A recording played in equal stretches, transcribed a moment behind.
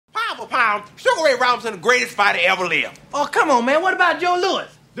for pound, Sugar Ray Robinson, the greatest fighter ever lived. Oh, come on, man. What about Joe Louis?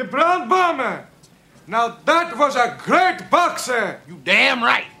 The Brown Bomber. Now, that was a great boxer. You damn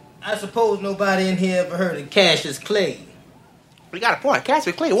right. I suppose nobody in here ever heard of Cassius Clay. You got a point.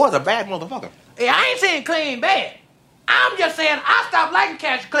 Cassius Clay was a bad motherfucker. Hey, I ain't saying Clay ain't bad. I'm just saying I stopped liking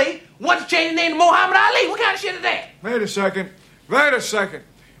Cassius Clay once he changed his name to Muhammad Ali. What kind of shit is that? Wait a second.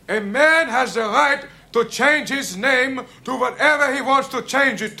 A man has the right to change his name to whatever he wants to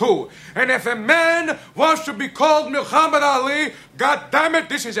change it to. And if a man wants to be called Muhammad Ali, God damn it,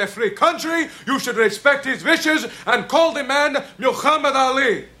 this is a free country. You should respect his wishes and call the man Muhammad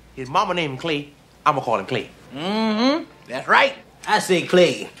Ali. His mama named him Clay. I'm gonna call him Clay. Mm-hmm. That's right. I say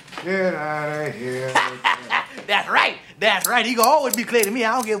Clay. Get out of here. That's right. That's right. He gonna always be Clay to me.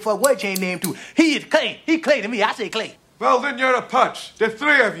 I don't give a fuck what change name to. He is Clay. He Clay to me. I say Clay. Well, then you're a putz. The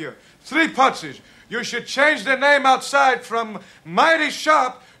three of you. 3 putzes. You should change the name outside from Mighty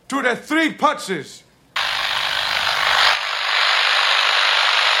Sharp to the 3 putzes.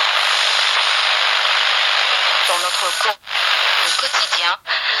 Dans notre quotidien,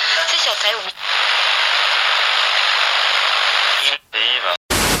 c'est sur Terre, oui.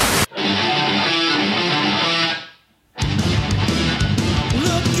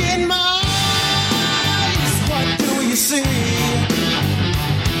 Look in my eyes, what do you see?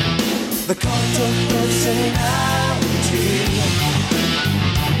 The cult of personality.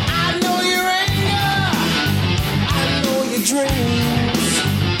 I know your anger, I know your dreams.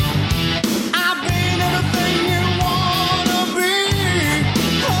 I've been everything you wanna be.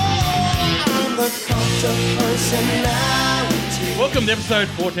 Oh, I'm the cult of personality. Welcome to episode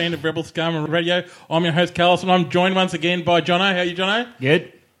 14 of Rebel Scum Radio. I'm your host, Carlos, and I'm joined once again by Jono. How are you, Jono?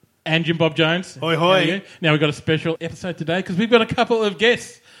 Good. And Jim Bob Jones. Hoi, hoi. How are you? Now, we've got a special episode today because we've got a couple of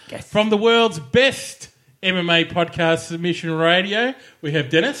guests from the world's best MMA podcast, Submission Radio. We have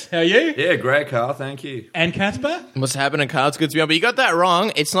Dennis. How are you? Yeah, great, Carl. Thank you. And Casper. What's happening, Carl? It's good to be on. But you got that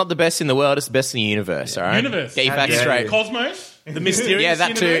wrong. It's not the best in the world. It's the best in the universe, all right? Universe. Get your facts straight. Cosmos. The mysterious Yeah,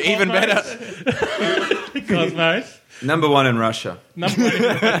 that too. universe. Even better. Cosmos. Number 1 in Russia. Number one. They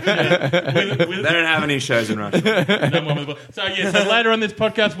don't have any shows in Russia. Number one. So later on this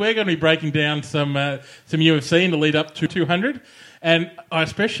podcast, we're going to be breaking down some UFC in the lead up to 200. And I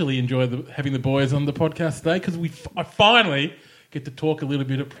especially enjoy having the boys on the podcast today because I finally get to talk a little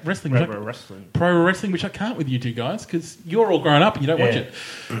bit of wrestling. Pro wrestling, which I can't with you two guys because you're all grown up and you don't watch it.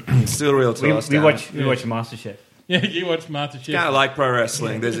 It's still real to us. We watch MasterChef. Yeah, you watch MasterChef. Kind of like pro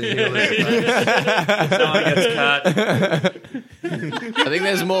wrestling. There's a heel there. Someone gets cut. I think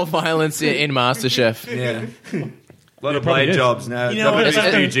there's more violence in MasterChef. Yeah. A lot of blade jobs now. You know what?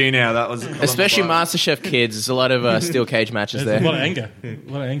 WCG now. That was Especially MasterChef kids. There's a lot of steel cage matches There's there. a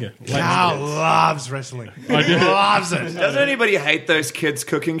lot of anger. Carl loves wrestling. I do. Loves it. Doesn't anybody hate those kids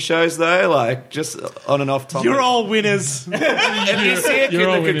cooking shows though? Like just on and off topic. You're all winners. If you see a kid You're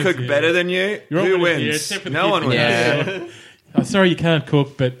all that can winners, cook yeah. better than you, You're all who winners, yeah, wins? except for the No kids. one wins. Yeah. I'm sorry you can't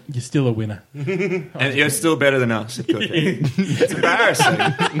cook, but you're still a winner. And you're still better than us at cooking. It's embarrassing.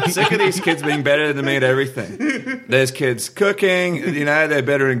 I'm sick of these kids being better than me at everything. There's kids cooking, you know, they're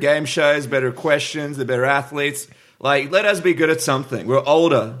better in game shows, better at questions, they're better athletes. Like, let us be good at something. We're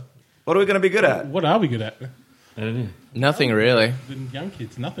older. What are we going to be good at? What are we good at? Nothing really. The young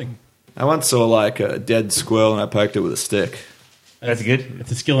kids, nothing. I once saw like a dead squirrel and I poked it with a stick. That's good.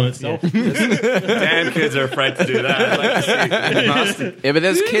 It's a skill in itself. Damn kids are afraid to do that. I like to see master. Yeah, but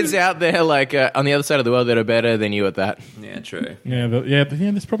there's kids out there like on the other side of the world that are better than you at that. Yeah, true. Yeah,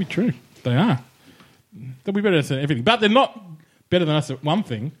 that's probably true. They are. They'll be better at everything. But they're not better than us at one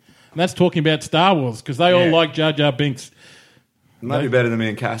thing, and that's talking about Star Wars, because they all like Jar Jar Binks. Might be better than me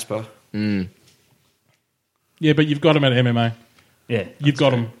and Casper. Yeah, but you've got them at MMA. Yeah. You've got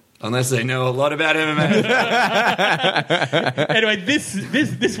them. Unless they know a lot about MMA. Anyway,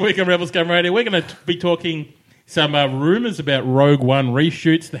 this week on Rebel Scum Radio, we're going to be talking some rumours about Rogue One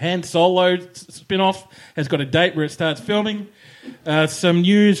reshoots. The Han Solo spin-off has got a date where it starts filming. Some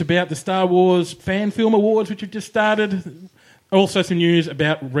news about the Star Wars Fan Film Awards, which have just started. Also some news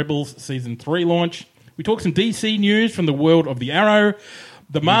about Rebels Season 3 launch. We talk some DC news from the world of the Arrow.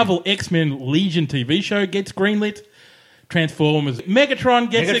 The Marvel X-Men Legion TV show gets greenlit. Transformers. Megatron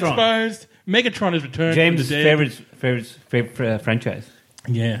gets exposed. Megatron has returned James' from the dead. favorite franchise.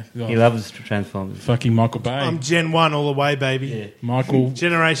 Yeah. He loves Transformers. Fucking Michael Bay. I'm Gen 1 all the way, baby. Yeah. Michael.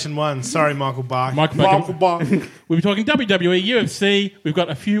 Generation 1. Sorry, Michael Bach. Michael Bach. We'll be talking WWE, UFC. We've got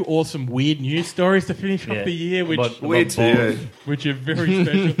a few awesome weird news stories to finish off the year, which Weird too. which are very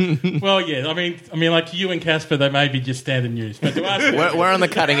special. Well, yeah, I mean, like you and Casper, they may be just standard news, but to us, We're on the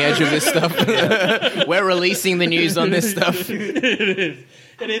cutting edge of this stuff. We're releasing the news on this stuff. it is.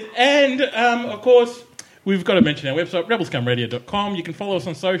 It is. And, of course, we've got to mention our website, rebelscumradio.com. You can follow us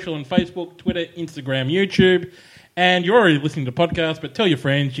on social on Facebook, Twitter, Instagram, YouTube. And you're already listening to podcasts, but tell your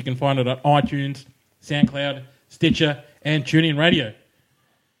friends. You can find it on iTunes, SoundCloud, Stitcher, and TuneIn Radio.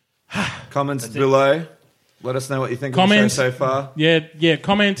 Comments below. Let us know what you think Comments. of the show so far. Yeah,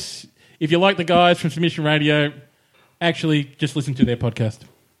 comments. If you like the guys from Submission Radio, actually just listen to their podcast.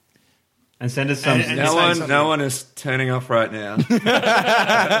 And send us some... No one is turning off right now.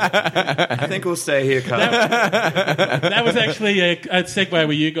 I think we'll stay here, Carl. That was actually a segue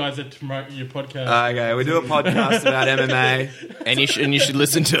where you guys are to promote your podcast. Okay, we do a podcast about MMA. And you should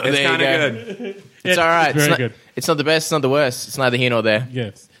listen to it. It's There you kind go. of good. It's all right. Very It's not, good. it's not the best. It's not the worst. It's neither here nor there.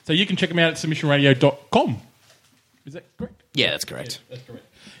 Yes. So you can check them out at submissionradio.com. Is that correct? Yeah, that's correct. That's correct.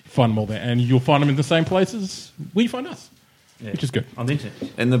 Find them all there. And you'll find them in the same places we find us, which is good. On the internet.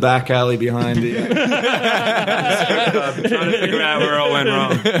 In the back alley behind you. Trying to figure out where it all went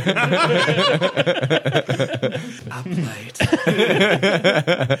wrong. Up late.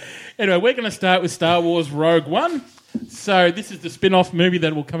 Anyway, we're going to start with Star Wars Rogue One. So this is the spin-off movie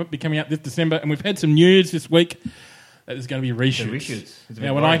that will be coming out this December. And we've had some news this week that there's going to be reshoots. Reshoots. It's a bit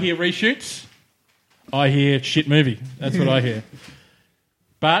Now, when I boring. hear reshoots, I hear shit movie. That's what I hear.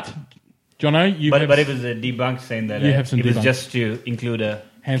 But, Jono, you have... But it was debunked saying that You have some it was debunks. just to include a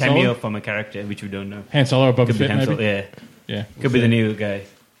Han cameo Solo? from a character, which we don't know. Han Solo or Boba Could be Fett, Han Solo, maybe? yeah. Yeah. Could be the new guy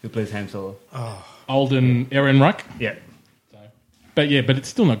who plays Han Solo. Alden Ehrenreich. Yeah. But it's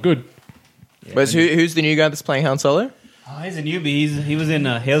still not good. But who's the new guy that's playing Han Solo? Oh, he's a newbie. He was in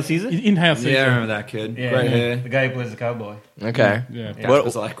Hail Caesar. In House Yeah, I remember that kid. Yeah, Great hair. The guy who plays the cowboy. Okay. Yeah. I What-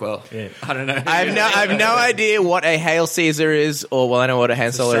 was like, well, Yeah. I don't know. I have no idea what a Hail Caesar is, or well, I know what a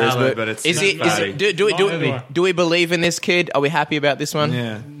Han Solo is, salad, but it's is not it? fatty. Do we believe in this kid? Are we happy about this one?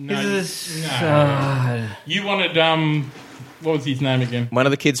 Yeah. You wanted, what was his name again? One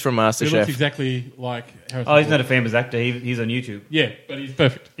of the kids from He looks MasterChef. exactly like Harrison Oh, he's Ford. not a famous actor. He's on YouTube. Yeah, but he's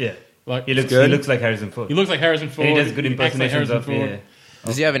perfect. Yeah. Like He looks good. like Harrison Ford. He looks like Harrison Ford. And he does good He acts like impersonations Harrison of Ford.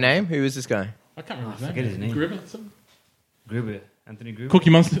 Does he have a name? Who is this guy? I can't remember his forget his name. Gruber? Something? Gruber. Anthony Gruber. Cookie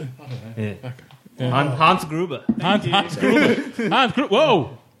Monster. Yeah. Yeah. Hans Gruber. Hans Gruber. Hans Gruber.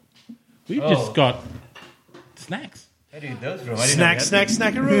 Whoa. We've Oh. just got snacks. Where did those from? I didn't know Snack, we snack,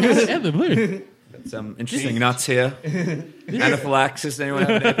 had snackaroo. Yeah, they're blue. Some interesting nuts here. Anaphylaxis. Anyone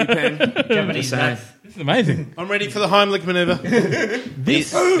have an EpiPen? them. Japanese Just saying. nuts. This is amazing. I'm ready for the Heimlich maneuver.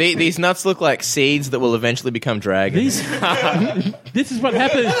 These nuts look like seeds that will eventually become dragons. This is what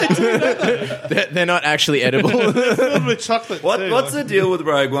happens. They're not actually edible. Filled with chocolate. too. What's the deal with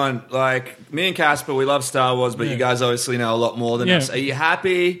Rogue One? Like, me and Casper, we love Star Wars, but you guys obviously know a lot more than Yeah. us. Are you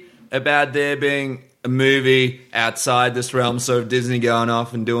happy about there being a movie outside this realm, so of Disney going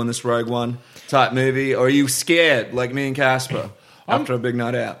off and doing this Rogue One type movie? Or are you scared, like me and Casper, after a big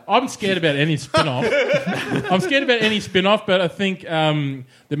night out? I'm scared about any spin-off. But I think the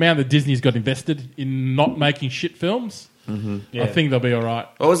amount that Disney's got invested in not making shit films, I think they'll be all right.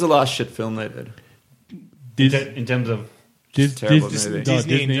 What was the last shit film they did? In terms of terrible movie.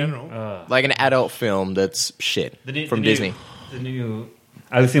 Disney in general. Like an adult film that's shit from Disney. The new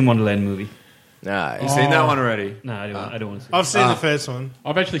Alice in Wonderland movie. Nah, You seen that one already? No, I don't want to see it. I've seen the first one.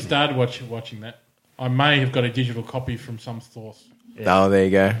 I've actually started watching that. I may have got a digital copy from some source. Oh, there you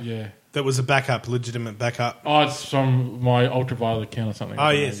go. Yeah. That was a backup, legitimate backup. Oh, it's from my ultraviolet account or something. Oh,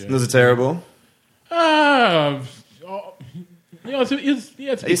 yes. Was it terrible?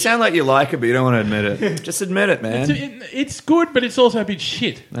 It's You sound like you like it, but you don't want to admit it. Just admit it, man. it's good, but it's also a bit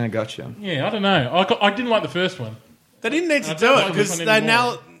shit. I gotcha. Yeah, I don't know. I didn't like the first one. They didn't need to I do don't it like this because one they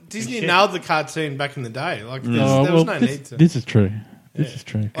anymore. Disney nailed the cartoon back in the day. Like there Oh, was no need to. This is true. This is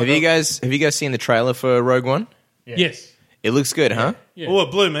true. Have you guys seen the trailer for Rogue One? Yes. It looks good, huh? Yeah. Oh,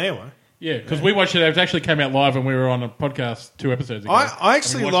 it blew me away. Yeah, because we watched it. It actually came out live, and we were on a podcast 2 episodes ago. I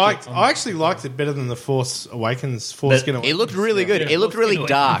actually And we watched liked it on- liked it better than the Force Awakens. Foreskin Awakens. It looked really good. Yeah, It looked really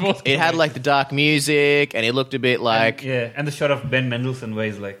dark. Force It had like the dark music, and it looked a bit like And the shot of Ben Mendelsohn where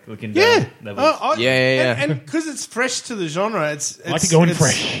he's like looking Yeah. down. That was, Yeah. And because it's fresh to the genre, it's I like to go in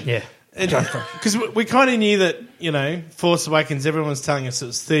fresh. yeah. Because we kind of knew that, Force Awakens, everyone was telling us it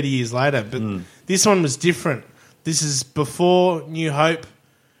was 30 years later, but this one was different. This is before New Hope,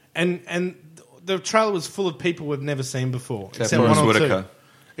 and the trailer was full of people we've never seen before. Except Forrest one or Whitaker. two.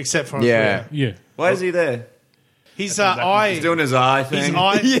 Except for Yeah. Yeah. Why is he there? His eye. He's doing his eye thing. His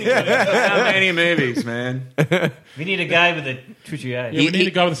eye. How many movies, man? We need a guy with a twitchy eye. Yeah, we need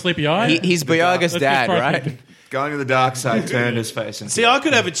a guy with a sleepy eye. he's Boyaga's Let's dad, just try right? to- Going to the dark side turned his face. See, I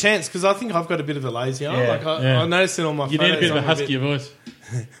could have a chance because I think I've got a bit of a lazy eye. Yeah. Like Yeah. I noticed it on my You photos. need a bit of a I'm huskier voice.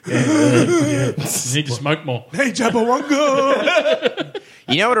 You need to smoke more. Hey, Jabberwonga!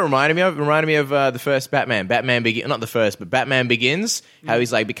 You know what it reminded me of? It reminded me of the first Batman. Not the first, but Batman Begins. How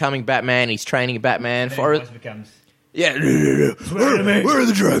he's like becoming Batman. He's training Batman. Forrest becomes. Yeah. Where are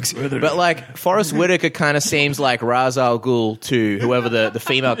the drugs? But like Forrest Whitaker kind of seems like Ra's al Ghul to whoever the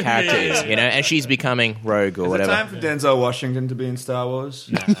female character is, you know, and she's becoming Rogue or Is it whatever. time for Denzel Washington to be in Star Wars?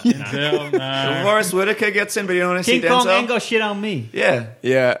 Denzel, no. Forrest Whitaker gets in, but you don't want to see King Kong Denzel? ain't got shit on me. Yeah.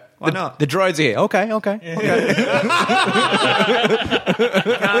 Yeah. Why not? The droids are here. Okay. Can't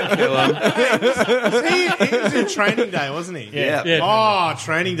kill him. he was in Training Day, wasn't he? Yeah. Yeah. Oh,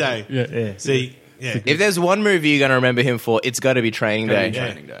 Training Day. Yeah. See, yeah. If there's one movie you're going to remember him for, it's got to be Training Day.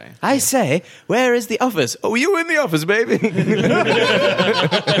 Training Day. I say, where is the office? Oh, you in the office, baby.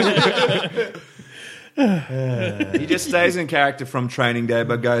 He just stays in character from Training Day,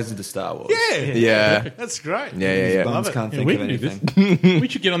 but goes into Star Wars. Yeah. Yeah. That's great. Yeah. Bones can't think we of can do this. anything. We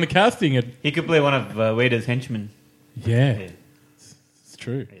should get on the casting. He could play one of Vader's henchmen. Yeah. It's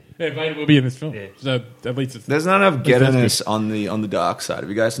true. Yeah, Vader will be in this film. Yeah. So at least it's... There's not enough That's getterness on the dark side. Have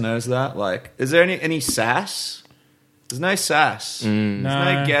you guys noticed that? Like, is there any sass? There's no sass. There's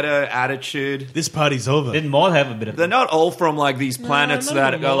no ghetto attitude. This party's over. Didn't Maul have a bit of They're not all from like these planets not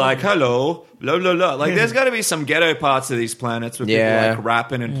that even are all. like, hello, la la la. Like, there's got to be some ghetto parts of these planets with Yeah. people like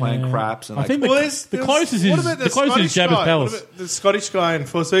rapping and playing craps. And I like, think the closest what is about the closest is Scottish Jabba's guy? Palace. What about the Scottish guy in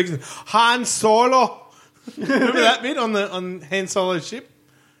Force Awakens? Han Solo. Remember that bit on Han Solo's ship?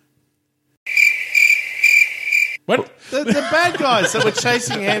 What? The bad guys that were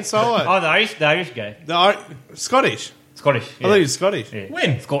chasing Han Solo. Oh, the Irish guy. Scottish. Scottish. I thought he was Scottish. Yeah.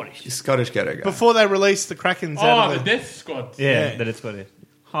 When? Scottish. Scottish ghetto guy. Before they released the Krakens Oh, out the of the... Death Squad. Yeah, that is Scottish.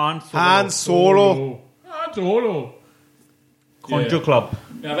 Han Solo. Han Solo. Han Solo. Conjure Yeah. Club.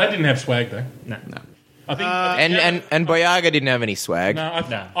 No, they didn't have swag though. No. I think And Boyaga didn't have any swag. no,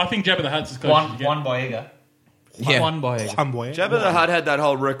 No. I think Jabba the Hutt's as close as you One get. Boyega. Yeah. One Boyega. Come boy. Jabba the Hutt had that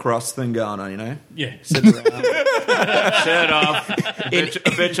whole Rick Ross thing going on, you know? Yeah. Sit around, shirt off, a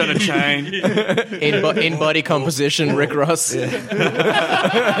bitch on a chain. In body composition, Rick Ross. He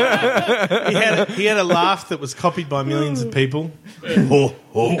had a laugh that was copied by millions of people.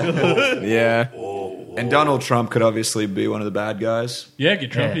 Yeah. And Donald Trump could obviously be one of the bad guys. Yeah,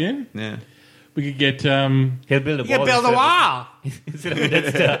 get Trump Yeah. in. Yeah. We could get He'll build a wall. wall. Instead of a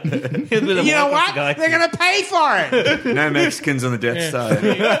Death Star. He'll build a You know wall across what? the galaxy. They're going to pay for it. No Mexicans on the Death Star.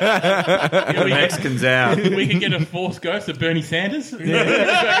 Mexicans out. we could get a Force ghost of Bernie Sanders.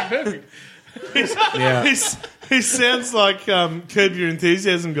 Yeah. Perfect. Yeah. He sounds like Curb Your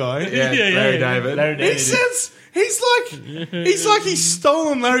Enthusiasm guy. Yeah, Yeah, Larry yeah. David. Larry He David. sounds... He's like he's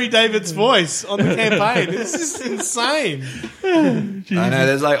stolen Larry David's voice on the campaign. It's just insane. I know.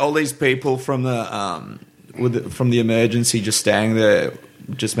 There's like all these people from the from the emergency just standing there,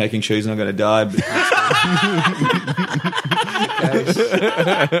 just making sure he's not going to die.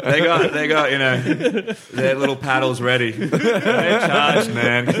 They got you know their little paddles ready. They're charged,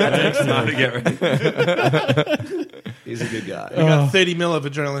 man. It takes time to get ready. He's a good guy. We got 30 mil of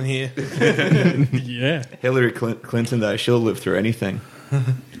adrenaline here. Yeah. Hillary Clinton, though, she'll live through anything.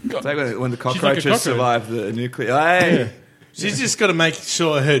 It's like when the cockroaches cockroach. survive the nuclear. Hey, She's just got to make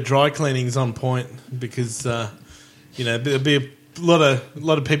sure her dry cleaning's on point because there'll be a lot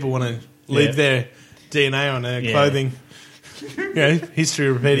of people want to leave their DNA on her clothing.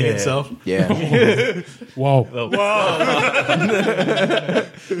 History repeating itself. Yeah. Whoa. We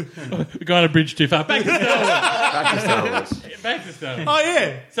got a bridge too far. Back to Star Wars. back to Star Wars. Back to Star Wars. Oh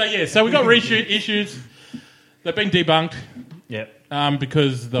yeah. So we got reshoot issues. They've been debunked. Yep.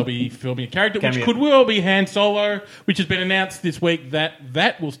 Because they'll be filming a character, which Cameo. could well be Han Solo, which has been announced this week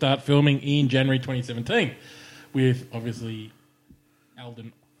that will start filming in January 2017 with, obviously,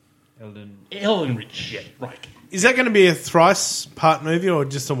 Ellen Rich. Yeah, right. Is that going to be a thrice-part movie or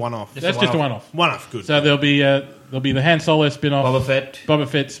just a one-off? That's just a one-off. One-off, good. So there'll be the Han Solo spin-off. Boba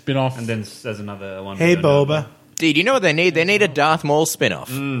Fett spin-off. And then there's another one. Hey, Boba. Dude, you know what they need? They need a Darth Maul spin-off.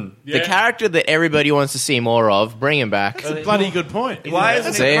 Yeah. The character that everybody wants to see more of, bring him back. That's a bloody good point. Why That's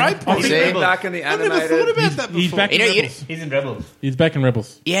isn't a See? great point. See? he back in the I never animated? thought about that before. He's back in You know, you- Rebels. He's in Rebels. He's back in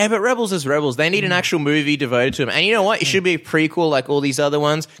Rebels. Yeah, but Rebels is Rebels. They need an actual movie devoted to him. And you know what? It should be a prequel like all these other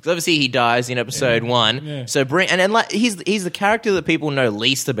ones. Because obviously he dies in episode 1. Yeah. So he's the character that people know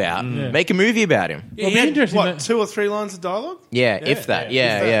least about. Make a movie about him. Yeah, Well, he it'd be had, interesting what, that- 2 or 3 lines of dialogue? Yeah, if that.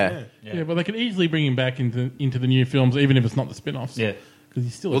 Yeah. Yeah, well, they could easily bring him back into the new films, even if it's not the spin-offs. Yeah. Because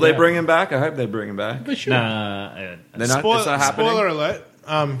he's still. Will they about. bring him back? I hope they bring him back. They should. Nah. They're not, it's not happening. Spoiler alert,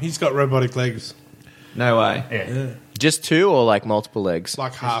 he's got robotic legs. No way. Yeah. Just 2 or like multiple legs?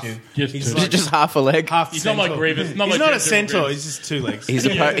 Like half. Just He's two. like Just half a leg. half He's not like centaur. Grievous. Not He's like not a James centaur. Grievous. He's just 2 legs. He's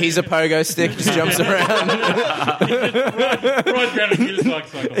a pogo stick, just jumps around. Rides around a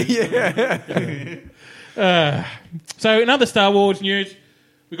unicycle. So in other Star Wars news,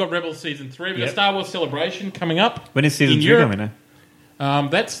 we've got Rebels Season 3. We've got Yep. Star Wars Celebration coming up. When is season in 3 Europe. coming now?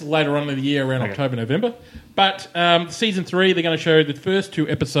 That's later on in the year, around Okay. October, November. But Season 3, they're going to show the first 2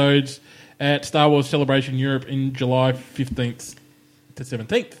 episodes at Star Wars Celebration Europe in July 15th to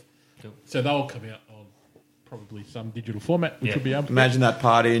 17th. So they'll come out on probably some digital format, which Yeah. will be able to... Imagine that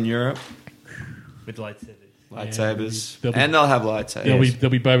party in Europe. With lightsabers. Lightsabers. There'll be- And they'll have lightsabers.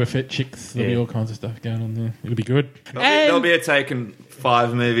 There'll be Boba Fett chicks. There'll be Yeah. all kinds of stuff going on there. It'll be good. There'll be a Taken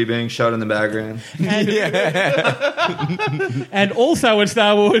 5 movie being shot in the background. And also in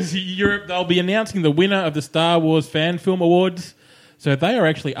Star Wars Europe, they'll be announcing the winner of the Star Wars Fan Film Awards. So they are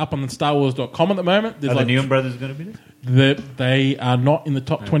actually up on the StarWars.com at the moment. There's Are the like Neon brothers going to be there? they are not in the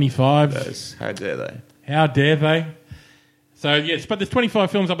top 25. Yes. How dare they? How dare they? So, yes, but there's 25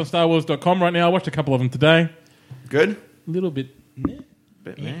 films up on StarWars.com right now. I watched a couple of them today. Good? A little bit...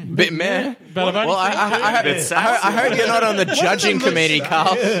 Bit man. Bit meh. But I've only Well, I hope you're not on the judging committee,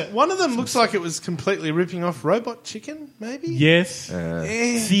 Carl. One of them looks like it was completely ripping off Robot Chicken, maybe? Yes.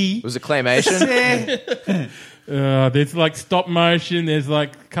 Eh. See? It was a claymation. There's like stop motion. There's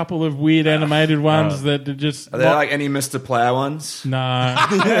like a couple of weird animated ones that are just... Are there like any Mr. Plow ones? No,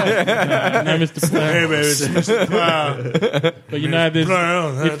 no, Mr. Plow. But you know, there's,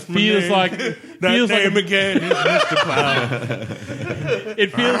 it feels like again is Mr. Plow.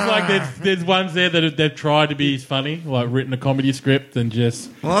 it feels like there's ones there that they've tried to be funny, like written a comedy script and just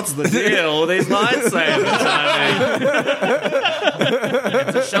What's the deal? All these lightsabers.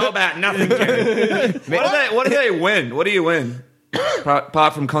 It's a show about nothing, Jerry. What do they win? What do you win?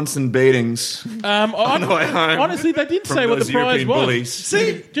 Apart from constant beatings. the way home honestly, they didn't from say what the those prize European was. bullies.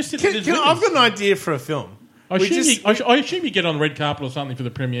 See, Just I've got an idea for a film. I assume you get on the red carpet or something for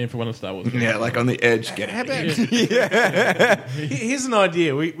the premiere for one of Star Wars. Yeah, like on the edge. Get How about Here's an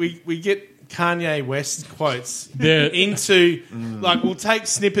idea. We get Kanye West quotes into like we'll take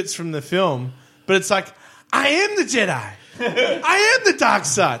snippets from the film, but it's like I am the Jedi. I am the dark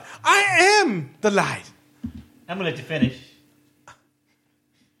side. I am the light. I'm going to let you finish.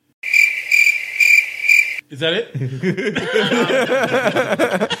 Is that it?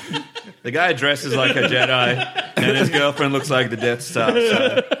 The guy dresses like a Jedi, and his girlfriend looks like the Death Star.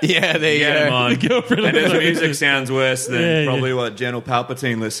 So Yeah, there you get him go. on. The girlfriend And looks his like music a- sounds worse than Yeah, probably what General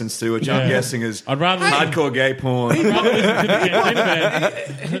Palpatine listens to, which I'm guessing is I'd rather hardcore gay porn. I'd rather listen to the Cantina Band.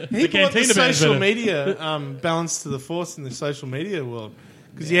 He brought the Cantina Band's social better. media balance to the force in the social media world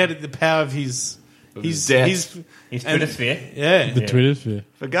because he had the power of his death. His Twitter sphere. yeah. The Twitter sphere.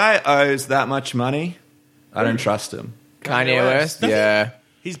 If a guy owes that much money, I don't trust him. Kanye West, yeah.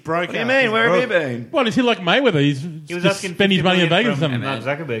 He's broke. What do you mean? Where have you been? What is he like Mayweather? He's He was just asking spend his money in 50 Vegas or million something.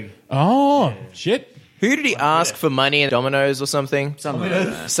 from Mark Zuckerberg. Oh shit! Who did he ask for money in Domino's or something? Someone.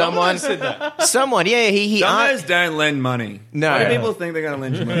 Yeah, he Domino's don't lend money. No. Why do people think they're going to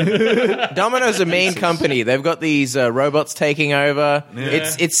lend you money? Domino's a mean company. They've got these robots taking over.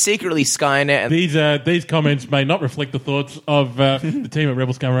 It's secretly Skynet. And These comments may not reflect the thoughts of the team at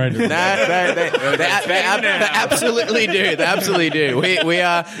Rebel Scum Radio. they absolutely do. They absolutely do. We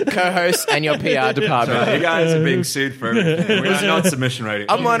are co-hosts and your PR department. You guys are being sued for everything. We are not submission rating.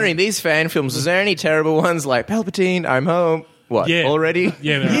 I'm wondering, these fan films, is there any terrible ones like Palpatine, I'm home? What, Yeah. already?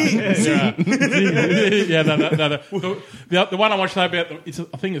 Yeah, there are. Yeah, no. The one I watched about,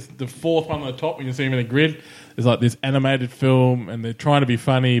 I think it's the fourth one on the top when you see him in the grid. It's like this animated film, and they're trying to be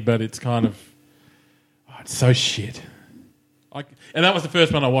funny, but it's kind of it's so shit. And that was the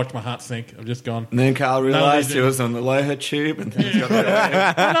first one I watched. My heart sank. I've just gone. And then Carl realised No, he was on the Loha tube and things got away.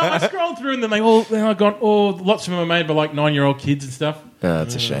 I scrolled through, and then I got lots of them are made by like 9-year-old kids and stuff. Oh,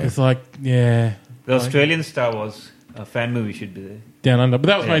 that's a shame. It's like The Australian Star Wars fan movie should be there. Down Under, but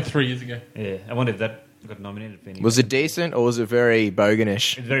that was made 3 years ago. Yeah, I wonder if that got nominated for any. Was it decent or was it very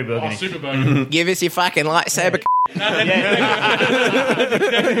boganish? It's very boganish. Super bogan. Give us your fucking lightsaber.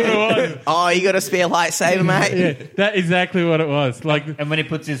 Oh, you got a spare lightsaber, mate? Yeah, that's exactly what it was. Like, And when he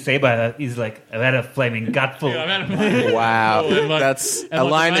puts his saber, he's like, I've had a flaming gutful. Wow. And like- That's and a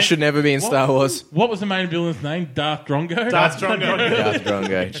like line the that main- should never be in Star Wars. What was the main villain's name? Darth Drongo? Darth Drongo. Darth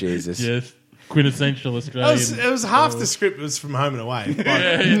Drongo, Jesus. Yes. Quintessential Australian. It was half the script was from Home and Away.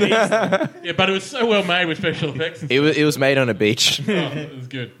 Yeah, but it was so well made with special effects. And It was made on a beach. it was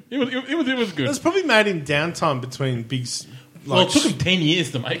good. It was It good. was probably made in downtime between big. Well, it took them 10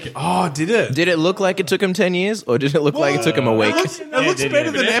 years to make it. Oh, did it? Did it look like it took him 10 years or did it look like it took him a week? It looks better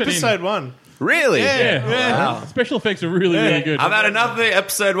than Effort in. episode 1. Really? Yeah. Special effects are really, really good. I've had enough of the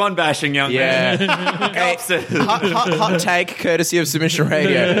episode 1 bashing, young man. Hey, hot take, courtesy of Submission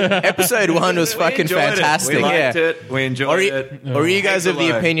Radio. Episode 1 was fucking fantastic. We liked it. We enjoyed it. Or are you guys of the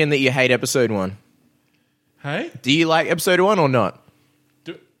Hello. opinion that you hate episode 1? Hey? Do you like episode 1 or not?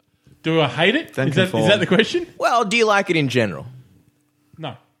 Do I hate it? Then Is that conform. the question? Well, do you like it in general?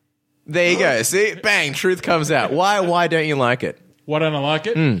 No. There you go. See, bang, truth comes out. Why don't you like it? Why don't I like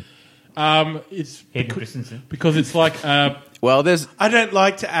it? It's Hayden Christensen. because it's like Well, there's I don't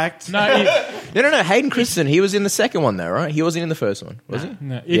like to act. no, no. Hayden Christensen, he was in the second one though, right? He wasn't in the first one, was he?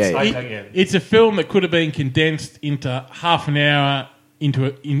 no. Yeah, It's a film that could have been condensed into half an hour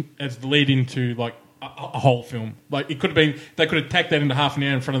as the lead into like a whole film. Like it could have been, they could have tacked that into half an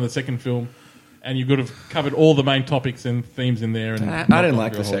hour in front of the second film, and you could have covered all the main topics and themes in there. And I didn't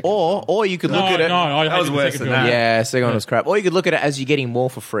like the second. Or you could look at it. I That was hated the worse second than film. that. Yeah, second one was crap. Or you could look at it as you're getting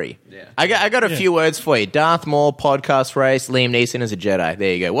more for free. Yeah. I got a few words for you. Darth Maul, podcast race, Liam Neeson as a Jedi.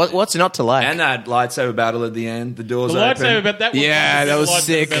 There you go. What's not to like? And that lightsaber battle at the end. The doors The open. lightsaber, but that was Yeah, that was lightsaber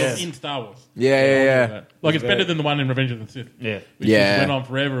sick. battle Yeah. in Star Wars. Yeah. Like it's better than the one in Revenge of the Sith. Yeah. Which Yeah. just went on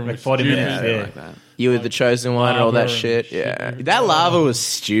forever and Like was 40 stupid. minutes. Yeah, Yeah. like that. You were the chosen one and all that Lava shit. and Yeah. shit. That lava was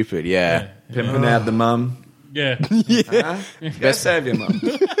stupid. Yeah. Pimping out the mum. Yeah. Huh? Go save your mum.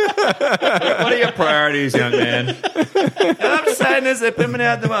 What are your priorities, young man? And I'm just saying this, they're pimping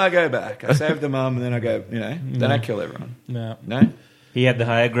out the mum. I go back. I save the mum and then I go, then I kill everyone. No. No? He had the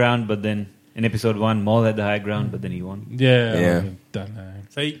higher ground, but then in episode 1, Maul had the higher ground, but then he won. Yeah. Yeah. I don't know.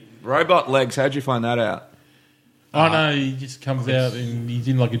 See, Robot legs, how'd you find that out? Oh no, he just comes out and he's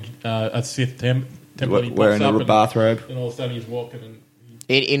in like a Sith temple. And he Wearing pops up a and- bathrobe. and all of a sudden he's walking and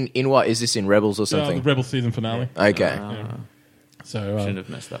In what? Is this in Rebels or the something? Rebel season finale. Okay. So, Shouldn't have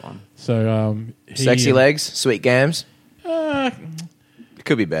missed that one. he, Sexy legs, sweet gams. Uh,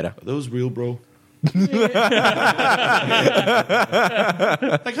 Could be better. Are those real, bro? they kind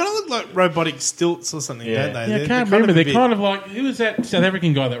of look like robotic stilts or something, Yeah. don't they? yeah, I can't remember. They're kind of like, who was that South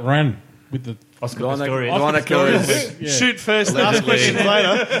African guy that ran with the Oscar The one that- Pistorius. the one that killed his- Yeah. shoot first, ask questions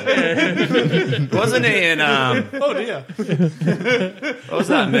later. Wasn't he in, Oh dear. what was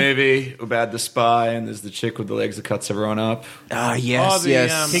that movie about the spy and there's the chick with the legs that cuts everyone up? Ah, yes, Oh, the,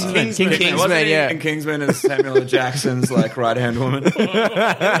 yes. Kingsman. Kingsman, Wasn't he yeah. in Kingsman as Samuel L. Jackson's like right-hand woman? She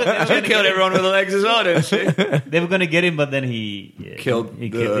killed everyone with the legs as well, didn't she? They were going to get him, but then he Killed the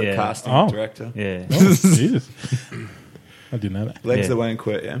yeah. casting Oh. director. Yeah. Oh, Jesus. I didn't know that. Legs Yeah. that won't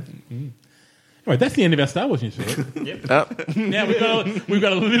quit, yeah? Anyway, that's the end of our Star Wars news. Oh. Now we've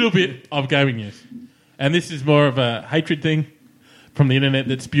got a little bit of gaming news, and this is more of a hatred thing from the internet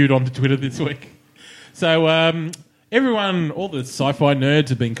that spewed onto Twitter this week. So everyone, all the sci-fi nerds,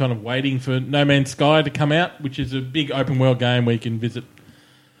 have been kind of waiting for No Man's Sky to come out, which is a big open world game where you can visit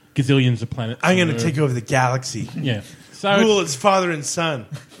gazillions of planets. I'm going to take over the galaxy. Yeah. So Rule its father and son.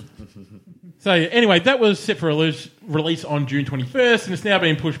 So anyway, that was set for release on June 21st, and it's now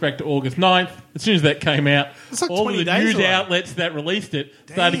been pushed back to August 9th. As soon as that came out, It's like all 20 the days news away. outlets that released it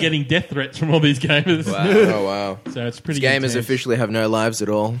started getting death threats from all these gamers. Oh, wow. So it's pretty Gamers intense. officially have no lives at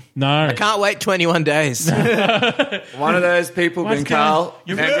all. No. I can't wait 21 days. One of those people What's been going- Carl.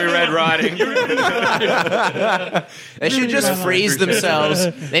 You're- Angry Red Riding. They should just freeze themselves.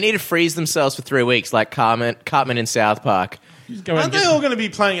 They need to freeze themselves for 3 weeks, like Cartman in South Park. Just go out Aren't and they get all going to be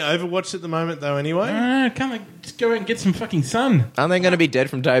playing Overwatch at the moment, though, anyway? can't they just go out and get some fucking sun? Aren't they going to be dead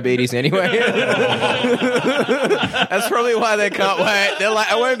from diabetes anyway? That's probably why they can't wait. They're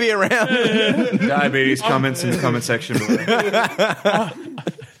like, I won't be around. Diabetes comments in the comment section below.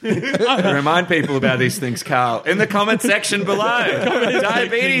 Remind people about these things, Carl. In the comment section below.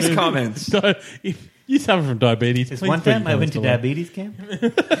 Diabetes comments. So if you suffer from diabetes, There's please one put time your I went to comments diabetes camp.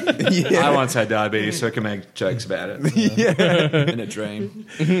 I once had diabetes, so I can make jokes about it. In a dream.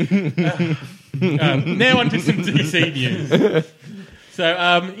 below. Now on to some DC news.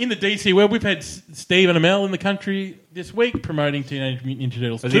 So in the DC world, we've had Steve and Amell in the country this week promoting Teenage Mutant Ninja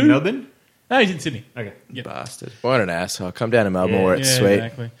Turtles 2. Was he in Melbourne? No, he's in Sydney. Okay. Bastard. What an asshole. Come down to Melbourne Yeah. where it's Yeah, sweet.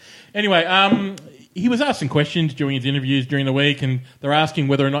 exactly. Anyway, he was asked some questions during his interviews during the week, and they're asking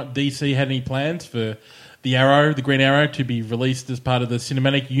whether or not DC had any plans for the Arrow, the Green Arrow, to be released as part of the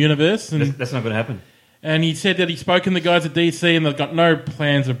cinematic universe. And, That's not going to happen. and he said that he's spoken to the guys at DC, and they've got no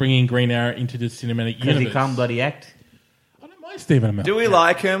plans of bringing Green Arrow into the cinematic Because he universe. can't bloody act. I don't mind Stephen Amell. Do we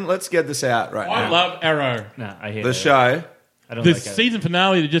like him? Let's get this out right I now. love Arrow. No, I hate The that. show. I don't The like it. season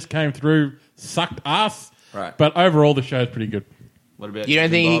finale that just came through sucked ass, Right. but overall the show's pretty good. What about You don't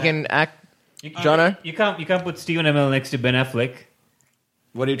think he Bob? can act, Jono? You can't put Stephen Amell next to Ben Affleck.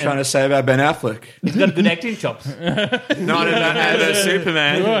 What are you trying to say about Ben Affleck? He's got good acting chops. Not in Batman vs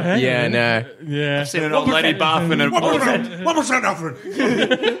Superman. Oh, hang Yeah, on. no. Yeah. I've seen an old lady buff and a... 1%,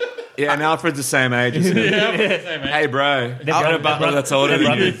 Alfred. Yeah, and Alfred's the same age as him. Hey, bro. Got a butler that's older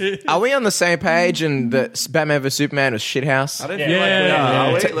than you. Are we on the same page? And the Batman vs Superman was shithouse. I don't Yeah. feel like we are. Yeah.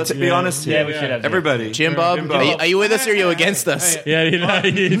 Are we? Let's be honest here. Yeah, we should have. Everybody. Jim Bob, Are you with us or are you against us? Yeah, you know,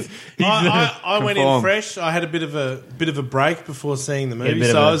 he's I went in Conform. fresh. I had a bit of a break before seeing the movie, bit of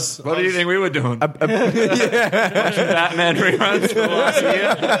so a- I was. What do you think we were doing? Watching Batman reruns for the last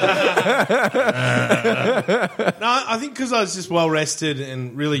year? No, I think because I was just well rested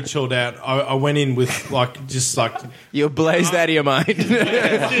and really chilled out. I went in with just You're blazed out of your mind.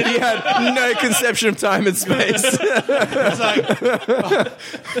 You had no conception of time and space. it's like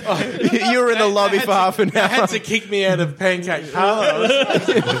You were in the lobby for half an they hour. had to kick me out of Pancake Parlour.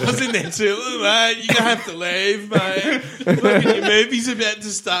 I was in there too. Look, mate, you're gonna have to leave, mate. Look at your movie's about to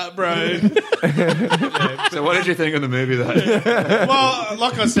start, bro. So what did you think of the movie, though? Well,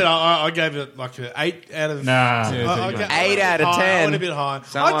 like I said, I gave it like an 8 out of. Nah. I got- 8 out of I 10. went a bit high. I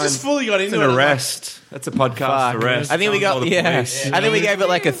Someone- just fully got It's into an it. arrest. That's a podcast Fuck. arrest. I think we Someone got call the police. I think we gave it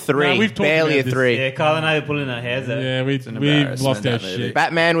like a 3, No, we've talked barely a about this. 3. Yeah, Carl and I are pulling our hairs out. Yeah, we embarrassment, lost our that movie. shit.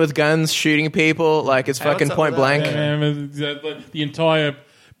 Batman with guns shooting people like it's fucking what's up point with that? blank. The entire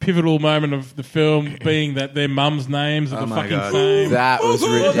pivotal moment of the film being that their mums' names are the Oh my fucking God. same. That was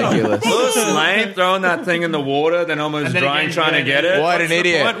ridiculous. Louis Lane throwing that thing in the water, then almost And then drying again, trying to get it. What What's an the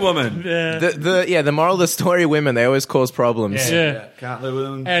idiot. point, woman. Yeah. The moral of the story: women, they always cause problems. Yeah. Can't live with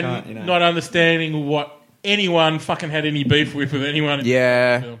them. And can't, you know. not understanding what anyone fucking had any beef with anyone. in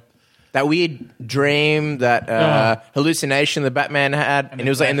Yeah. the film. That weird dream, that hallucination that Batman had, and it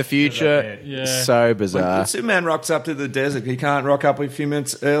was like in the future. Yeah. So bizarre. When Superman rocks up to the desert, he can't rock up a few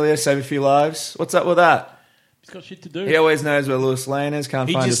minutes earlier, save a few lives. What's up with that? He's got shit to do. He always knows where Louis Lane is, can't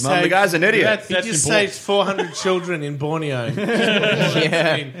He find just his mum. The saved- guy's an idiot. That's He just important. saved 400 children in Borneo. Yeah.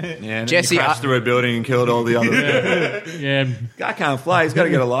 Yeah, and then Jesse, he crashed through a building and killed all the other Yeah. Guy can't fly. He's got to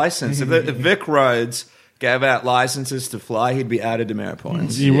get a license. If Vic Rhodes gave out licenses to fly, he'd be added demerit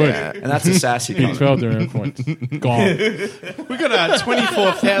points. He would. And that's a sassy He's comment. 12 demerit points. Gone. We got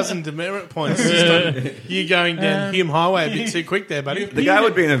 24,000 demerit points just on you going down Hume Highway a bit too quick there, buddy. The guy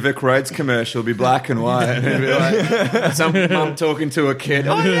would be in a Vic Rhodes commercial, be black and white. And it'd be like some mum talking to a kid.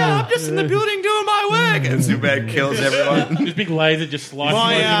 Oh yeah, I'm just in the building doing my work, and Superman kills everyone. This big laser just slices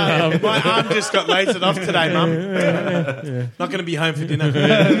My arm just got lasered off today, Mum. Not going to be home for dinner.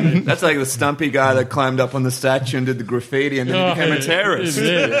 That's like the stumpy guy that climbed up on the statue and did the graffiti, and then he became a terrorist.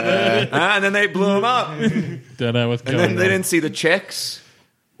 And then they blew him up, and Don't know what's going then on. they didn't see the checks.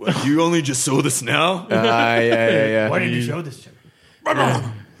 Well, you only just saw this now. Yeah. Why did you show this to me?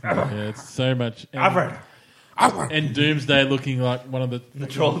 Yeah, it's so much. And Doomsday looking like one of the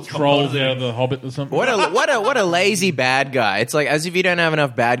trolls out of The Hobbit or something. What a lazy bad guy. It's like as if you don't have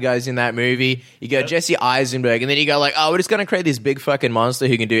enough bad guys in that movie. You go Jesse Eisenberg, and then you go like, oh, we're just going to create this big fucking monster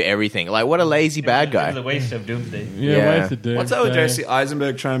who can do everything. Like, what a lazy bad The guy. waste of Doomsday. Yeah, wasted Doomsday. What's up with Jesse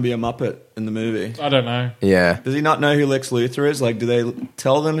Eisenberg trying to be a Muppet in the movie? I don't know. Yeah. Does he not know who Lex Luthor is? Like, do they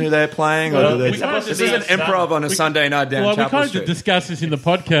tell them who they're playing? Well, Or do they... we kind of This did is an that improv on a Sunday night down Well, we Chapel kind of Street. discussed this in the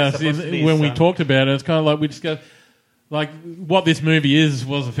podcast Supposed to be when we son. talked about it. It's kind of like we discussed, like what this movie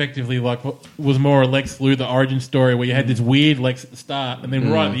was effectively like was more a Lex Luthor origin story where you had this weird Lex at the start, and then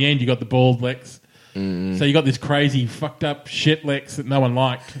right at the end you got the bald Lex. So you got this crazy fucked up shit Lex that no one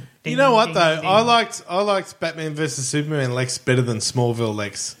liked. You know what though? I liked Batman vs Superman Lex better than Smallville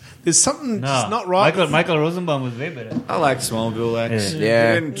Lex. There's something just not right. Michael Rosenbaum was way better. I like Smallville Lex.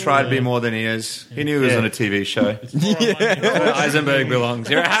 Yeah. He didn't try to be more than he is. He knew he was on a TV show. Where Eisenberg belongs.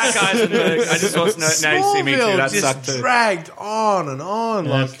 You're a hack, Eisenberg. I just want to know. Now you see me too. Smallville That just sucked too. dragged on and on.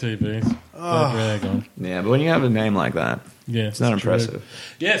 That's Like TV. Drag on. Yeah, but when you have a name like that, Yeah, it's not true. impressive.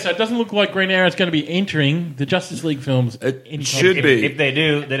 Yeah, so it doesn't look like Green Arrow is going to be entering the Justice League films. It anytime should soon. be. If they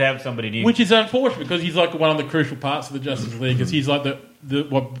do, they'd have somebody new. Which is unfortunate because he's like one of the crucial parts of the Justice League. Because he's like the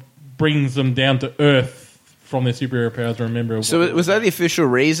what brings them down to earth from their superhero powers. Remember? So was that the official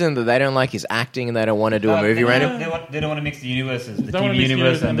reason that they don't like his acting and they don't want to do a movie around him? They don't want to mix the universes, the They don't want TV to mix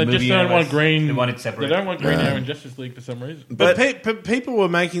universe the and they the just movie don't universe. want Green. They want it separate. They don't want Green Arrow and Justice League for some reason. But people were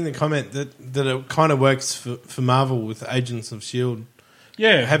making the comment that it kind of works for Marvel with Agents of S.H.I.E.L.D.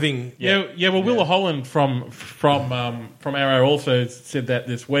 Yeah, having Well, Willa Holland from Arrow also said that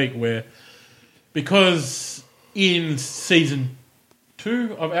this week, where because in season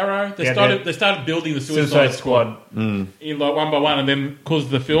 2 of Arrow they started building the Suicide Squad in like one by one, and then because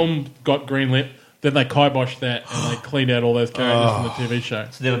the film got greenlit, then they kiboshed that and they cleaned out all those characters from the TV show.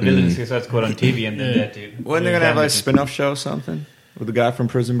 So they were building the Suicide Squad on TV and then that too. When they're going to have a spin-off show or something? With the guy from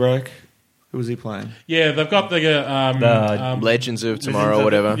Prison Break. Who was he playing? Yeah, they've got the Legends of Tomorrow or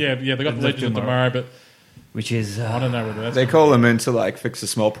whatever. Yeah, they got the Legends of Tomorrow, but which is I don't know whether that's. They call him in to like fix the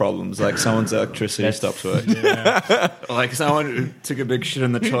small problems, like someone's electricity stops working. Yeah. Like someone took a big shit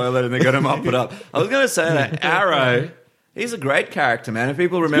in the toilet and they got to mop it up. I was going to say that Arrow, he's a great character, man. If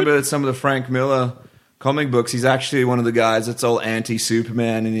people remember some of the Frank Miller comic books, he's actually one of the guys that's all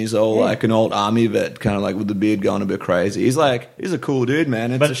anti-Superman and he's all like an old army vet, kind of like with the beard going a bit crazy. He's a cool dude,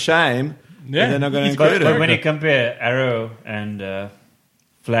 man. It's a shame that they're not going to include him. But when you compare Arrow and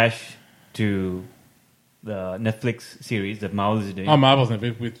Flash to the Netflix series that Marvel is doing. Oh, Marvel's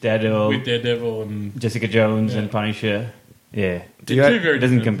with Daredevil and Jessica Jones and Punisher. Yeah. It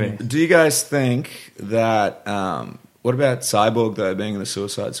doesn't compare. Do you guys think that... what about Cyborg, though, being in the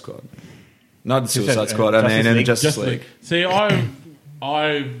Suicide Squad? Not the Suicide Squad, I mean in the Justice League. See, I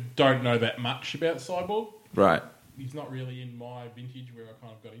don't know that much about Cyborg. Right. He's not really in my vintage where I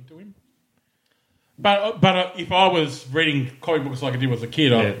kind of got into him. But if I was reading comic books like I did as a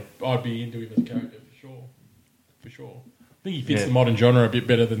kid, I'd be into him as a character for sure. I think he fits the modern genre a bit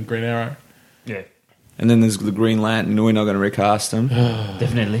better than Green Arrow. Yeah. And then there's the Green Lantern. We're not going to recast him.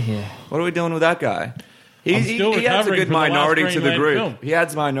 Definitely, yeah. What are we doing with that guy? He adds a recovering good from the last minority Green to the Lantern group. film. He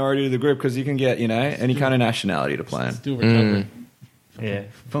adds minority to the group because you can get, any kind of nationality to play him. Still recovering. Yeah.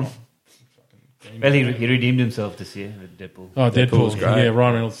 Well, he redeemed himself this year with Deadpool. Oh, Deadpool's great. Yeah,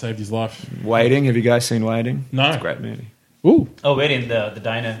 Ryan Reynolds saved his life. Waiting. Have you guys seen Waiting? No. It's a great movie. Ooh. Oh, wait, in the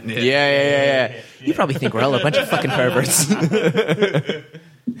diner. Yeah. You probably think we're all a bunch of fucking perverts.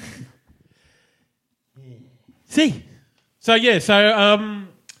 See. So there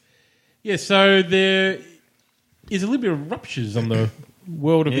is a little bit of ruptures on the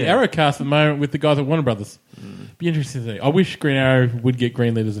world of the Arrowcast at the moment with the guys at Warner Brothers. Be interesting to see. I wish Green Arrow would get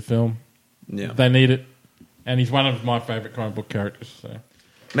greenlit as a film. Yeah. They need it. And he's one of my favourite comic book characters. So.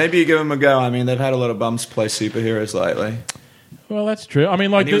 Maybe you give him a go. I mean, they've had a lot of bums play superheroes lately. Well, that's true. I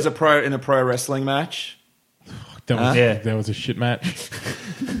mean, like... And he was in a pro wrestling match. That was a shit match.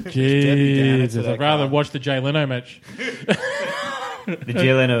 Jesus. I'd rather watch the Jay Leno match. The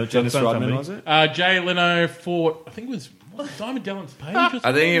Jay Leno... Dennis Rodman, was it? Jay Leno fought... I think it was Diamond Dallas Page or something?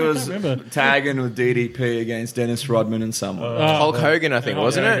 I think it was tagging with DDP against Dennis Rodman and someone. Hulk Hogan, I think,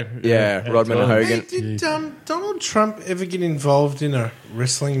 wasn't it? Yeah, Rodman and Hogan. Hey, did Donald Trump ever get involved in a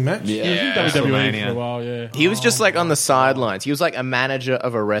wrestling match? He was in WWE for a while, yeah. He was just like on the sidelines. He was like a manager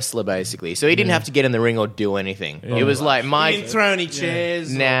of a wrestler, basically. So he didn't have to get in the ring or do anything. It was like He didn't throw any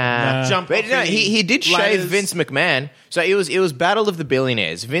chairs. Nah. Jump But off no, any he did shave ladders. Vince McMahon. So it was Battle of the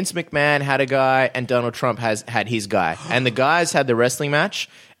Billionaires. Vince McMahon had a guy, and Donald Trump had his guy, and the guys had the wrestling match,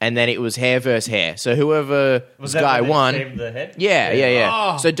 and then it was hair versus hair. So whoever Was this that guy when they won, shaved the head?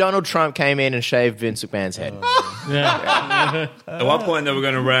 yeah. So Donald Trump came in and shaved Vince McMahon's head. At one point, they were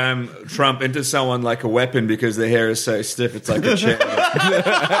going to ram Trump into someone like a weapon because their hair is so stiff, it's like a chair.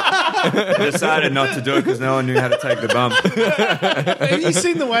 They decided not to do it because no one knew how to take the bump. Have you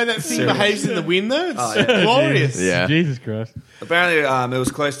seen the way that thing behaves in the wind, though? It's glorious. Yeah. Jesus Christ. Apparently, it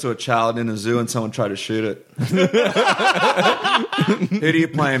was close to a child in a zoo and someone tried to shoot it. Who do you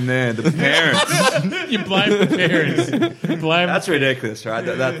blame there? The parents. You blame the parents. That's ridiculous, right?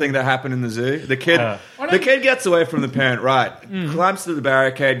 That thing that happened in the zoo. The kid gets away from the parent, right? Climbs to the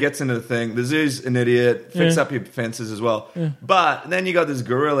barricade, gets into the thing. The zoo's an idiot. Fix up your fences as well. But then you got this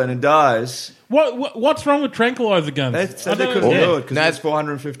gorilla and it dies. What's wrong with tranquilizer guns? They said they couldn't do it because No, it's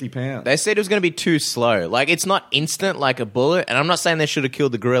 450 pounds. They said it was going to be too slow. Like, it's not instant like a bullet, and I'm not saying they should have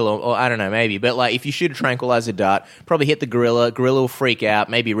killed the gorilla, or I don't know, maybe. But, like, if you shoot a tranquilizer dart, probably hit the gorilla will freak out,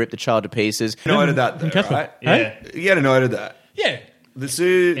 maybe rip the child to pieces. You noted that, though, right? Yeah. You had noted that. Yeah. The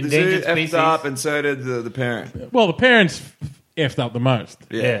zoo Endangered effed species. up, and so did the parent. Well, the parents effed up the most.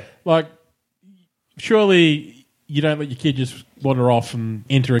 Yeah. Like, surely you don't let your kid just wander off and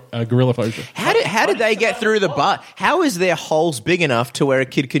enter a gorilla phobia. How did they get through the butt? How is their holes big enough to where a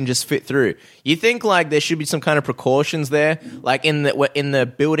kid can just fit through? You think like there should be some kind of precautions there, like in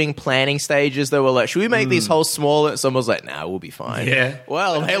the building planning stages. They were like, should we make these holes smaller? Someone's like, nah, we'll be fine. Yeah.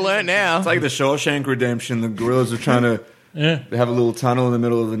 Well, they learn now. It's like the Shawshank Redemption. The gorillas are trying to have a little tunnel in the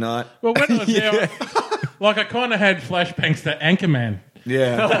middle of the night. Well, when I was there, like I kind of had flashbacks to Anchorman.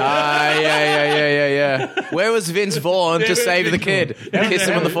 Yeah. Yeah. Where was Vince Vaughn to save the kid? Kiss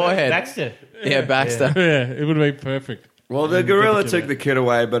him on the forehead. Baxter. Yeah, Baxter. Yeah, it would have been perfect. Well, the gorilla took the kid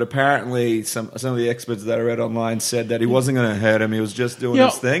away, but apparently some of the experts that I read online said that he wasn't going to hurt him. He was just doing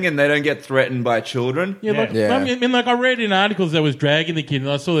his thing, and they don't get threatened by children. Yeah, like, Yeah. I mean, like I read in articles that was dragging the kid,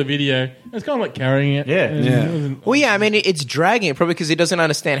 and I saw the video, It's kind of like carrying it. Yeah. And Yeah. it wasn't- Well, yeah, I mean, it's dragging it probably because he doesn't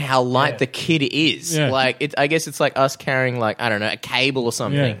understand how light the kid is. Yeah. Like, I guess it's like us carrying, like, I don't know, a cable or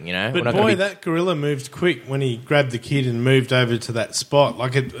something, Yeah. you know? We're But not gonna boy, be- that gorilla moved quick when he grabbed the kid and moved over to that spot.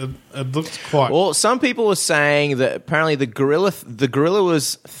 Like it looked quite. Well, some people were saying that apparently the gorilla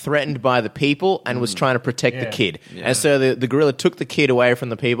was threatened by the people and was trying to protect the kid. And so the gorilla took the kid away from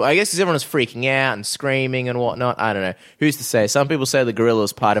the people. I guess because everyone was freaking out and screaming and whatnot. I don't know. Who's to say? Some people say the gorilla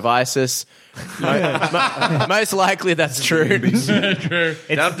was part of ISIS. Most likely that's true. True.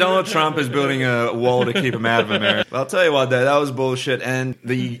 Donald Trump is building a wall to keep him out of America. Well, I'll tell you what, though, that was bullshit. And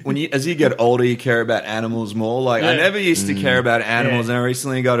as you get older, you care about animals more. Like, I Yeah. never used to care about animals, and I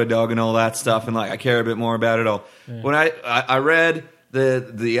recently got a dog and all that stuff, and like I care a bit more about it all. When I read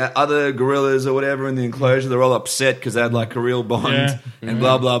the other gorillas or whatever in the enclosure, they're all upset because they had like a real bond Yeah. and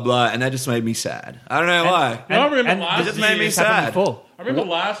blah blah blah, and that just made me sad. I don't know why. I remember and last It just year. made me It's happened sad. before. I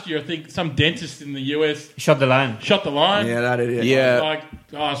remember last year. I think some dentist in the US Shot the lion. shot the lion. Yeah, that idiot. Yeah.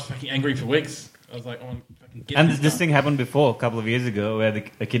 I was fucking angry for weeks. I was like, I want to fucking get And this this guy. thing happened before, a couple of years ago, where the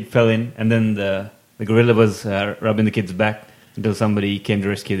kid fell in, and then the gorilla was rubbing the kid's back until somebody came to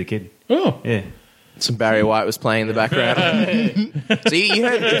rescue the kid. Oh, Yeah. Some Barry White was playing in the background. So you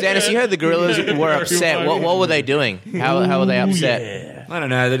heard, Dennis, you heard the gorillas were upset. What were they doing? How were they upset? I don't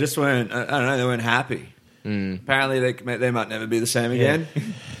know. They just weren't. I don't know. They weren't happy. Apparently, they might never be the same again.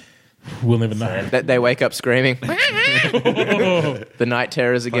 we'll never know. That they wake up screaming. The night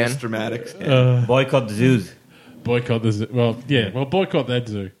terrors again. Post dramatic. Boycott the zoos. Boycott the zoo. Well, yeah. Well, boycott that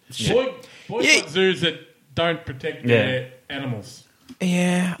zoo. Boycott Yeah. zoos that don't protect their animals.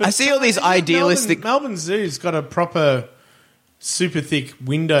 Yeah, I see all these idealistic. Melbourne Zoo's got a proper super thick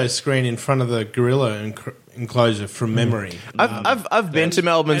window screen in front of the gorilla enclosure from memory. I've been to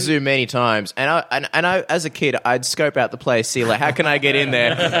Melbourne Zoo many times, and I as a kid I'd scope out the place, see like how can I get in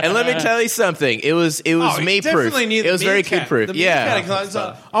there, and let me tell you something, it was me proof. Definitely near the It was very meerkat. kid proof. The Yeah, meerkat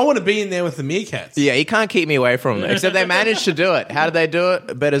enclosure. I want to be in there with the meerkats. yeah, you can't keep me away from them. Except they managed to do it. How did they do it?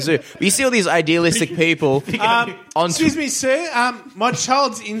 A better zoo. But you see all these idealistic people. Excuse me, sir. My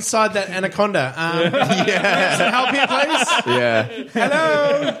child's inside that anaconda. Yeah, Some help here, please. yeah.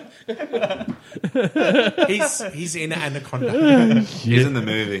 Hello. He's in anaconda. He's in the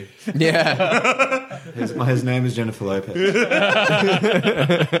movie. Yeah. His name is Jennifer Lopez.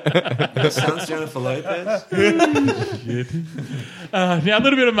 His son's Jennifer Lopez. Now, a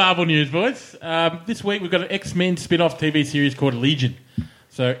little bit of Marvel news, boys. This week we've got an X-Men spin-off TV series called Legion.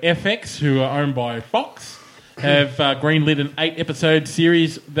 So FX, who are owned by Fox, have greenlit an 8-episode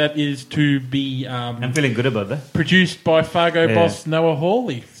series that is to be I'm feeling good about that. produced by Fargo Yeah. boss Noah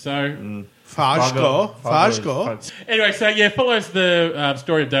Hawley. So Fargo. anyway, so yeah, follows the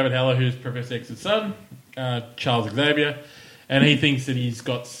story of David Haller, who's Professor X's son, Charles Xavier, and he thinks that he's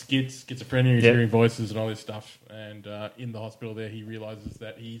got schizophrenia, he's Yeah. hearing voices and all this stuff, and in the hospital there he realises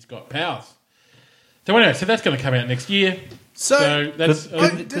that he's got powers. So anyway, so that's going to come out next year. So that's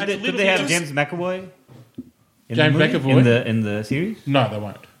Did, a did little they have bit- James McAvoy? In James the movie? McAvoy? in the series? No, they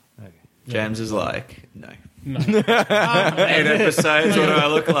won't. James is like, no. No. 8 episodes, what do I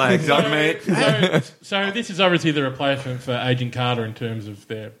look like? Dog meat? So this is obviously the replacement for Agent Carter in terms of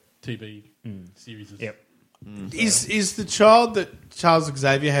their TV series. Yep. Is the child that Charles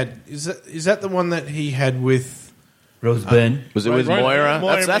Xavier had? Is that the one that he had with Rose Byrne. Was it with Right. Moira?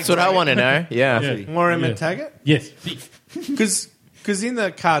 Moira That's what I McTaggart. want to know. Yeah. Yeah. Moira Yeah. McTaggart? Yes. Because in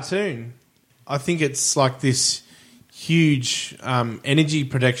the cartoon, I think it's like this huge energy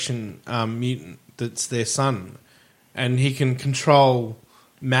protection mutant that's their son, and he can control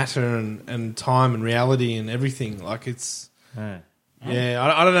matter and time and reality and everything. Like it's yeah.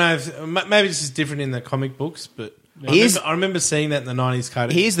 I don't know if maybe this is different in the comic books, but I remember seeing that in the 90s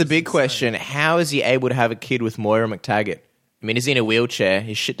cartoon. Here's the big question: how is he able to have a kid with Moira McTaggart? I mean, is he in a wheelchair?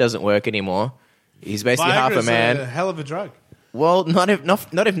 His shit doesn't work anymore. He's basically half a Viagra's man. a hell of a drug. Well, not if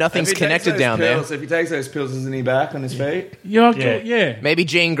nothing's connected down there. If he takes those pills, isn't he back on his feet? Yeah. Maybe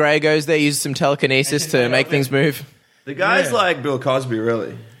Jean Grey goes there, uses some telekinesis to make things move. The guy's like Bill Cosby,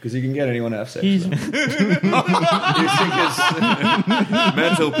 really, because he can get anyone to have sex. He's, with him. You think his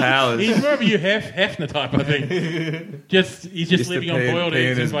mental powers? he's more of a Hugh Hefner type, I think. He's just Used to living on pee boiled in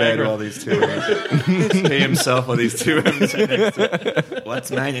eggs his and bed Viagra. while these two women pee himself while these two women sit next to him.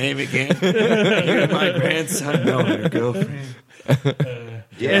 What's my name again? You're my grandson. No, your girlfriend.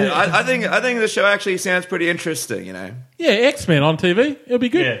 Yeah, I think the show actually sounds pretty interesting. You know, Yeah, X-Men on TV. It'll be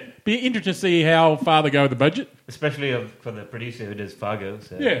good. Yeah. Be interesting to see how far they go with the budget. Especially for the producer who does Fargo.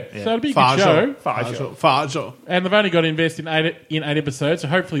 So, Yeah, so it'll be a good show. Fargo. And they've only got to invest in eight episodes, so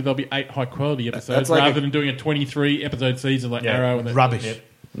hopefully there'll be 8 high-quality episodes like rather than doing a 23-episode season like Arrow. And Rubbish. Yep.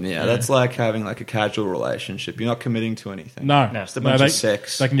 Yeah, that's like having like a casual relationship. You're not committing to anything. No, Just a bunch of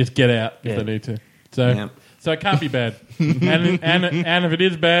sex. They can just get out if Yeah. they need to. So, Yeah. so it can't be bad. and if it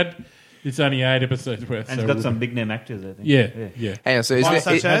is bad, it's only 8 episodes worth. And so it's got some big name actors, I think. Yeah. Hang on, so is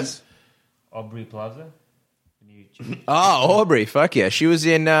Such as? Aubrey Plaza. Oh, Aubrey, fuck yeah. She was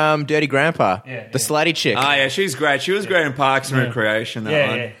in Dirty Grandpa. Yeah, the slutty chick. Oh, yeah, she's great. She was great in Parks and Recreation, that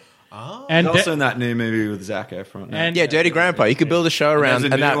one. Yeah. And And also in that new movie with Zac Efron. and Yeah, Dirty Grandpa. You could build a show around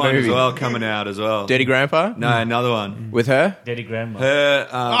There's a new that one movie. as well coming out as well. Dirty Grandpa? No, another one. With her? Daddy Grandma. Her,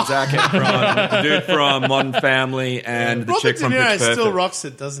 Zac Efron, the dude from Modern Family, and the Robert chick De from Niro Pitch Perfect. still rocks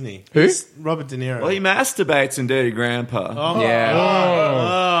it, doesn't he? Who? Robert De Niro. Well, he masturbates in Dirty Grandpa. Yeah.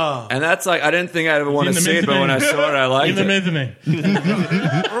 Oh. And that's like, I didn't think I'd ever want In to the see it, but when I mezzanine. saw it, I liked in the it. mezzanine.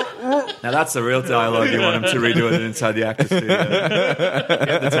 Now that's the real dialogue you want him to redo it inside the actor studio. Get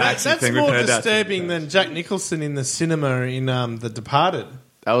the taxi That's thing, we've more heard that. disturbing than Jack Nicholson in the cinema in The Departed.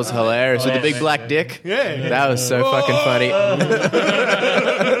 That was hilarious. With the big black dick? Yeah. That was so fucking funny.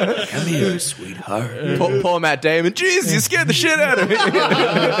 Come here, sweetheart. Poor Matt Damon. Jeez, you scared the shit out of me.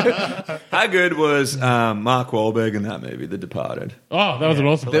 How good was Mark Wahlberg in that movie, The Departed? Oh, that was an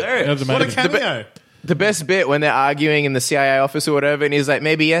awesome. Hilarious. That was What a amazing. cameo. The best bit when they're arguing in the CIA office or whatever, and he's like,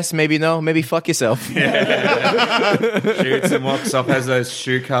 maybe yes, maybe no, maybe fuck yourself. Shoots and walks off, has those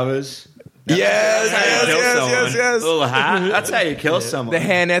shoe covers. Yes, That's how you kill someone. yes. Little hat. That's how you kill someone. The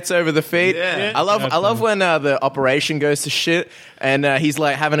hair nets over the feet. Yeah. I love when the operation goes to shit and he's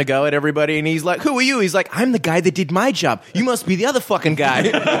like having a go at everybody and he's like, who are you? He's like, I'm the guy that did my job. You must be the other fucking guy.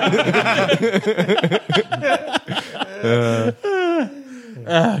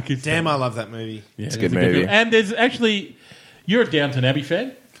 Good Damn, I love that movie. Yeah, It's a good good movie. film. And there's actually, you're a Downton Abbey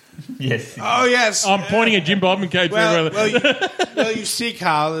fan. Yes. Oh, yes. I'm pointing at Jim Bob in case well, you're you see,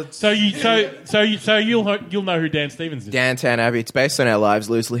 Carl. It's, So you'll know who Dan Stevens is. Downtown Abbey. It's based on our lives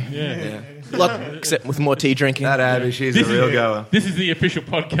loosely. Yeah. Except with more tea drinking. That Abby, she's a real goer. This is the official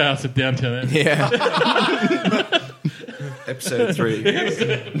podcast of Downtown Abbey. Yeah. Episode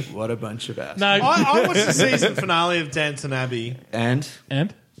 3. What a bunch of ass. No, I watched the season finale of Downton Abbey. And?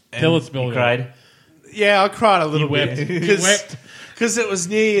 and tell us about You it. cried. Yeah, I cried a little You wept. bit. You wept. Because it was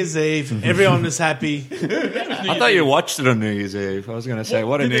New Year's Eve. Everyone was happy. I thought you watched it on New Year's Eve. I was going to say,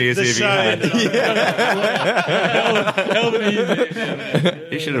 what a New Year's The Eve you show had. Hell of an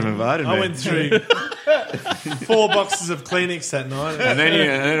easy- You should have invited me. I went through 4 boxes of Kleenex that night. And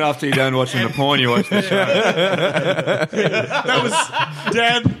then after you're done watching the porn, you watch the show. That was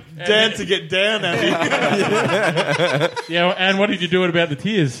Dan to get down at me. Yeah, and what did you do about the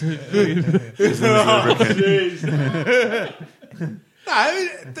tears? No,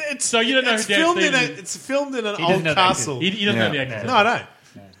 it's So you don't know it's who Dan filmed in Stevens is? It's filmed in an doesn't old know the castle. He doesn't know the actor. No, I don't.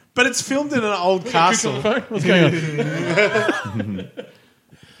 But it's filmed in an old castle. What's going on?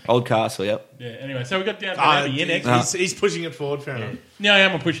 Old Castle, yep. Yeah. Anyway, so we got Downton Abbey in next. He's pushing it forward, fair enough. Now I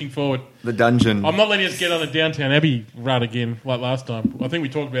am pushing forward. The dungeon. I'm not letting us get on the Downtown Abbey run again like last time. I think we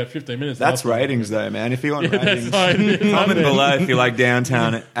talked about 15 minutes. That's last time. ratings, though, man. If you want Yeah, ratings, that's fine. comment below if you like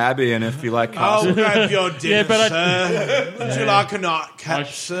Downtown Abbey and if you like I'll Castle. grab your dinner, Yeah, but sir. Would you like a nightcap, I-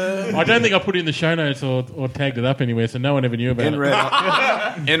 sir? I don't think I put it in the show notes or tagged it up anywhere, so no one ever knew about In it. red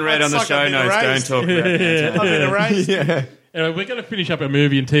on the like show I've been notes, don't erased. talk about Downtown. I've been erased. Anyway, we're going to finish up our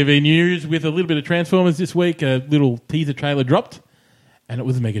movie and TV news with a little bit of Transformers this week. A little teaser trailer dropped, and it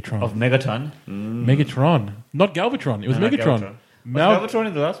was Megatron. Of Megaton. Megatron. Not Galvatron. It was No, not Megatron. Galvatron. Mal- Was Galvatron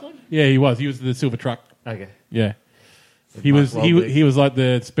in the last one? Yeah, he was. He was the silver truck. Okay. Yeah. He Mark was Wahlberg. he was like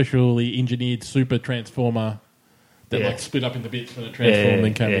the specially engineered super transformer that Yeah. like split up into bits when it transformed and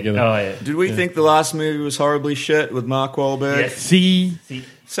then came together. Oh, yeah. Did we think the last movie was horribly shit with Mark Wahlberg? Yes. See,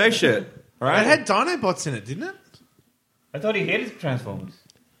 Say shit. All It right. had Dinobots in it, didn't it? I thought he hated Transformers.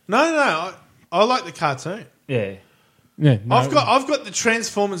 No. I like the cartoon. Yeah. yeah, no, I've got the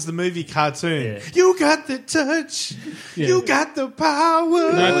Transformers the movie cartoon. Yeah. You got the touch. Yeah. You got the power.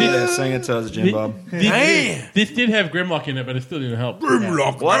 No, Yeah, sing it to us, Jim Bob. Damn. This did have Grimlock in it, but it still didn't help.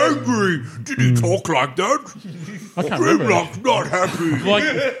 Grimlock angry. Did he talk like that? I can't remember. Grimlock's not happy.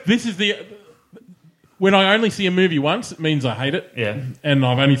 Like this is the when I only see a movie once, it means I hate it. Yeah. And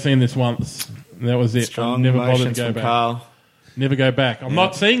I've only seen this once. And that was it. Strong I never bothered to emotions go from back. Carl. Never go back. I'm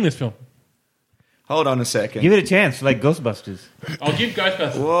not seeing this film. Hold on a second. Give it a chance, like Ghostbusters. I'll give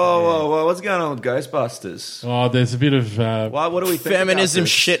Ghostbusters. Whoa. What's going on with Ghostbusters? Oh, there's a bit of What do we think Feminism about this?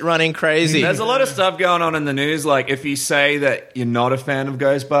 shit running crazy. There's a lot of stuff going on in the news. Like, if you say that you're not a fan of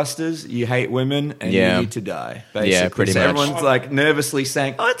Ghostbusters, you hate women, and Yeah. you need to die. Basically. Yeah, pretty so much. Everyone's like nervously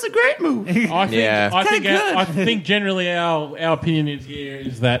saying, "Oh, it's a great movie." I think, Yeah. I think generally our opinion is here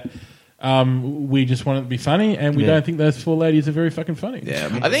is that We just want it to be funny, and we don't think those four ladies are very fucking funny.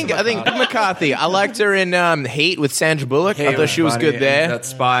 Yeah, I think McCarthy. I liked her in Heat with Sandra Bullock. I thought she was funny good there. in that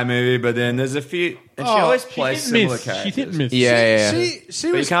spy movie, but then there's a few, and she always plays similar characters. She did miss. Yeah. She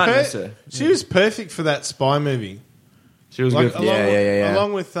But was you can't miss her. She was perfect for that spy movie. She was good.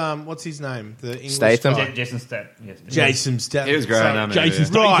 Along with what's his name? The English Statham? guy. Jason Statham. Yes. Jason Statham. He was great in that movie. Jason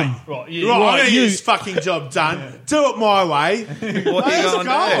Statham. Right, Right, I'm gonna get this fucking job done. Do it my way. What are you That's going gold. to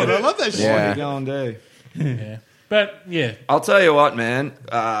I do? love that shit. What are Yeah. you going to do? But yeah, I'll tell you what, man.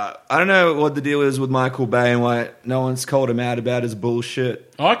 I don't know what the deal is with Michael Bay and why no one's called him out about his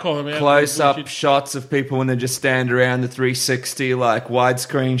bullshit. I call them out. Close-up Bullshit. shots of people when they just stand around the 360, like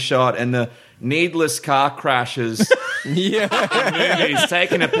widescreen shot, and the needless car crashes. Yeah. Movies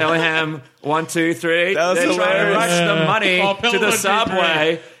taking a Pelham 1, 2, 3. That was They're trying to hilarious. rush the money Oh, to Pelham the 1, 2, 3.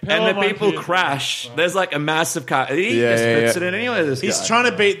 subway, and Pelham the 1, people 2, 3. crash. There's like a massive car. He Yeah, just yeah, fits yeah. it in anyway. This He's guy.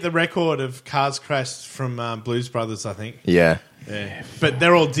 trying to beat the record of cars crashed from Blues Brothers, I think. Yeah. But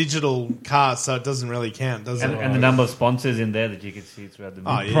they're all digital cars, so it doesn't really count, does it? And the number of sponsors in there that you can see throughout the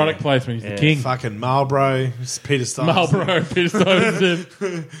movie. Oh, yeah. Product placement. He's Yeah. the king. Fucking Marlboro, Peter Stuyvesant. Marlboro, Peter Stuyvesant,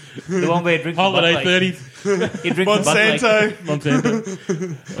 The one where he drinks the Holiday Bud Light. 30s, He drinks the Bud Light. Monsanto.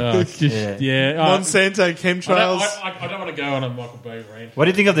 Monsanto. It's just, yeah. Monsanto chemtrails. I don't want to go on a Michael Bay rant. What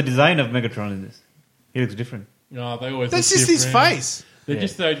do you think of the design of Megatron in this? He looks different. No, they always. That's look just his different. face. They're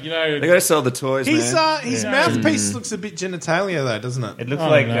just though, They got to sell the toys, His man. his mouthpiece looks a bit genitalia, though, doesn't it? It looks I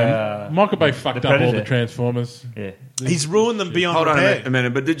like don't know. Michael Bay fucked the up all the Predator. Transformers. Yeah. He's ruined them beyond Hold on repair. a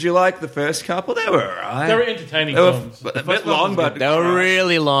minute, but did you like the first couple? They were alright. They were entertaining They were films. a bit long, but They were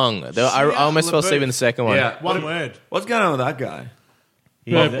really long. I almost fell asleep in the second one. Yeah. One word. What's going on with that guy?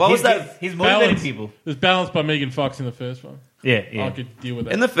 What was that? He's motivating Balance. people. It was balanced by Megan Fox in the first one. Yeah, I yeah. could deal with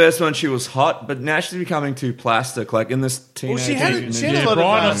that. In the first one, she was hot, but now she's becoming too plastic. Like in this teenage. Well, she had Yeah, a lot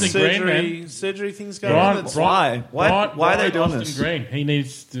Brian of Austin Green, man. surgery things going Brian, on. That's Brian, Why are they doing Austin this? Green. He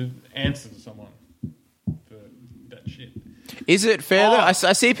needs to answer to someone for that shit. Is it fair though? I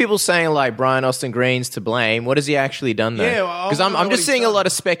see people saying like Brian Austin Green's to blame. What has he actually done though? Yeah, well, I because wanna know I'm what just he's seeing a done. lot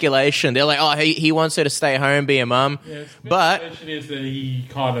of speculation. They're like, oh, he wants her to stay home, be a mum. Yeah, But speculation is that he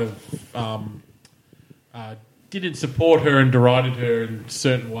kind of didn't support her and derided her in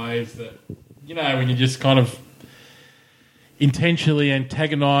certain ways that, you know, when you just kind of intentionally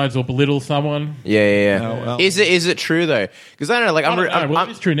antagonize or belittle someone. yeah. Oh, well. Is it true though? Because I don't know. Like I don't know. Well,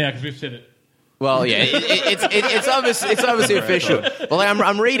 it's true now because we've said it. Well, yeah, it's obviously official. But like,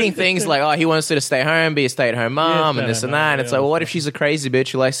 I'm reading things like, oh, he wants her to stay home, be a stay-at-home mom, and this and that. And it's like, well, what if she's a crazy bitch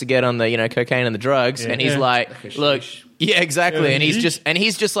who likes to get on the cocaine and the drugs? And he's like, look, yeah, exactly. Yeah, And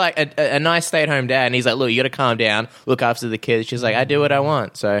he's just like a nice stay-at-home dad. And he's like, look, you got to calm down, look after the kids. She's like, I do what I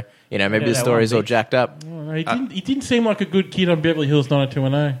want. So maybe the story's all jacked up. Oh, he didn't seem like a good kid on Beverly Hills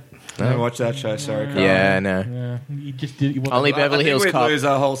 90210. I didn't watch that show. Sorry, Carl. Yeah, no. Yeah, he just did. He wasn't- Only Beverly I think Hills we'd Cop. lose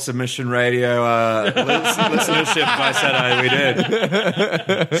our whole submission radio listenership if I said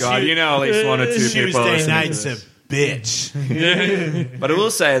we did. God, you know at least one or two people listening to Tuesday night's this. a bitch. But I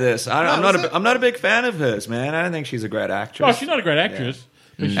will say this: I'm not a big fan of hers, man. I don't think she's a great actress. Oh, she's not a great actress.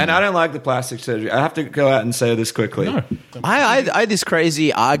 And I don't like the plastic surgery. I have to go out and say this quickly. No. I had this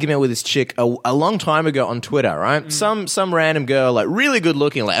crazy argument with this chick a long time ago on Twitter, right? Some random girl, like really good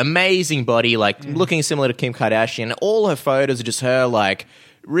looking, like amazing body, like looking similar to Kim Kardashian. All her photos are just her, like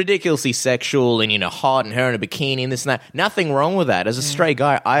ridiculously sexual and hot, and her in a bikini and this and that. Nothing wrong with that. As a straight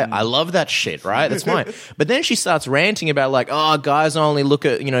guy, I love that shit, right? That's fine. But then she starts ranting about like, oh, guys only look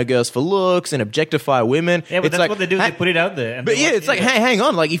at girls for looks and objectify women. Yeah, but It's that's like, what they do. They put it out there. And But they yeah, watch it's like, it. hey, hang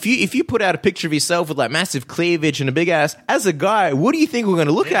on. Like, if you put out a picture of yourself with like massive cleavage and a big ass, as a guy, what do you think we're going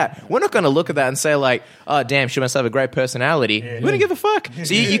to look at? We're not going to look at that and say like, oh, damn, she must have a great personality. We don't give a fuck.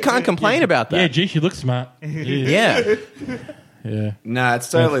 So you can't complain about Yeah, that. gee, she looks smart. Yeah. Yeah, Nah, it's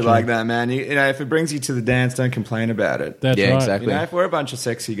totally That's true. like that, man. If it brings you to the dance, don't complain about it. that's Yeah, right. exactly. If we're a bunch of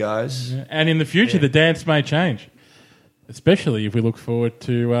sexy guys, And in the future, the dance may change. Especially if we look forward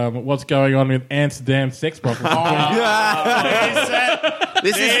to what's going on with Amsterdam sex brothels.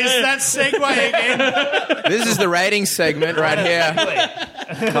 This is that segue again. this is the ratings segment right here.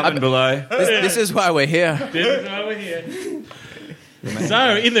 comment below. This is why we're here. This is why we're here.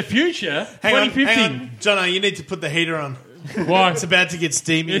 So, in the future, Hang on, 2015. Jono, you need to put the heater on. Why? It's about to get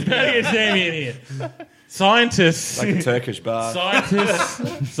steamy. It's better get Sammy in here. Scientists. Like a Turkish bar.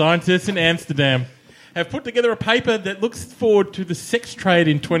 Scientists in Amsterdam have put together a paper that looks forward to the sex trade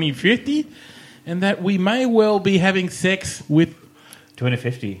in 2050 and that we may well be having sex with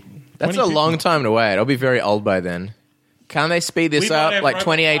 2050. That's a long time to wait. I'll be very old by then. Can't they speed this We might up have like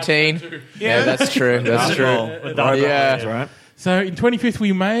robot 2018? parts too. Yeah, that's true. That's true. Right. Yeah. Right. So in 2050,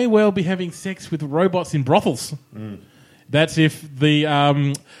 we may well be having sex with robots in brothels. That's if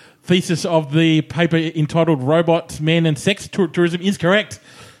the thesis of the paper entitled "Robots, Men, and Sex Tourism" is correct.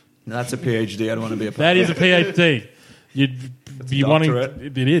 That's a PhD. I don't want to be a part That of. is a PhD. You'd be wanting.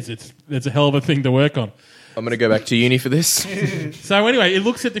 doctorate. It is. It's a hell of a thing to work on. I'm going to go back to uni for this. So anyway, it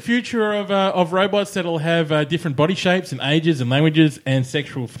looks at the future of robots that'll have different body shapes and ages and languages and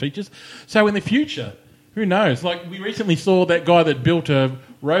sexual features. So in the future, who knows? Like we recently saw that guy that built a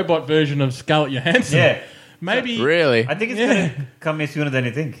robot version of Scarlett Johansson. Yeah. Maybe Really? I think it's going to come here sooner than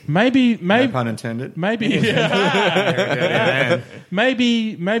you think. Maybe No pun intended. maybe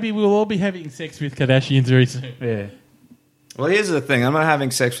maybe we'll all be having sex with Kardashians very soon. Yeah. Well, here's the thing. I'm not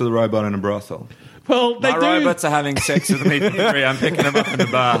having sex with a robot in a brothel. Well, they My do. robots are having sex with me for free. I'm picking them up in the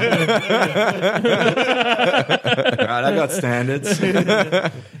bar. Right, I got standards.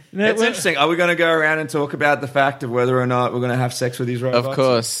 It's interesting. Are we going to go around and talk about the fact of whether or not we're going to have sex with these robots? Of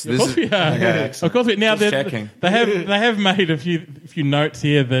course. Of course we are. Okay, excellent. Of course we now Just they checking. have made a few notes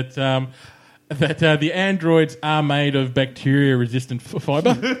here that the androids are made of bacteria resistant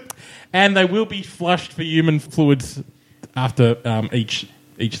fiber, and they will be flushed for human fluids after each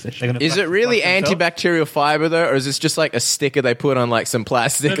session. Is it really antibacterial fiber though, or is this just like a sticker they put on like some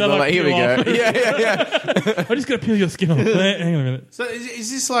plastic? They're And they're like, here we peel go. off. Yeah. I'm just going to peel your skin off. Hang on a minute. So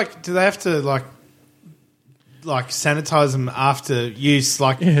is this like? Do they have to like sanitize them after use?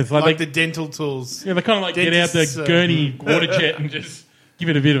 Like Yeah, it's like the dental tools. Yeah, they kind of like get out the Dentists, gurney water jet and just give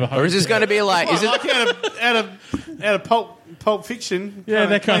it a bit of a hose. Or is this going to be like? Is it? Like out of Pulp Fiction? Yeah,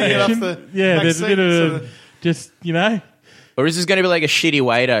 that kind of clean it off action. the Yeah, there's a bit vaccine, of just Or is this going to be like a shitty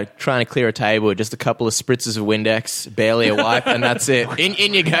waiter trying to clear a table? Just a couple of spritzes of Windex, barely a wipe, and that's it.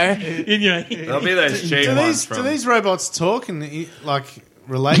 In you go. in your. There'll be those cheap Do ones do from... these robots talk and like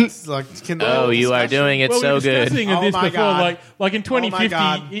relate? Like can Oh, you are doing it Well, so we were good. discussing Oh this my before, God. like in 2050.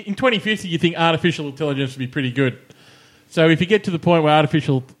 God. In 2050, you think artificial intelligence would be pretty good. So if you get to the point where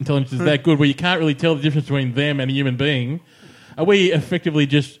artificial intelligence is that good, where you can't really tell the difference between them and a human being, are we effectively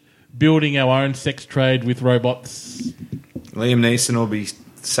just building our own sex trade with robots? Liam Neeson will be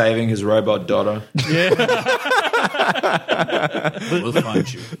saving his robot daughter. We'll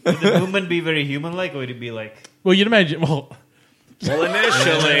find you. Would the movement be very human-like, or would it be like... Well, you'd imagine. Well,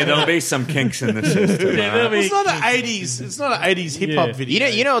 initially, there'll be some kinks in the system. there'll be- It's not an 80s. It's not an 80s hip hop Yeah. video.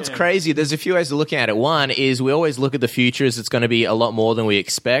 You know what's crazy? There's a few ways of looking at it. One is we always look at the future as it's going to be a lot more than we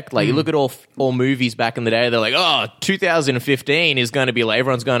expect. Like you look at all movies back in the day, they're like, oh, 2015 is going to be like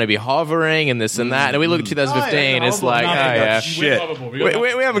everyone's going to be hovering and this and that. And we look at 2015, Oh, yeah, it's like, oh nothing got yeah, shit.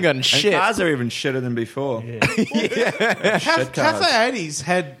 we haven't gotten And shit. cars are even shitter than before. Shit cars. Cafe 80s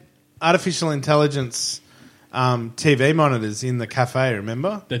had artificial intelligence TV monitors in the cafe,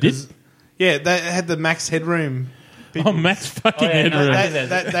 remember? They did? Yeah, they had the max headroom. Oh, Max fucking Oh, yeah, no,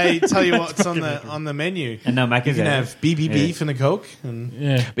 headroom. They tell you what's on the menu. And now Mac You is can there. have BB beef and a Coke. And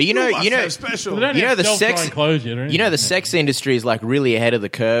Yeah. But you know, special. They don't You know have the self-drying sex- clothes yet, or you know the sex industry is like really ahead of the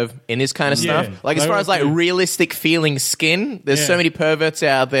curve in this kind of Yeah. stuff. Like as They far were as like too. realistic feeling skin, there's so Yeah. many perverts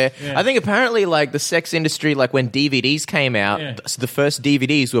out there. Yeah. I think apparently like the sex industry, like when DVDs came out, Yeah. the first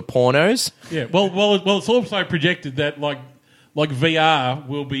DVDs were pornos. Yeah. Well, it's also projected that like VR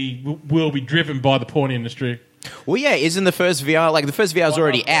will be driven by the porn industry. Well, yeah, isn't the first VR like the first VR is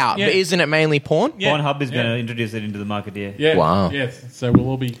already out, Yeah. but isn't it mainly porn? Yeah. Pornhub is going Yeah. to introduce it into the market, yeah. Yeah. Wow. Yes. So we'll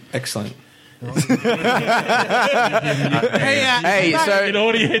all be Excellent. Hey, mate, so in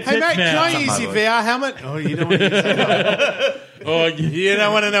audio hey headsets mate, now. can I use your VR helmet? Oh, you don't want to use that. Oh, You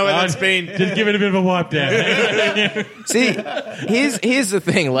don't want to know where that's been. Just give it a bit of a wipe down. see, here's the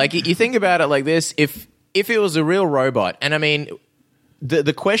thing. Like you think about it like this: if it was a real robot, and I mean,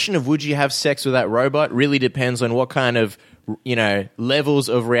 the question of would you have sex with that robot really depends on what kind of levels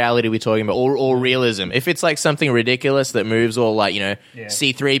of reality we're talking about, or realism. If it's like something ridiculous that moves, or like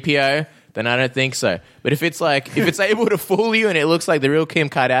C-3PO, then I don't think so. But if it's able to fool you and it looks like the real Kim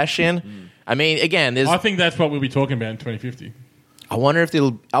Kardashian, I mean, again, there's. I think that's what we'll be talking about in 2050. I wonder if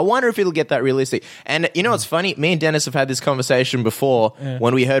it'll get that realistic. And you know what's funny? Me and Dennis have had this conversation before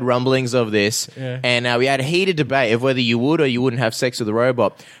when we heard rumblings of this, and we had a heated debate of whether you would or you wouldn't have sex with a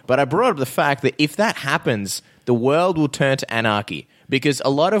robot. But I brought up the fact that if that happens, the world will turn to anarchy, because a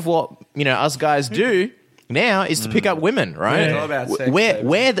lot of what us guys do now is to pick up women, right? It's all about sex,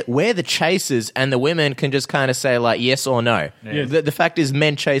 We're the chasers, and the women can just kind of say like yes or no. Yeah. The fact is,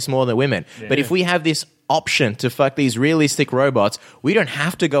 men chase more than women. But if we have this option to fuck these realistic robots, we don't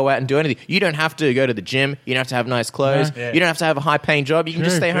have to go out and do anything. You don't have to go to the gym. You don't have to have nice clothes. Yeah. You don't have to have a high-paying job. You can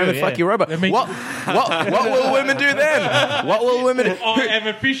just stay home and fuck your robot. That means- What will women do then? What will women do? I am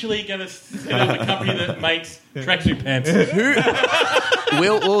officially going to set up a company that makes tracksuit pants.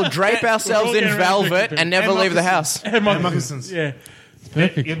 We'll drape ourselves We're all in getting around velvet tracksuit and never leave the house. And moccasins. Yeah. It's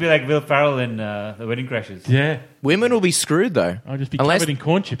perfect. You'll be like Will Ferrell in The Wedding Crashers. Yeah. Women will be screwed though. I'll just be Unless- covered in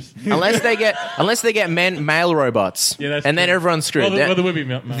corn chips. unless they get male robots, Yeah, that's and then true. everyone's screwed. Well, there will be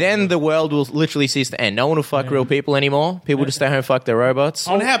male- Then the world will literally cease to end. No one will fuck real people anymore. People just stay home and fuck their robots.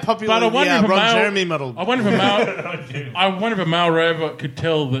 I wonder how popular But I wonder if the a Ron male- Jeremy model. I wonder if a male robot could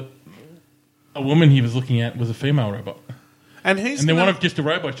tell that a woman he was looking at was a female robot. And who's And then gonna- one of just the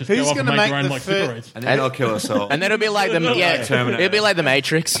robots just who's go off and gonna make make their own the like fir- steroids. And then they'll kill us all. And then it'll be like the Terminator. it'll be like the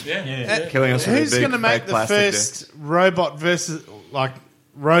Matrix. Killing us with Who's a big going to make fake the plastic first robot versus like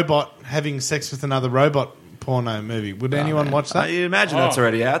robot having sex with another robot porno movie? Would anyone watch that? You imagine that's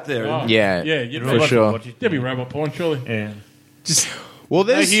already out there. Oh. Yeah, Yeah, you'd for watch it. sure. There'd be robot porn, surely. Yeah. Just Well,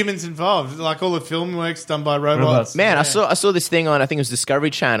 no there's humans involved. Like all the film work's done by robots. man. I saw this thing on I think it was Discovery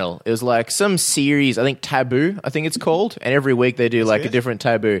Channel. It was like some series. I think Taboo. I think it's called. And every week they do like a SBS? different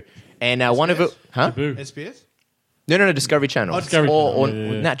taboo. And one of it, huh? Boo. SBS? No, Discovery Channel. Discovery or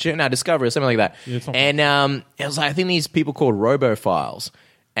Channel, yeah. not Discovery or something like that. Yeah, something. And it was like, I think these people called robophiles.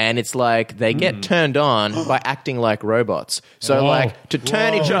 And it's like they get turned on by acting like robots. So Whoa. like to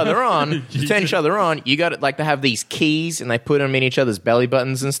turn each other on, you got to like to have these keys and they put them in each other's belly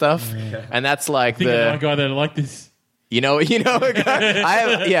buttons and stuff. And that's like I think I know a the guy that like this. you know a guy.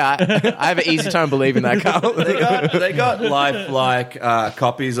 I have an easy time believing that, Carl. They got lifelike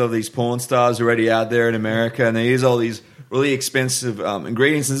copies of these porn stars already out there in America, and they use all these really expensive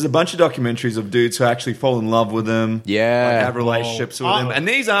ingredients. And there's a bunch of documentaries of dudes who actually fall in love with them, Yeah. like have relationships with them. And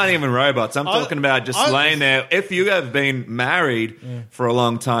these aren't even robots. I'm talking about just laying there. If you have been married for a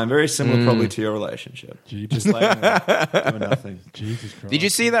long time, very similar probably to your relationship, just laying there doing nothing. Jesus Christ. Did you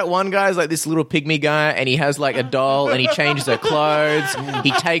see that one guy's like this little pygmy guy and he has like a doll and he changes her clothes,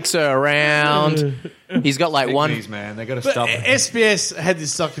 he takes her around. He's got like one. Pygmies, man, they got to But stop it. SBS had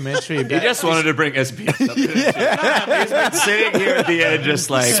this documentary He about. just wanted to bring SBS up. He's been sitting here at the end just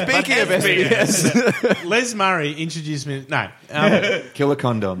like... Speaking of SBS, Les Murray introduced me. No, Killer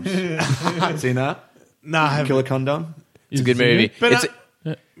condoms. Seen that? no, I haven't. Killer condom? it's a good movie. But, It's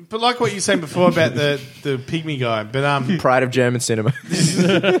but like what you were saying before about the pygmy guy, but pride of German cinema. this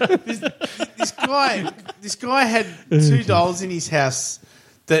guy had two dolls in his house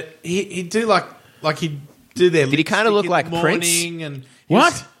that he'd do like he'd do their. Did he kinda lipstick look in like the Prince? morning And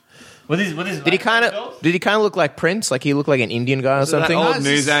What? What is Did he kind of look like Prince? Like he looked like an Indian guy or something? That old it's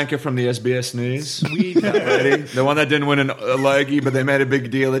news just- anchor from the SBS News. Weird. Lady, the one that didn't win a Logie, but they made a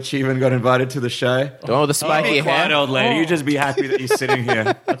big deal that she even got invited to the show. The one with the spiky Be quiet, hair. old lady. You just be happy that you're sitting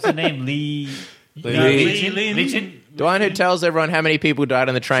here. What's her name? Lee. Lee. The one who tells everyone how many people died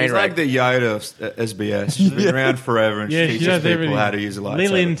on the train She's wreck. like the Yoda of SBS. She's been around forever, and Yeah, she she teaches does people everything. how to use a lightsaber.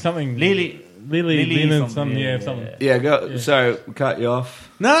 Lillian something. Lily Lillian something. something, Yeah, yeah, something. Yeah, go. So we cut you off.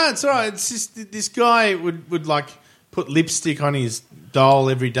 No, it's all right. It's just this guy would like put lipstick on his doll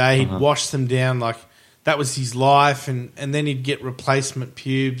every day. He'd wash them down like that was his life, and then he'd get replacement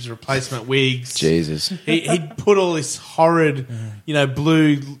pubes, replacement wigs. Jesus. He'd put all this horrid,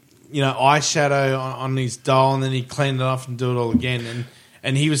 blue, eyeshadow on his doll, and then he'd clean it off and do it all again.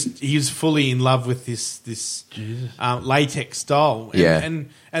 And he was fully in love with this latex doll. And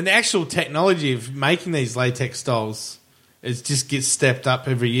the actual technology of making these latex dolls just gets stepped up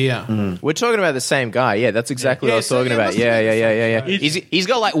every year. We're talking about the same guy. Yeah, that's exactly what I was so talking it about. must be Yeah. It's- He's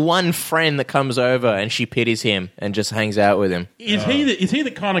got like one friend that comes over and she pities him and just hangs out with him. Is he the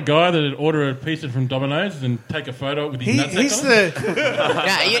kind of guy that would order a pizza from Domino's and take a photo with his nutsack He's on it?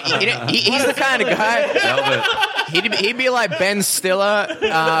 He's the kind of guy. He'd be like Ben Stiller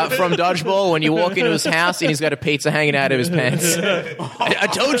from Dodgeball when you walk into his house and he's got a pizza hanging out of his pants. I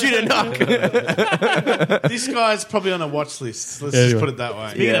told you to knock. This guy's probably on a watch list. Let's Anyway. just put it that way.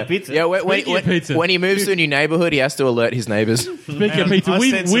 Speaking of pizza. Yeah, Speaking of pizza. when he moves to a new neighborhood, he has to alert his neighbors. Speaking of pizza, I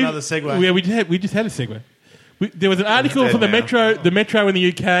sense another segue. Yeah, we just had a segue. There was an article for the Metro in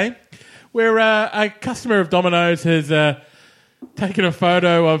the UK, where a customer of Domino's has taken a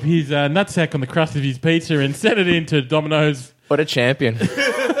photo of his nutsack on the crust of his pizza and sent it into Domino's What a champion.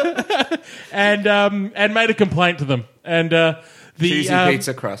 and made a complaint to them. And Cheesy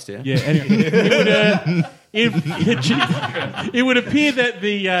pizza crust, yeah. Yeah, anyway, it would appear that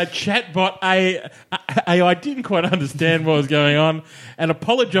the chatbot AI didn't quite understand what was going on and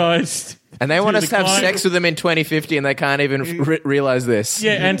apologised. And they want to us the to have client. sex with them in 2050, and they can't even realise this.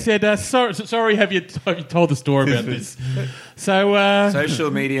 Yeah, and said, sorry, have you told the story about this? So, Social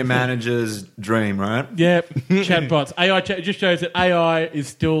media manager's dream, right? yeah, chatbots. AI chat, it just shows that AI is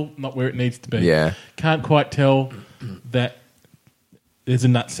still not where it needs to be. Yeah. Can't quite tell that there's a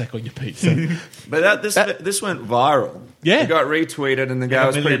nutsack on your pizza. But this went viral. Yeah. It got retweeted, and the guy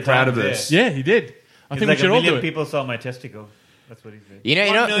was pretty proud of this. Yeah, he did. I think like we should a all million do it. people saw my testicle. That's what he said. You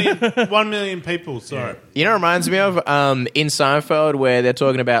know, 1 million people. Sorry. You know what it reminds me of? In Seinfeld, where they're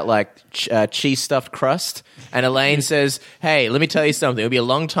talking about like cheese stuffed crust, and Elaine says, "Hey, let me tell you something. It'll be a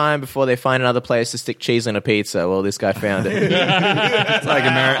long time before they find another place to stick cheese on a pizza." Well, this guy found it.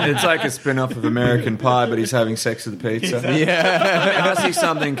 It's like a spin-off of American Pie, but he's having sex with the pizza. Yeah. Let me ask you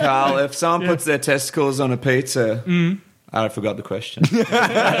something, Carl. If someone puts their testicles on a pizza... I forgot the question.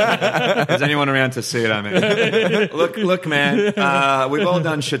 Is anyone around to see it? I mean, look, man. We've all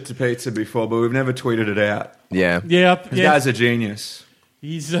done shit to pizza before, but we've never tweeted it out. Yeah. Yeah, This guy's a genius.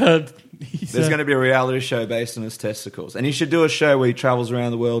 He's There's going to be a reality show based on his testicles, and he should do a show where he travels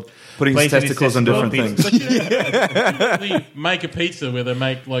around the world putting his Placing his testicles on different testicles on things. They make a pizza where they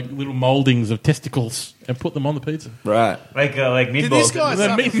make like little mouldings of testicles and put them on the pizza. Right. Like meatballs. Did this guy The,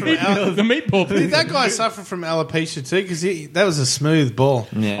 suffer from the meatball Did pizza. that guy suffer from alopecia too? Because that was a smooth ball.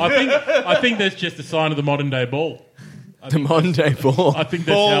 Yeah. I think that's just a sign of the modern day ball. The Monday ball. I think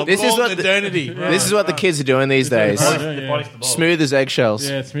that's Ball, how. This is ball what the- modernity. This is what the kids are doing these days. They polished the ball. Smooth as eggshells.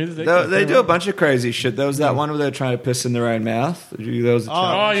 Yeah, smooth as They do a bunch of crazy shit. There was that one where they were trying to piss in their own mouth. There was a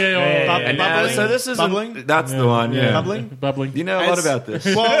challenge. Oh yeah, Bub- And bubbling? so this is Bubbling? that's the one. Yeah. Bubbling? You know a lot about this.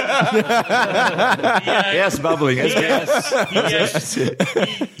 Well, Yes, bubbling. Yes.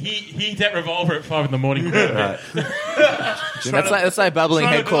 He eats that revolver at 5 a.m. Right. That's like bubbling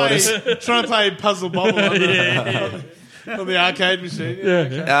headquarters. trying to play Puzzle Bobble on the arcade machine.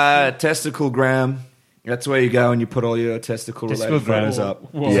 Testicle gram. That's where you go and you put all your testicle-related photos up.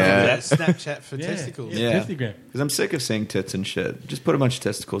 Yeah. Snapchat for testicles. Yeah. Instagram. Because I'm sick of seeing tits and shit. Just put a bunch of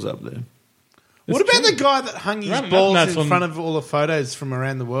testicles up there. What about the guy that hung his Running balls nuts in on- front of all the photos from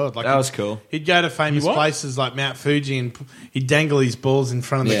around the world? Like That was cool. He'd go to famous He what? places like Mount Fuji and he'd dangle his balls in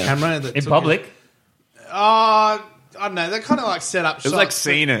front of the Yeah. camera. That In took public? I don't know. They're kind of like set up It shots. was like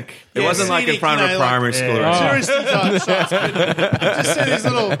scenic. It Yeah, wasn't like in scenic, front you of a know, like- primary school or Oh. anything. touristy type shots. But just see these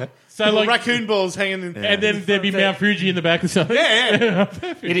little like- raccoon balls hanging in. And then there'd be Mount Fuji in the back or something. Yeah.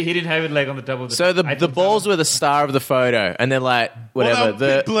 He didn't have it like on the top of the... So the Eiffel balls were the star of the photo, and they're like Well, whatever. they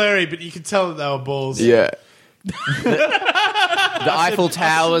were a bit blurry, but you could tell that they were balls. Yeah. The Eiffel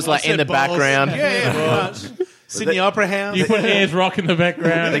Tower was like in the background. Yeah, pretty much. Sydney Opera House. You put Hands Rock in the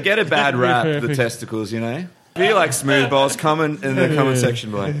background. They get a bad rap, the Perfect. testicles, you know? If you like smooth balls, comment in the comment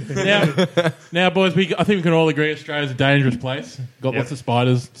section below. Now, boys, I think we can all agree Australia's a dangerous place. Got lots of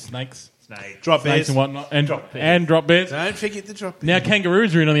spiders, snakes, Snake. Drop snakes bears. and whatnot, and Drop bears. and drop bears. Don't forget the drop. Now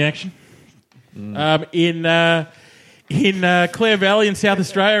kangaroos are in on the action. In Clare Valley in South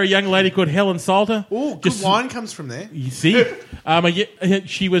Australia, a young lady called Helen Salter. Oh, good wine comes from there. You see,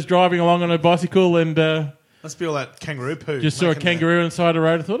 she was driving along on her bicycle and Must be all that kangaroo poo. just saw a making kangaroo on the side of the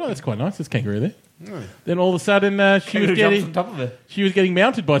road. I thought, oh, that's quite nice. There's a kangaroo there. Oh. Then all of a sudden, she was Kangaroo jumps on getting top of it. she was getting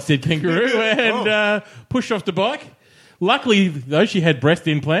mounted by said kangaroo and pushed off the bike. Luckily, though, she had breast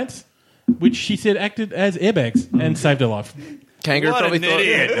implants, which she said acted as airbags and saved her life. Kangaroo What probably an thought.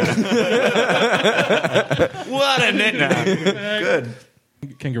 idiot. What an idiot. Good.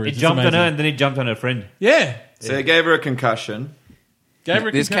 Kangaroos. He it's jumped on her amazing. and then he jumped on her friend. Yeah. So they gave her a concussion. Gave her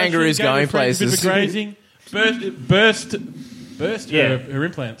a This concussion, kangaroo's gave her going a friend a bit of places. grazing, burst Yeah. her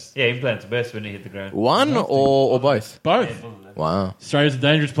implants. Yeah, implants burst when he hit the ground. One or both? Both. Wow. Australia's a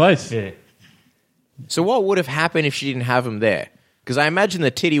dangerous place. Yeah. So what would have happened if she didn't have him there? Because I imagine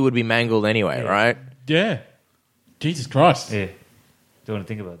the titty would be mangled anyway, right? Yeah. Jesus Christ. Yeah. Don't want to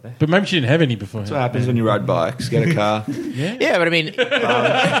think about that. But maybe she didn't have any before. That's what happens when you ride bikes. Get a car. Yeah, but I mean, Yeah,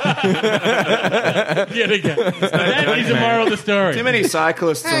 there you go. That is the moral of the story. Too many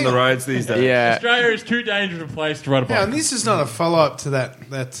cyclists on the roads these days. yeah. Australia is too dangerous a place to ride a bike. Yeah, and this is not a follow up to that.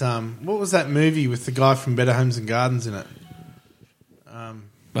 What was that movie with the guy from Better Homes and Gardens in it?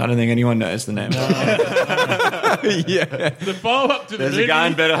 I don't think anyone knows the name. The follow-up to the There's movie. a guy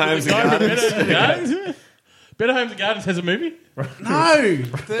in Better Homes and Guy from Gardens. Better Homes and Gardens? Better Homes and Gardens has a movie? No,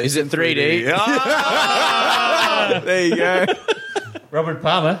 Is it 3D? Yeah. There you go. Robert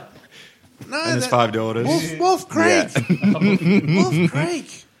Palmer. no. And his that- 5 daughters. Wolf Creek. Wolf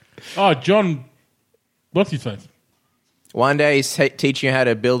Creek. Oh, John... What's his face? One day he's teaching you how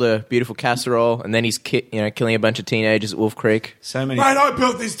to build a beautiful casserole, and then he's killing a bunch of teenagers at Wolf Creek. So many, Mate, I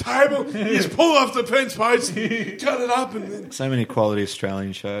built this table. You just pull off the fence post, cut it up, and then... so many quality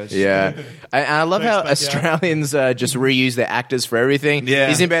Australian shows. Yeah. And I love how Thanks, mate, Australians just reuse their actors for everything. Yeah.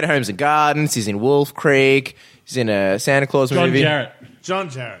 He's in Better Homes and Gardens. He's in Wolf Creek. He's in a Santa Claus John movie. Jarrett. John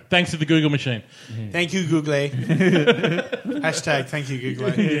Jarrett. Thanks to the Google machine. Thank you, Google. Hashtag thank you, Google.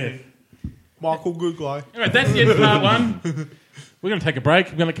 Yeah. Michael Google. All right, that's the end of part one. We're going to take a break.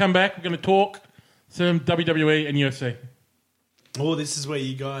 We're going to come back. We're going to talk some WWE and UFC. Oh, this is where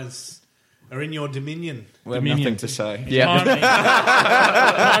you guys are in your dominion. We have Dominion. nothing to say. Yeah.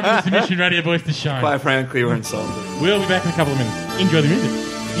 Time for the Submission Radio voice to shine. Quite frankly, we're insulted. We'll be back in a couple of minutes. Enjoy the music.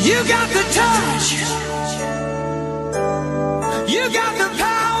 You got the touch. You got the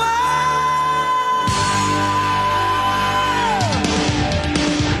power.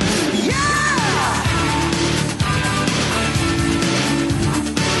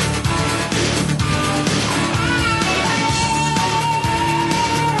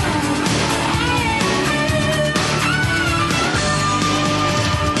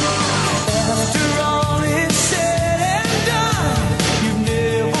 After all is said and done, you've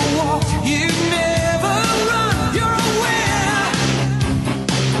never walked, you've never run, you're a winner.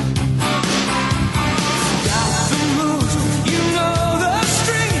 Got the moves, you know the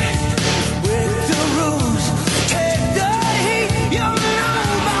street, with the rules, take the heat, you're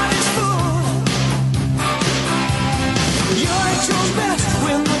nobody's fool. You're at your best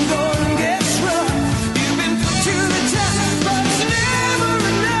when the going gets rough. You've been put to the test, but it's never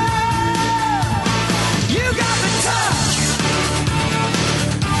enough. You got the touch.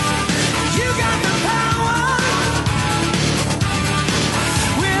 You got the power.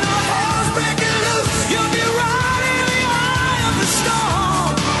 When all hell's breaking loose, you'll be right in the eye of the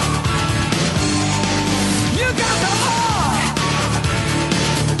storm. You got the heart.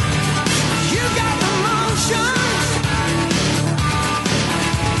 You got the motion.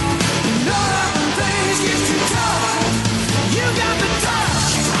 No other things get too tough. You got the touch.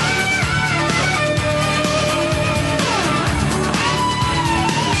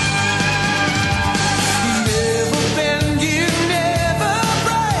 You never bend, you never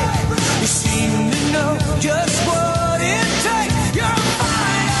break. You seem to know just what it takes. You're a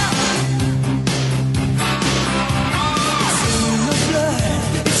fighter. It's in the blood,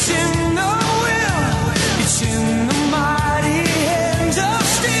 it's in the will, it's in the mighty hands of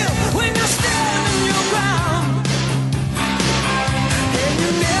steel. When you're standing your ground, and you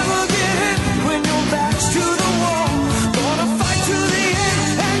never get hit when your back's to the wall. Gonna fight to the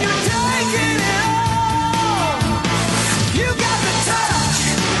end, and you're taking it all. You got the touch.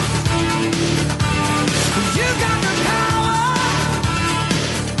 You got the power.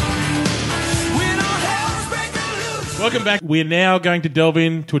 When all hell's breaking loose. Welcome back. We're now going to delve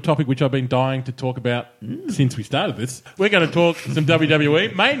into a topic which I've been dying to talk about since we started this. We're going to talk some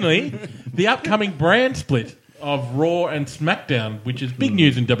WWE, mainly the upcoming brand split of Raw and SmackDown, which is big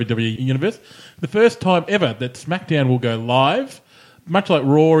news in WWE Universe. The first time ever that SmackDown will go live. Much like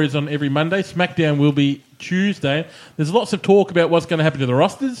Raw is on every Monday, SmackDown will be Tuesday. There's lots of talk about what's going to happen to the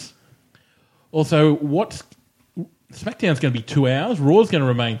rosters. Also, SmackDown's going to be 2 hours. Raw's going to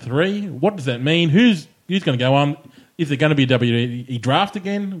remain 3. What does that mean? Who's going to go on? Is there going to be a WWE draft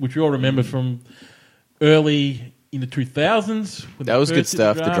again, which we all remember from early in the 2000s? when That they was good first did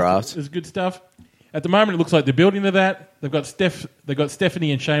stuff, the draft. It was good stuff. At the moment, it looks like they're building to that. They've got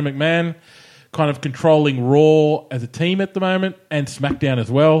Stephanie and Shane McMahon kind of controlling Raw as a team at the moment, and SmackDown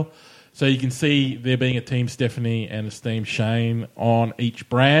as well. So you can see there being a team Stephanie and a team Shane on each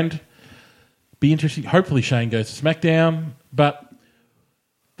brand. Be interesting. Hopefully Shane goes to SmackDown, but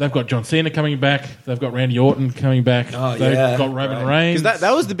they've got John Cena coming back. They've got Randy Orton coming back. They've got Roman Reigns. Because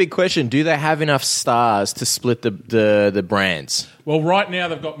that was the big question. Do they have enough stars to split the brands? Well, right now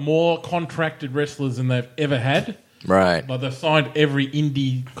they've got more contracted wrestlers than they've ever had. Right. Like they've signed every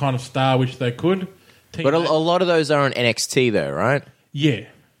indie kind of star which they could. But a lot of those are on NXT, though, right? Yeah,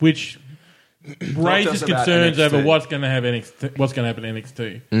 which raises just about concerns NXT. over what's going to happen in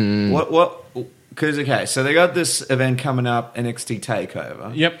NXT. What? Because so they got this event coming up, NXT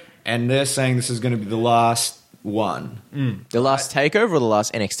Takeover. Yep. And they're saying this is going to be the last one, The last takeover or the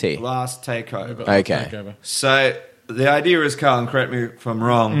last NXT? last Takeover. Okay. Takeover. So the idea is, Carl, and correct me if I'm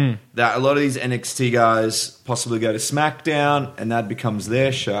wrong, that a lot of these NXT guys possibly go to SmackDown, and that becomes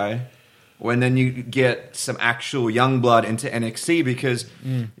their show. When then you get some actual young blood into NXT, because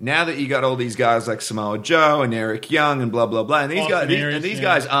now that you got all these guys like Samoa Joe and Eric Young and blah blah blah, and these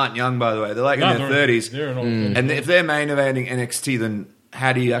guys aren't young, by the way. They're like in their 30s. They're in all And if they're main eventing NXT, then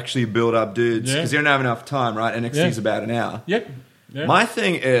how do you actually build up dudes? Yeah. Because you don't have enough time, right? NXT's about an hour. Yep. Yeah. My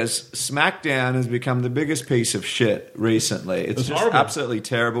thing is, SmackDown has become the biggest piece of shit recently. It's just horrible. absolutely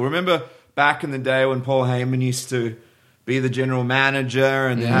terrible. Remember back in the day when Paul Heyman used to be the general manager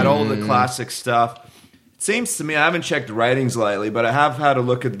and they had all the classic stuff? It seems to me, I haven't checked ratings lately, but I have had a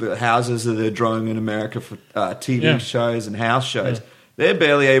look at the houses that they're drawing in America for TV shows and house shows. Yeah. They're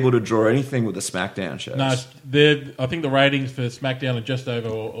barely able to draw anything with the SmackDown shows. No, I think the ratings for SmackDown are just over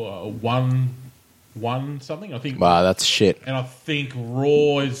one something. I think. Wow, that's shit. And I think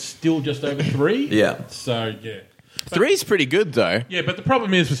Raw is still just over 3. Yeah. So yeah. 3's pretty good though. Yeah, but the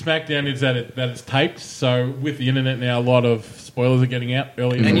problem is with SmackDown is that it's taped. So with the internet now, a lot of spoilers are getting out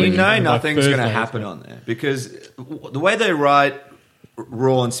early in And the you week. know And by nothing's going to Thursday, happen on there because the way they write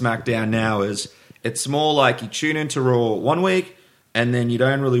Raw and SmackDown now is it's more like you tune into Raw one week and then you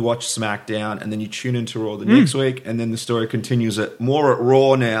don't really watch SmackDown and then you tune into Raw the next week and then the story continues more at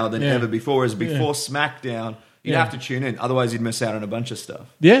Raw now than ever before. Whereas before SmackDown, you'd have to tune in. Otherwise, you'd miss out on a bunch of stuff.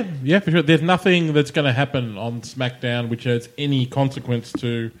 Yeah, for sure. There's nothing that's going to happen on SmackDown which has any consequence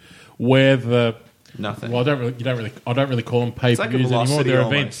to where the Nothing. Well, I don't really call them pay It's per like a views anymore. velocity They're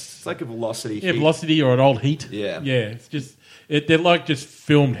almost. events. It's like a velocity. Yeah, heat. Velocity or an old Heat. Yeah. It's just they're like just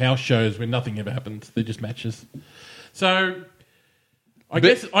filmed house shows where nothing ever happens. They're just matches. So I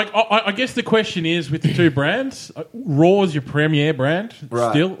guess the question is with the two brands, Raw is your premier brand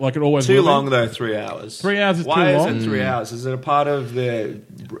Right. still, like it always Too will be. long though, 3 hours. 3 hours is Why too long. is it 3 hours? Is it a part of the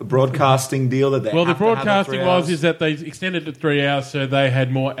broadcasting deal that they Well, the have to have it broadcasting 3 was hours? is that they extended it 3 hours so they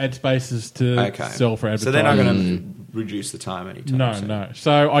had more ad spaces to sell for advertising. So they're not going to reduce the time anytime soon. No.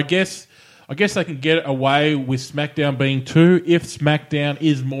 So I guess they can get away with SmackDown being 2 if SmackDown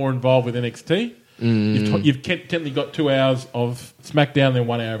is more involved with NXT. You've technically got 2 hours of SmackDown, then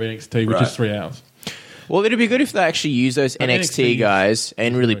 1 hour of NXT, which is 3 hours. Well, it'd be good if they actually use those NXT guys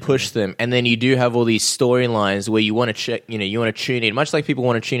and really push them, and then you do have all these storylines where you want to check, you want to tune in, much like people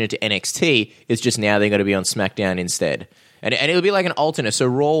want to tune into NXT. It's just now they're going to be on SmackDown instead, and it'll be like an alternate. So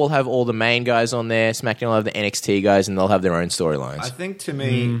Raw will have all the main guys on there, SmackDown will have the NXT guys, and they'll have their own storylines. I think to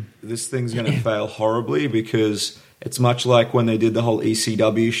me, this thing's going to fail horribly because it's much like when they did the whole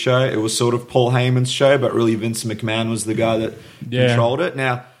ECW show. It was sort of Paul Heyman's show, but really Vince McMahon was the guy that controlled it.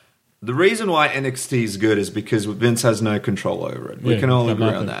 Now, the reason why NXT is good is because Vince has no control over it. We can all agree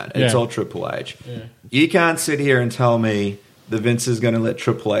on that. It's all Triple H. Yeah. You can't sit here and tell me that Vince is going to let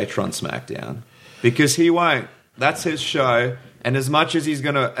Triple H run SmackDown because he won't. That's his show. And as much as he's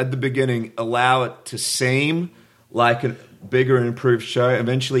going to, at the beginning, allow it to seem like a bigger and improved show,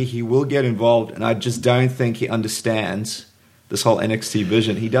 eventually he will get involved. And I just don't think he understands this whole NXT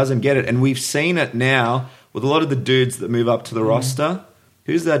vision. He doesn't get it. And we've seen it now with a lot of the dudes that move up to the roster.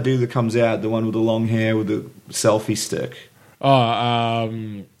 Who's that dude that comes out, the one with the long hair with the selfie stick?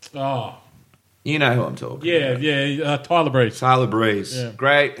 You know who I'm talking about. Tyler Breeze. Tyler Breeze. Yeah.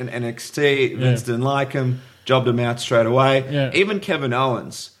 Great in NXT. Vince didn't like him. Jobbed him out straight away. Yeah. Even Kevin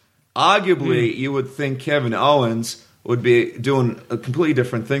Owens. Arguably, you would think Kevin Owens would be doing a completely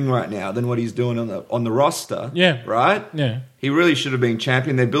different thing right now than what he's doing on the roster. Yeah. Right? Yeah. He really should have been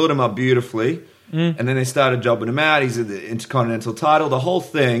champion. They built him up beautifully. And then they started jobbing him out. He's at the Intercontinental title. The whole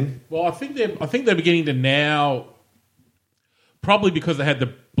thing. Well, I think they're beginning to now, probably because they had the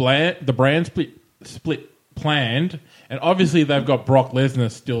brand split planned, and obviously they've got Brock Lesnar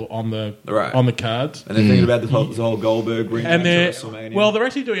still on the cards. And they're thinking about the whole Goldberg ring And match at WrestleMania. they're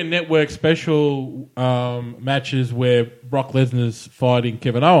actually doing a network special matches where Brock Lesnar's fighting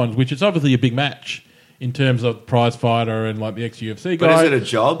Kevin Owens, which is obviously a big match in terms of prize fighter and like the ex-UFC guy. But is it a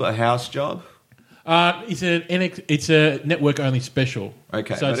job, a house job? It's a network only special.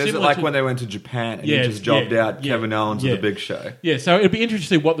 Okay, So but it's is it similar like to- when they went to Japan and Yeah, he just jobbed out yeah, Kevin Owens yeah. with a big show? Yeah, so it'd be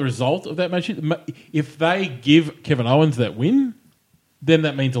interesting to see what the result of that match is. If they give Kevin Owens that win, then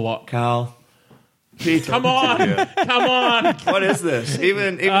that means a lot. Carl, Come on, come on. what is this?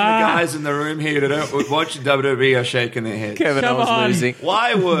 Even the guys in the room here that don't watch WWE are shaking their heads. Kevin Come Owens on. losing.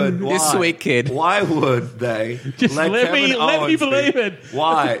 Why would This sweet kid. Why would they Just let me Owens believe beat- it.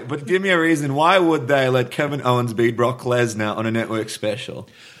 Why? But give me a reason. Why would they let Kevin Owens beat Brock Lesnar on a network special?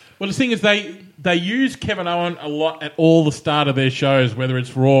 Well, the thing is, they use Kevin Owens a lot at all the start of their shows, whether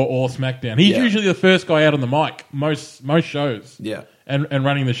it's Raw or SmackDown. He's Yeah. usually the first guy out on the mic most shows. Yeah. and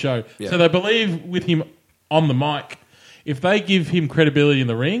running the show. Yeah. So they believe with him on the mic, if they give him credibility in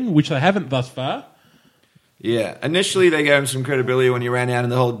the ring, which they haven't thus far. Yeah, initially they gave him some credibility when he ran out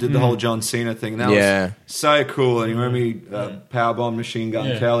and did the whole John Cena thing. That Yeah. was so cool. And you remember me powerbomb Machine Gun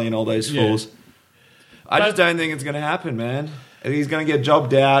Yeah. Kelly and all those Yeah. fools. I just don't think it's going to happen, man. He's going to get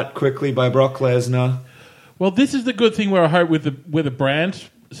jobbed out quickly by Brock Lesnar. Well, this is the good thing where I hope with the brand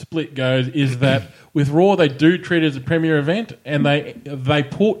split goes is that with Raw they do treat it as a premier event and they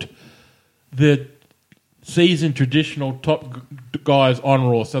put the seasoned traditional top guys on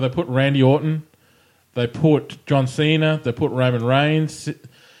Raw. So they put Randy Orton, they put John Cena, they put Roman Reigns.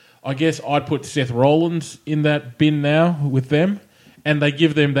 I guess I'd put Seth Rollins in that bin now with them, and they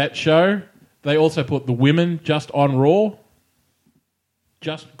give them that show. They also put the women just on Raw.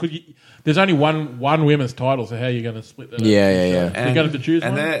 There's only one women's title, so how are you going to split that? Yeah. You're going to choose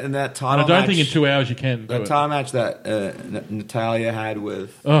one. And that title. I don't match, think in 2 hours you can. That title match that Natalia had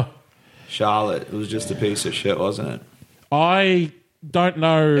with Charlotte, it was just a piece of shit, wasn't it? I don't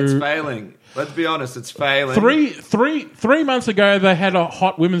know. It's failing. Let's be honest, it's failing. 3 months ago, they had a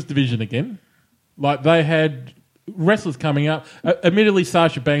hot women's division again. Like they had wrestlers coming up. Admittedly,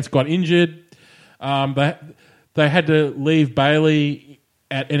 Sasha Banks got injured. They had to leave Bayley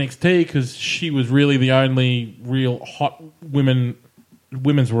at NXT because she was really the only real hot women's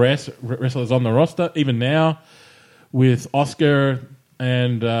wrestlers on the roster. Even now, with Oscar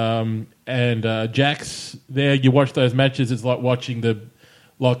and Jax there, you watch those matches. It's like watching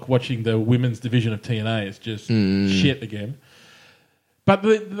the women's division of TNA. It's just shit again. But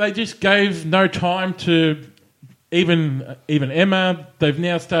they just gave no time to even Emma. They've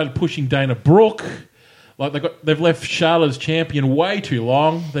now started pushing Dana Brooke. Like they've left Charlotte as champion way too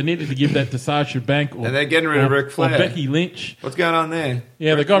long. They needed to give that to Sasha Banks and they're getting rid of Ric Flair. Or Becky Lynch. What's going on there?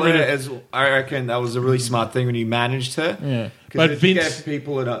 Yeah, they got rid of. I reckon that was a really smart thing when you managed her. Yeah, but Vince,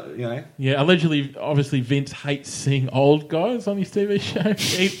 people, Yeah, allegedly, obviously, Vince hates seeing old guys on his TV show,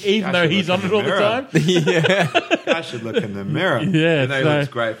 even though he's on it all the time. Yeah, I should look in the mirror. Yeah, and he looks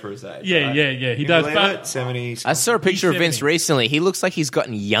great for his age. Yeah, right? yeah, he does. But 70s. I saw a picture of Vince recently. He looks like he's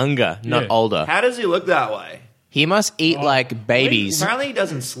gotten younger, not older. How does he look that way? He must eat like babies. Apparently, he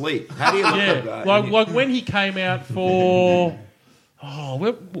doesn't sleep. How do you look like that? Like when he came out for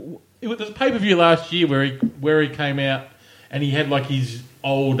it was a pay-per-view last year where he came out and he had like his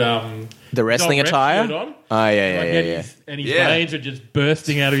old the wrestling attire on. Oh yeah. And his veins are just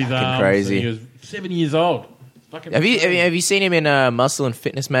bursting out of his arms. Crazy. And he was 7 years old. Have you seen him in Muscle and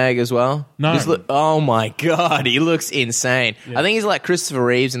Fitness Mag as well? No. Oh my god, he looks insane. Yeah. I think he's like Christopher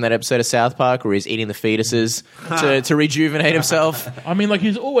Reeves in that episode of South Park where he's eating the fetuses to rejuvenate himself. I mean, like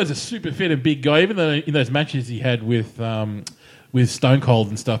he's always a super fit and big guy. Even though in those matches he had with Stone Cold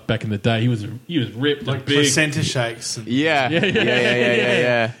and stuff back in the day, he was ripped, like big placenta shakes. Yeah.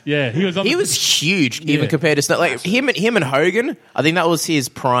 He was huge, even compared to like him and Hogan. I think that was his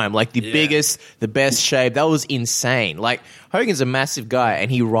prime, like the biggest, the best shape. That was insane. Like Hogan's a massive guy, and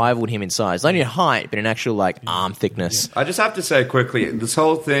he rivaled him in size, not in height, but in actual like arm thickness. I just have to say quickly, this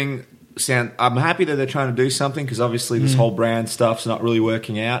whole thing. I'm happy that they're trying to do something because obviously this whole brand stuff's not really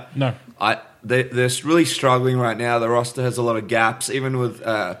working out. No. They're really struggling right now. The roster has a lot of gaps, even with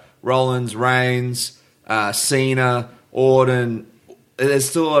Rollins, Reigns, Cena, Orton. There's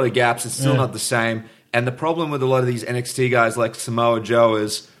still a lot of gaps. It's still not the same. And the problem with a lot of these NXT guys like Samoa Joe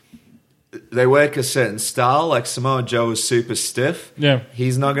is they work a certain style. Like Samoa Joe is super stiff. Yeah.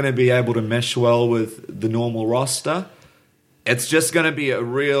 He's not going to be able to mesh well with the normal roster. It's just going to be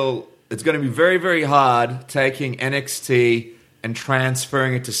it's going to be very, very hard taking NXT and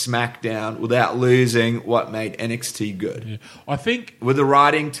transferring it to SmackDown without losing what made NXT good. Yeah. I think with the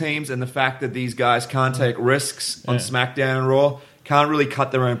writing teams and the fact that these guys can't take risks on SmackDown and Raw, can't really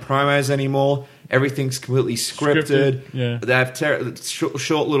cut their own promos anymore. Everything's completely scripted. Yeah. They have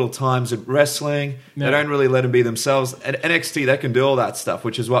short little times at wrestling. Yeah. They don't really let them be themselves. At NXT, they can do all that stuff,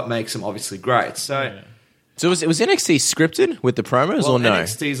 which is what makes them obviously great. So was NXT scripted with the promos or no?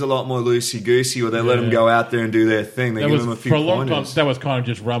 NXT's a lot more loosey-goosey where they let them go out there and do their thing. They give them a few for a long pointers. time, that was kind of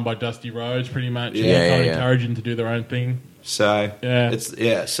just run by Dusty Rhodes pretty much. Encourage them to do their own thing. So,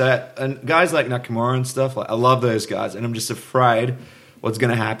 and guys like Nakamura and stuff, like I love those guys, and I'm just afraid what's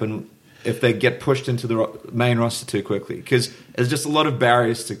going to happen if they get pushed into the main roster too quickly because there's just a lot of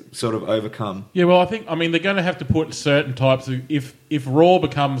barriers to sort of overcome. Yeah, well, they're going to have to put certain types of... If Raw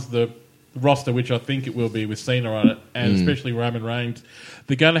becomes the roster, which I think it will be with Cena on it, and especially Roman Reigns,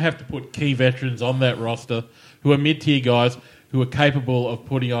 they're going to have to put key veterans on that roster who are mid-tier guys who are capable of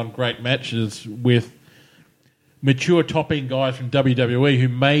putting on great matches with mature top-end guys from WWE who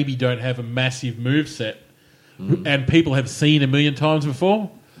maybe don't have a massive moveset and people have seen a million times before.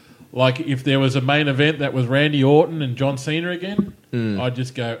 Like, if there was a main event that was Randy Orton and John Cena again, I'd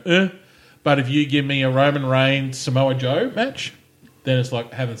just go, But if you give me a Roman Reigns, Samoa Joe match, then it's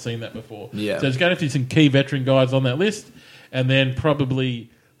like, I haven't seen that before. Yeah. So there's going to be some key veteran guys on that list, and then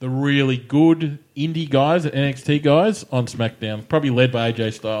probably the really good indie guys, NXT guys, on SmackDown, probably led by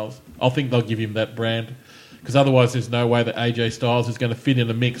AJ Styles. I think they'll give him that brand because otherwise there's no way that AJ Styles is going to fit in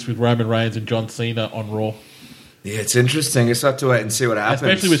a mix with Roman Reigns and John Cena on Raw. Yeah, it's interesting. It's have to wait and see what happens.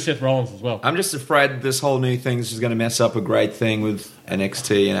 Especially with Seth Rollins as well. I'm just afraid this whole new thing is just going to mess up a great thing with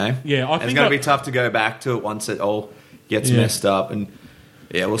NXT, you know? Yeah, I and think it's going to be tough to go back to it once it all gets messed up. And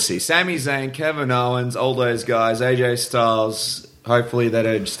yeah, we'll see. Sami Zayn, Kevin Owens, all those guys, AJ Styles. Hopefully they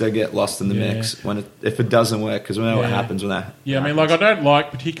don't just don't get lost in the mix if it doesn't work, because we know what happens when that. Yeah, I mean, like I don't like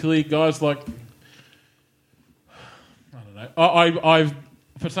particularly guys like I don't know. I've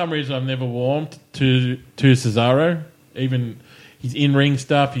for some reason I've never warmed to Cesaro. Even his in-ring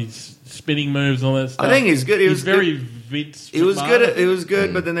stuff, his spinning moves, and all that stuff. I think he's good. He's very Vince. He was McMahon. good. It was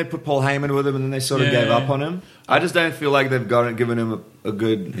good, but then they put Paul Heyman with him, and then they sort of gave up on him. I just don't feel like they've given him a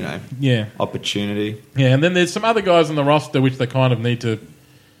good, opportunity. Yeah, and then there's some other guys on the roster which they kind of need to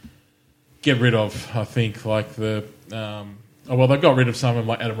get rid of. I think, like they got rid of some of them,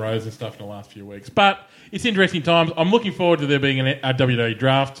 like Adam Rose and stuff in the last few weeks. But it's interesting times. I'm looking forward to there being a WWE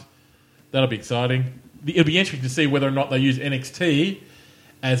draft. That'll be exciting. It'll be interesting to see whether or not they use NXT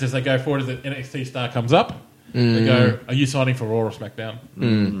as they go forward as an NXT star comes up. They go, are you signing for Raw or SmackDown?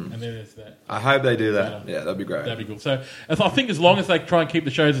 And then there's that. I hope they do that. Yeah, that'd be great. That'd be cool. So I think as long as they try and keep the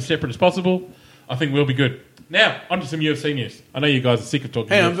shows as separate as possible, I think we'll be good. Now, on to some UFC news. I know you guys are sick of talking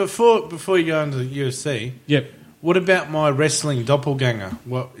Hang on, UFC. before you go into the UFC, Yep. what about my wrestling doppelganger?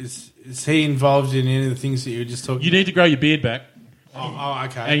 What is he involved in any of the things that you were just talking You about? need to grow your beard back. Oh,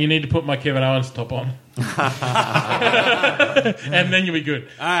 okay. And you need to put my Kevin Owens top on. And then you'll be good.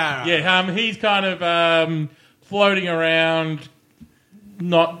 Yeah, he's kind of floating around,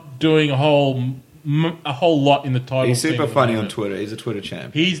 not doing a whole lot in the title. He's super scene at the funny on moment. Twitter. He's a Twitter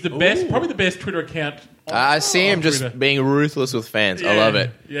champ. He's the best, probably the best Twitter account. I see him just Twitter. being ruthless with fans. I love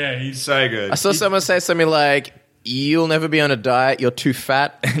it. Yeah, he's so good. I saw someone say something like, "You'll never be on a diet. You're too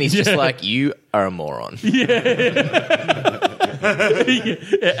fat," and he's just like, "You are a moron." He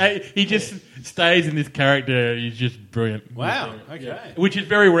just stays in this character. He's just brilliant. Wow. Okay. Yeah. Which is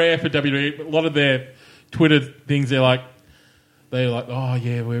very rare for WWE. A lot of their Twitter things, they're like, oh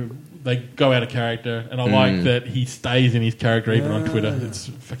yeah, they go out of character, and I like that he stays in his character even on Twitter. It's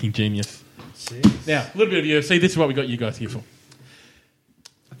fucking genius. Now, a little bit of UFC. This is what we got you guys here for.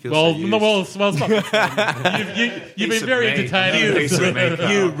 Well, it's not. You've been very entertaining.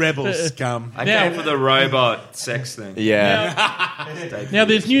 You rebel scum. I came for the robot sex thing. Yeah. Now,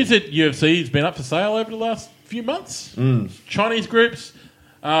 there's news that UFC has been up for sale over the last few months. Chinese groups.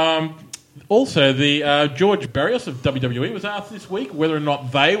 Also, the George Barrios of WWE was asked this week whether or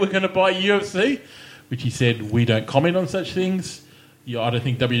not they were going to buy UFC, which he said, we don't comment on such things. I don't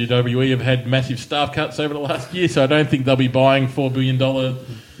think WWE have had massive staff cuts over the last year, so I don't think they'll be buying $4 billion.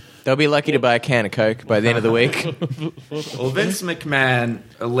 They'll be lucky to buy a can of Coke by the end of the week. Well, Vince McMahon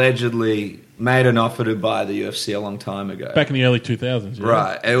allegedly made an offer to buy the UFC a long time ago. Back in the early 2000s. Yeah.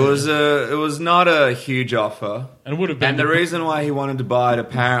 Right. It was not a huge offer. And it would have been. And the reason why he wanted to buy it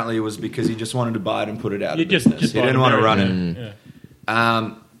apparently was because he just wanted to buy it and put it out of Just business. He buy didn't it want to very- run it.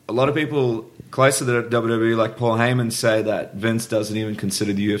 Yeah. A lot of people close to the WWE, like Paul Heyman, say that Vince doesn't even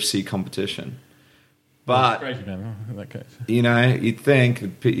consider the UFC competition. But, Crazy man, in that case. you know, you'd think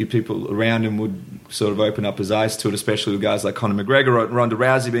that people around him would sort of open up his eyes to it, especially with guys like Conor McGregor or Ronda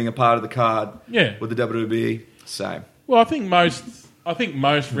Rousey being a part of the card with the WWE. So, well, I think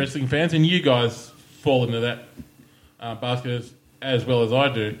most wrestling fans, and you guys fall into that basket as well as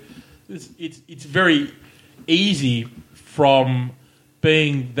I do. It's very easy from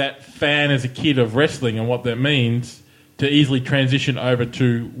being that fan as a kid of wrestling and what that means to easily transition over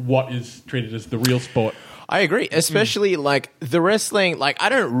to what is treated as the real sport. I agree, especially like the wrestling. Like I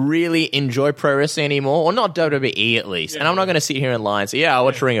don't really enjoy pro wrestling anymore, or not WWE at least. And I'm not going to sit here and lie and say, I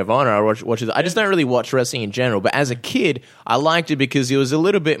watch Ring of Honor, I watch it. I just don't really watch wrestling in general. But as a kid, I liked it because it was a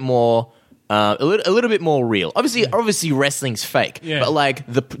little bit more. A little bit more real. Obviously, wrestling's fake, but like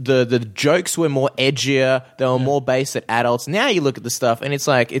the jokes were more edgier. They were more based at adults. Now you look at the stuff and it's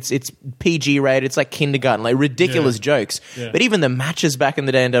like it's PG rated. It's like kindergarten, like ridiculous jokes. Yeah. But even the matches back in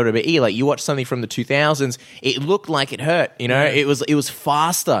the day in WWE, like you watch something from the 2000s, it looked like it hurt. You know, it was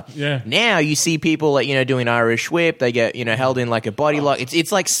faster. Yeah. Now you see people like doing Irish whip. They get held in like a body lock.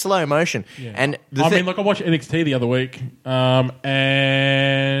 It's like slow motion. Yeah. And I watched NXT the other week, and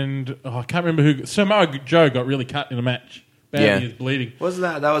I can't remember who. Samoa Joe got really cut in a match. Badly, is bleeding.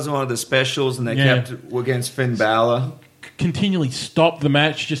 Wasn't that was one of the specials, and they kept it against Finn Balor. Continually stopped the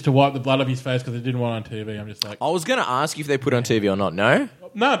match just to wipe the blood off his face because they didn't want it on TV. I'm just like, I was going to ask if they put it on TV or not. No,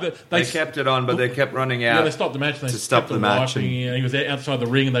 No, They kept it on, but they kept running out. Yeah, they stopped the match. They to stop kept the match. wiping, and he was outside the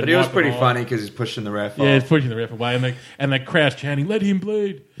ring, and But they it was wiped pretty him off. funny because he's pushing the ref Yeah, off. he's pushing the ref away, and the crowd's chanting, "Let him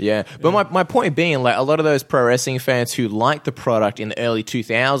bleed." Yeah, but my point being, like, a lot of those pro wrestling fans who liked the product in the early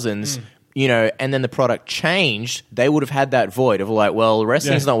 2000s, you know, and then the product changed, they would have had that void of like, well,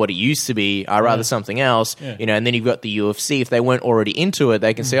 wrestling's not what it used to be. I'd rather something else, you know. And then you've got the UFC. If they weren't already into it,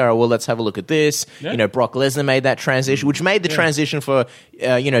 they can say, all right, well, let's have a look at this. You know, Brock Lesnar made that transition, which made the transition for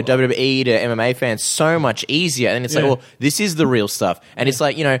you know, WWE to MMA fans so much easier. And it's like, well, this is the real stuff. And it's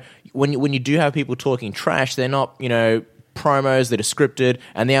like, you know, when you do have people talking trash, they're not, you know, promos that are scripted,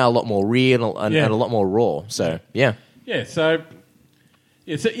 and they are a lot more real and a lot more raw. So yeah, so.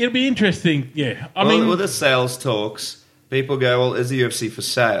 So it'll be interesting, I mean, mean, with the sales talks, people go, well, is the UFC for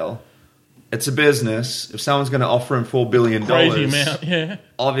sale? It's a business. If someone's going to offer him $4 billion, crazy amount,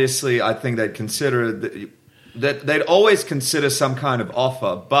 obviously I think they'd consider it. That they'd always consider some kind of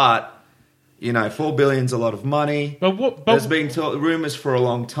offer, but, you know, $4 billion's a lot of money. There's been rumors for a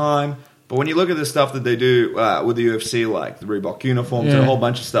long time. But when you look at the stuff that they do with the UFC, like the Reebok uniforms and a whole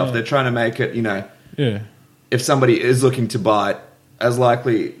bunch of stuff, they're trying to make it, you know, if somebody is looking to buy it, as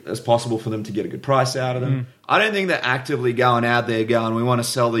likely as possible for them to get a good price out of them. I don't think they're actively going out there going, we want to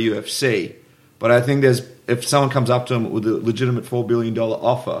sell the UFC. But I think if someone comes up to them with a legitimate $4 billion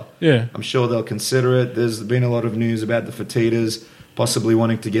offer, I'm sure they'll consider it. There's been a lot of news about the Fertittas possibly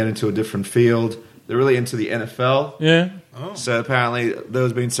wanting to get into a different field. They're really into the NFL. So apparently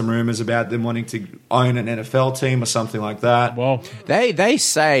there's been some rumors about them wanting to own an NFL team or something like that. Well, they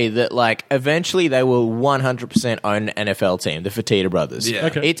say that like eventually they will 100% own an NFL team, the Fertitta brothers. Yeah.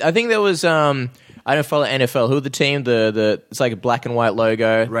 Okay. I think there was I don't follow NFL. Who are the team? The it's like a black and white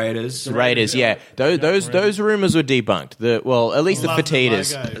logo. Raiders. Raiders. Yeah. Those rumors were debunked. At least the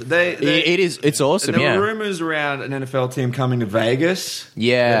Fertittas. It's awesome. There Yeah. were rumors around an NFL team coming to Vegas.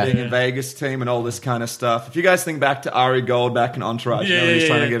 Yeah. There being a Vegas team and all this kind of stuff. If you guys think back to Ari Gold back in Entourage, you know, he's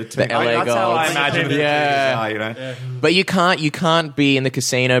trying to get a team. The LA That's how I Golds. imagine the Yeah. Fertittas are, you know. But you can't be in the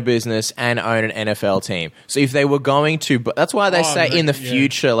casino business and own an NFL team. So if they were going to, but that's why they say in the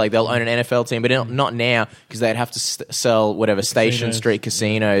future, like they'll own an NFL team, but not now because they'd have to sell whatever Station Street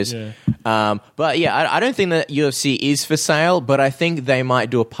casinos. But yeah, I don't think that UFC is for sale, but I think they might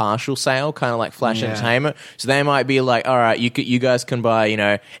do a partial sale, kind of like Flash Entertainment. So they might be like, all right, you guys can buy, you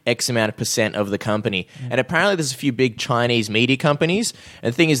know, X amount of percent of the company. And apparently there's a few big Chinese media companies.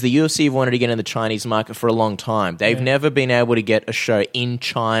 And the thing is, the UFC have wanted to get in the Chinese market for a long time. They've never been able to get a show in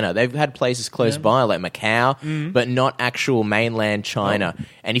China. They've had places close by, like Macau, but not actual mainland China.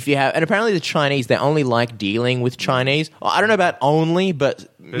 And apparently the Chinese, they only like dealing with Chinese. I don't know about only, but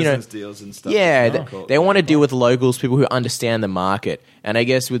Business deals and stuff. yeah, they want to deal with locals, people who understand the market. And I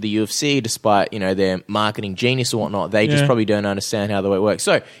guess with the UFC, despite, you know, their marketing genius or whatnot, they just probably don't understand how the way it works.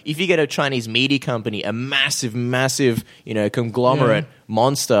 So if you get a Chinese media company, a massive, you know, conglomerate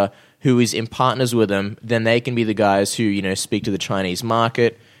monster who is in partners with them, then they can be the guys who, you know, speak to the Chinese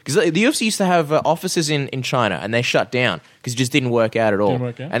market. Because the UFC used to have offices in China, and they shut down because it just didn't work out at all.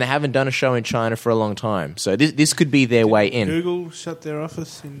 And they haven't done a show in China for a long time. So this could be their way in. Google shut their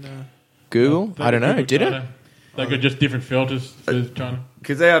office in... Google? I don't know. Did it? They've got just different filters for China.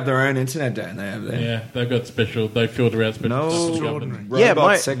 Because they have their own internet, don't they? Have they? Yeah, they've got special. They filter out special.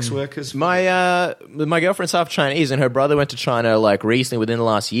 Robot sex workers. My girlfriend's half Chinese, and her brother went to China like recently within the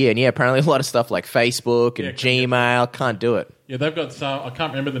last year. And yeah, apparently a lot of stuff like Facebook and Gmail can't do it. Yeah, they've got some. I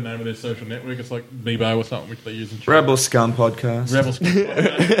can't remember the name of their social network. It's like Bebo or something, which they use in China. Rebel Scum podcast. Rebel Scum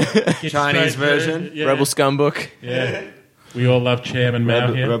podcast. Chinese version. Yeah. Rebel Scum book. Yeah. We all love Chairman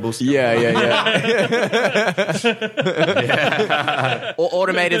Mao here. Rebel Scum. Yeah. Or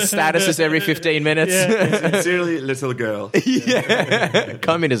automated statuses every 15 minutes. Sincerely, little girl.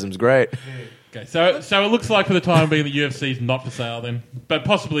 Communism's great. Okay, so it looks like for the time being the UFC is not for sale then, but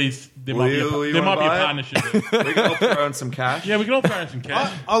possibly there might be a partnership. We can all throw in some cash. Yeah, we can all throw in some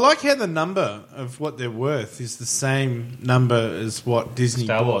cash. I like how the number of what they're worth is the same number as what Disney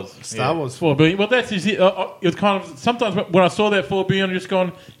Star bought. Wars. Star Wars. $4 billion. Well, that's it was kind of sometimes when I saw that $4 billion, I just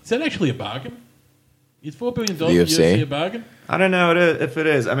gone, is that actually a bargain? Is $4 billion UFC a bargain? I don't know if it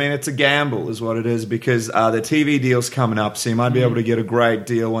is. I mean, it's a gamble is what it is because the TV deal's coming up, so you might be able to get a great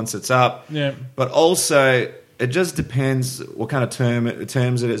deal once it's up. Yeah. But also, it just depends what kind of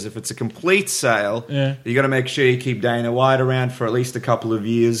terms it is. If it's a complete sale, you got to make sure you keep Dana White around for at least a couple of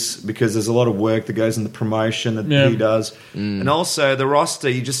years because there's a lot of work that goes in the promotion that he does. And also, the roster,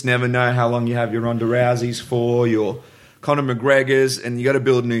 you just never know how long you have your Ronda Rouseys for, your Conor McGregor's, and you got to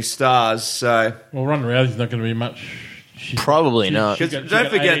build new stars. So, well, Ronda Rousey's not going to be much. Probably not. Because got- she don't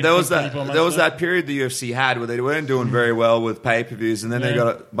got forget 18, there was 24 that months period the UFC had where they weren't doing very well with pay-per-views, and then they Yeah. got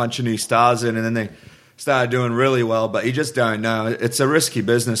a bunch of new stars in, and then they started doing really well. But you just don't know. It's a risky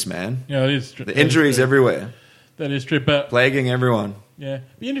business, man. Yeah, it is true. The injuries everywhere, That is true, but plaguing everyone. yeah,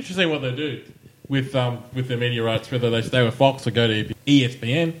 be interesting to see what they do with their media rights, whether they stay with Fox or go to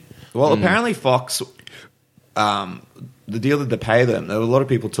ESPN. Well, apparently Fox, the deal that they pay them, there were a lot of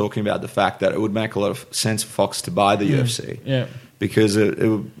people talking about the fact that it would make a lot of sense for Fox to buy the UFC. Yeah. Because it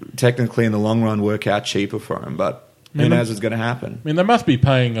would technically in the long run work out cheaper for them, but who knows what's going to happen. I mean, they must be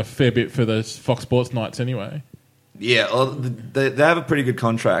paying a fair bit for those Fox Sports nights anyway. Yeah, well, they have a pretty good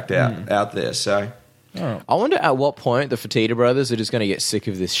contract out there, so I wonder at what point the Fertitta brothers are just going to get sick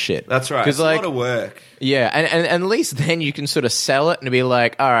of this shit. that's right. Because It's a lot of work. yeah, and at least then you can sort of sell it and be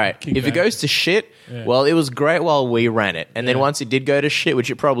like, all right, Keep if it going. goes to shit, Yeah. well, it was great while we ran it, and then Yeah. once it did go to shit, which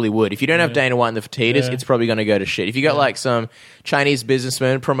it probably would, if you don't have Dana White and the Fertittas, Yeah. it's probably going to go to shit. If you got like some Chinese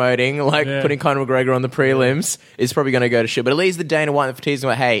businessman promoting, like Yeah. putting Conor McGregor on the prelims, it's probably going to go to shit. But at least the Dana White and the Fertittas are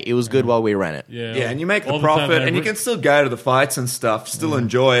like, hey, it was good while we ran it. Yeah, Yeah, and you make the all time profit, they and you re- can still go to the fights and stuff, still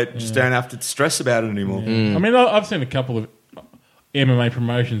enjoy it, just don't have to stress about it anymore. I mean, I've seen a couple of MMA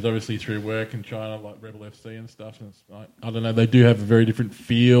promotions, obviously through work in China, like Rebel FC and stuff. And it's like, I don't know, they do have a very different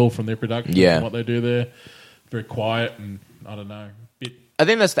feel from their production. Yeah. and what they do there, very quiet and I don't know, bit. I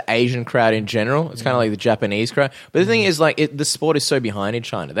think that's the Asian crowd in general. It's kind of like the Japanese crowd. But the thing is, like, the sport is so behind in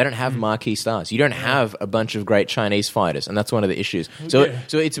China. They don't have marquee stars. You don't have a bunch of great Chinese fighters, and that's one of the issues. So, Yeah.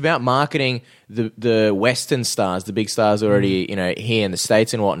 so it's about marketing the Western stars, the big stars already, here in the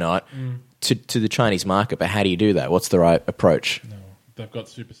States and whatnot, to the Chinese market. But how do you do that? What's the right approach? They've got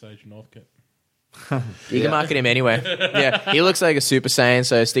Super Sage Northcote. You can market him anywhere. Yeah, he looks like a Super Saiyan,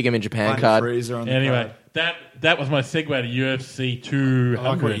 so stick him in Japan Find a card. freezer on the Anyway, that was my segue to UFC 200. I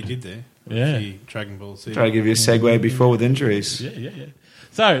like what you did there. Yeah. The Dragon Ball Z. Try to give you a segue before with injuries. Yeah.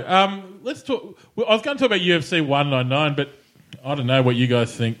 So let's talk. Well, I was going to talk about UFC 199, but I don't know what you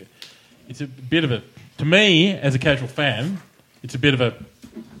guys think. It's a bit of a, to me as a casual fan, it's a bit of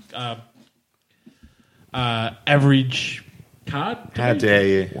a average card. To How me. dare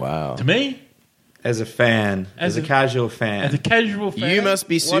you? Wow. To me, As a fan, as a casual fan. as a casual fan, You must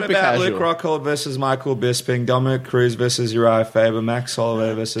be What super about casual. Luke Rockhold versus Michael Bisping, Dominic Cruz versus Uriah Faber, Max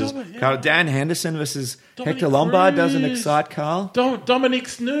Holloway versus Carl, Dan Henderson versus Dominic Hector Lombard doesn't Cruz. excite Carl. Dominic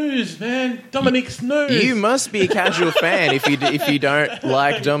Snooze, man. Dominic Snooze. You must be a casual fan if you don't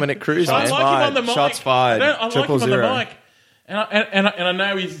like Dominic Cruz, I man. like him on the mic. Shots fired. I like Triple him on zero. the mic. And I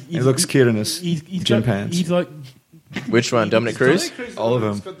know he's He looks cute in his he's gym got- pants. He's like Which one, Dominic Cruz? All of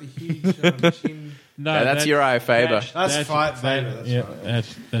them. Got the huge chin. no, that's Uriah Faber. That's Fight Faber, that's yeah, right.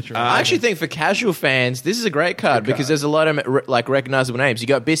 that's right. I actually think for casual fans, this is a great card because there's a lot of like recognizable names. You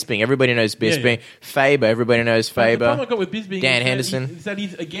got Bisping, everybody knows Bisping. Yeah. Faber, everybody knows The problem Faber. I got with Bisping Dan is that Henderson. is that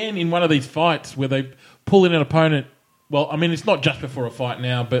he's again in one of these fights where they pull in an opponent. Well, I mean, it's not just before a fight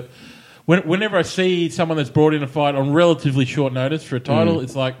now, but whenever I see someone that's brought in a fight on relatively short notice for a title,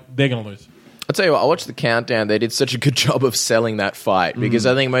 it's like they're going to lose. I'll tell you what, I watched the countdown. They did such a good job of selling that fight because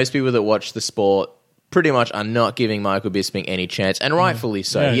I think most people that watch the sport pretty much are not giving Michael Bisping any chance, and rightfully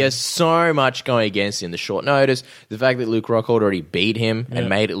so. Yeah. He has so much going against him. The short notice, the fact that Luke Rockhold already beat him Yeah. and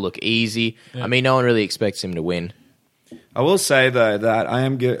made it look easy. I mean, no one really expects him to win. I will say though that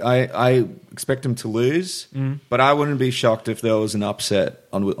I expect him to lose, but I wouldn't be shocked if there was an upset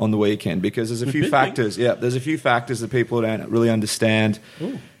on the weekend because there's a few Bisping? factors. Yeah, there's a few factors that people don't really understand.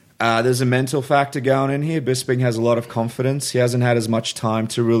 There's a mental factor going in here. Bisping has a lot of confidence. He hasn't had as much time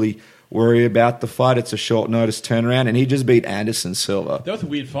to really worry about the fight. It's a short notice turnaround, and he just beat Anderson Silva. That was a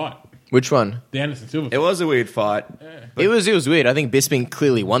weird fight. Which one? The Anderson Silva It fight. was a weird fight. It was weird. I think Bisping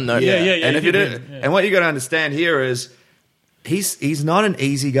clearly won though. Yeah. And if he you did do, win, yeah. and what you got to understand here is he's not an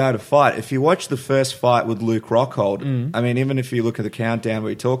easy guy to fight. If you watch the first fight with Luke Rockhold, I mean, even if you look at the countdown where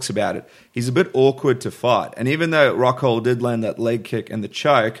he talks about it, he's a bit awkward to fight. And even though Rockhold did land that leg kick and the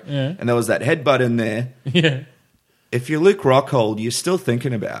choke, Yeah. and there was that headbutt in there, Yeah. if you're Luke Rockhold, you're still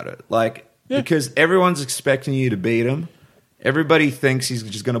thinking about it, because everyone's expecting you to beat him. Everybody thinks he's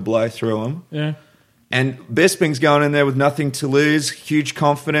just going to blow through him. Yeah. And Bisping's going in there with nothing to lose, huge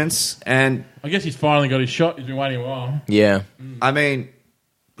confidence, and I guess he's finally got his shot. He's been waiting a while. Yeah. I mean,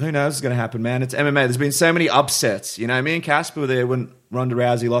 who knows what's going to happen, man? It's MMA. There's been so many upsets. You know, me and Casper were there when Ronda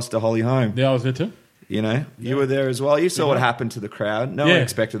Rousey lost to Holly Holm. Yeah, I was there too. You know, you were there as well. You saw what happened to the crowd. No one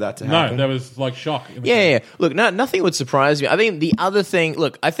expected that to happen. No, that was like shock. Yeah. Look, nothing would surprise me. I think the other thing,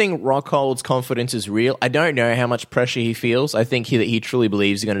 I think Rockhold's confidence is real. I don't know how much pressure he feels. I think he truly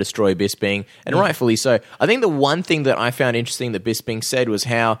believes he's going to destroy Bisping, and rightfully so. I think the one thing that I found interesting that Bisping said was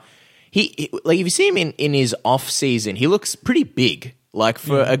how like if you see him in his off season, he looks pretty big. Like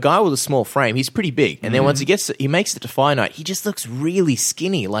for a guy with a small frame, he's pretty big. And then once he makes it to fight night, he just looks really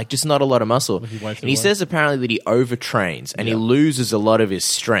skinny, like just not a lot of muscle. And he says apparently that he overtrains and he loses a lot of his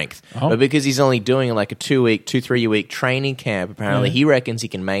strength. But because he's only doing like a 2-3 week training camp, apparently he reckons he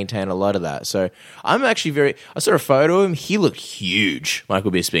can maintain a lot of that. So I'm actually I saw a photo of him. He looked huge,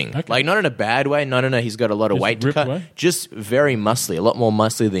 Michael Bisping. Okay. Like not in a bad way. No. He's got a lot of weight to cut. Away? Just very muscly, a lot more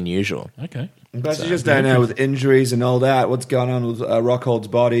muscly than usual. Okay. But you just don't know with injuries and all that what's going on with Rockhold's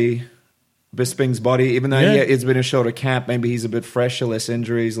body, Bisping's body. Even though it's been a shorter camp, maybe he's a bit fresher, less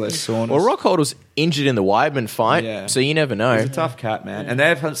injuries, less soreness. Well, Rockhold was injured in the Weidman fight, so you never know. He's a tough cat, man. And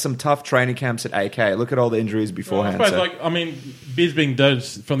they've had some tough training camps at AK. Look at all the injuries beforehand. Well, I suppose, Bisping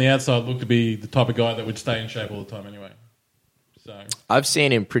does, from the outside, look to be the type of guy that would stay in shape all the time anyway. So I've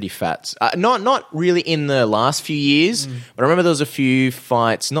seen him pretty fat. Not really in the last few years, but I remember there was a few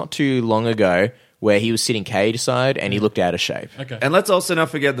fights not too long ago where he was sitting cage side and he looked out of shape. Okay. And let's also not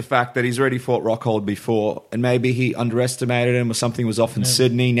forget the fact that he's already fought Rockhold before, and maybe he underestimated him or something was off in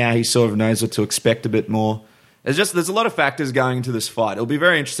Sydney. Now he sort of knows what to expect a bit more. There's a lot of factors going into this fight. It'll be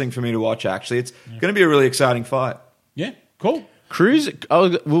very interesting for me to watch, actually. It's going to be a really exciting fight. Yeah, cool. Cruz, with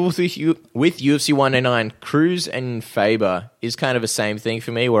UFC 199, Cruz and Faber is kind of the same thing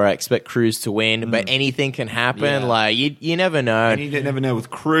for me, where I expect Cruz to win, but anything can happen. Yeah. Like you never know. And you never know with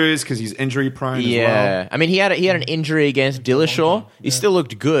Cruz because he's injury prone as well. Yeah, I mean he had an injury against Dillashaw. He still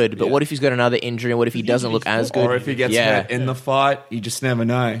looked good, but what if he's got another injury? And what if he doesn't look as good? Or if he gets hurt in the fight, you just never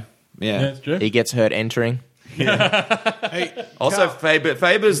know. Yeah, that's true. He gets hurt entering. Also,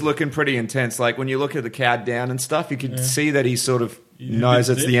 Faber's looking pretty intense. Like when you look at the countdown and stuff, you can see that he sort of knows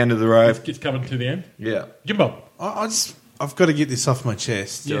it's the end of the road. It's coming to the end. Yeah, Jimbo. I've got to get this off my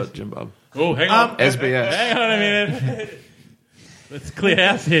chest. Do it, Jimbo. Oh, hang on. SBS. Hang on a minute. Let's clear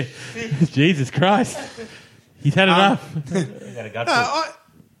house here. Jesus Christ. He's had enough.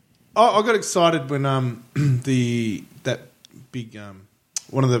 I got excited when that big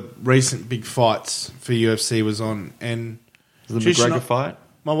one of the recent big fights for UFC was on, and the McGregor fight.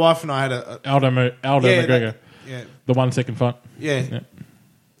 My wife and I had a Aldo McGregor. The 1 second fight. Yeah.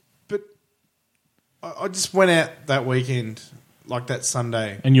 But I just went out that weekend, like that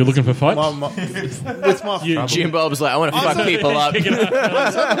Sunday. And you're looking for fights? With my Jimbo was like, I want to fuck people up. Punch you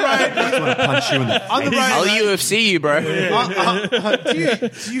in the on the road. I'll UFC you, bro. Do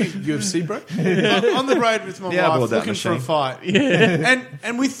you UFC, bro? On the road with my wife, looking for a fight. Yeah.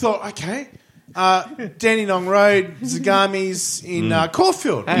 And we thought, okay, Dandenong Road, Zagamis in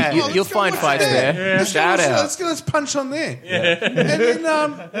Caulfield. Hey, you'll find fights there. Yeah. Shout out. Let's punch on there. Yeah. And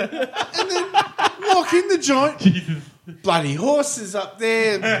then walk in the joint. Bloody horses up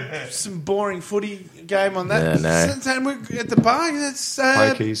there. Some boring footy game on that. No. And we're at the bar. It's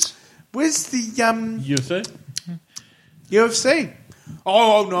Pokies. where's the UFC? UFC?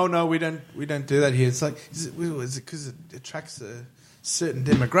 Oh no, we don't do that here. It's like, is it because it attracts a certain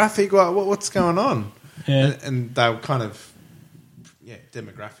demographic? What's going on? Yeah. And they were kind of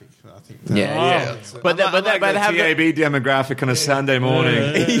demographic. I think. Yeah. But they have TAB demographic on a Sunday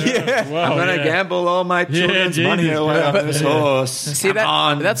morning. Wow, I'm going to gamble all my children's money away on this horse. See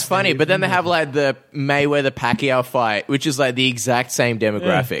that's funny. But then they have like the Mayweather Pacquiao fight, which is like the exact same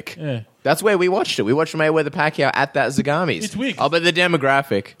demographic. Yeah. That's where we watched it. We watched Mayweather Pacquiao at that Zagamis. It's weird. Oh, but the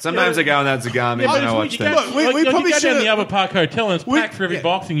demographic. Sometimes I go on that Zagami when I watch that. Look, we probably go should down the Upper Park Hotel and it's packed for every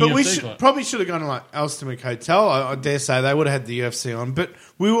boxing But UFC we fight. probably should have gone to like Elsternwick Hotel. I dare say they would have had the UFC on, but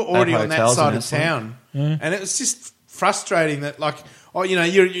we were already on that hotel's side in of town, and it was just frustrating that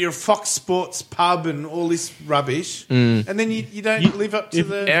you're a Fox Sports pub and all this rubbish, and then you don't live up to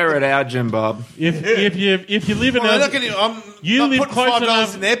the. Air it out, Jim Bob. If you live in I'm you not live putting close $5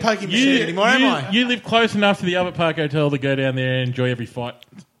 enough in their poking machine anymore, am I? You live close enough to the Upper Park Hotel to go down there and enjoy every fight.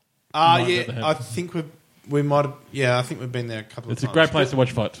 I think we might have. Yeah, I think we've been there a couple of times. It's a great place to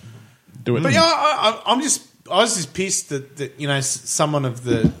watch fights. Do it. But yeah, I was just pissed that someone of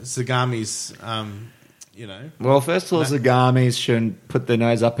the Zagamis, Well, first of all, Zagamis shouldn't put their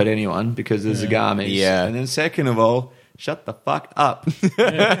nose up at anyone because they're Zagamis. Yeah. And then second of all, shut the fuck up.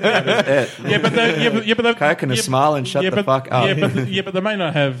 But Coke and a smile and shut the fuck up. But they may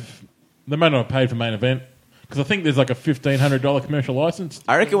not have paid for main event because I think there's like a $1,500 commercial license.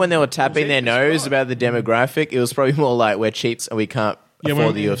 I reckon when they were tapping their nose about the demographic, it was probably more like we're cheats and we can't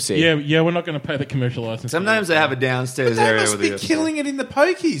for the UFC. Yeah, we're not going to pay the commercial license. Sometimes they have a downstairs They area must with be the UFC. killing it in the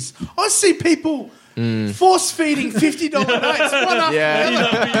pokies. I see people force feeding $50 notes one after Yeah.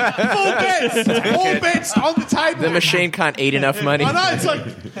 the other. All bets on the table. The machine can't eat enough money. I know, it's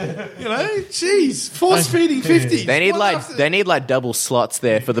like, geez, force feeding 50. They need like double slots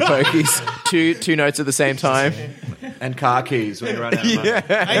there for the pokies. two notes at the same time. And car keys when you run out of money.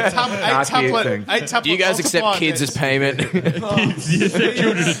 Eight tuplet Do you guys accept multiplier kids bets. as payment? You accept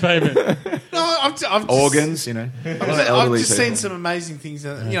children as payment. No, I've just, Organs, you know. I've just seen some amazing things.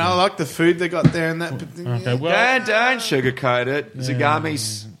 I like the food they got there and that. But, Okay, well, Don't sugarcoat it.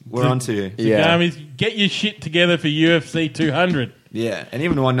 Zagamis, we're on to you. Yeah. Armies, get your shit together for UFC 200. Yeah, and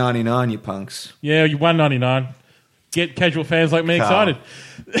even 199, you punks. Yeah, you 199. Get casual fans like me Carl. excited.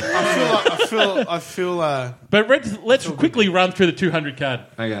 I feel. But let's quickly run through the 200 card.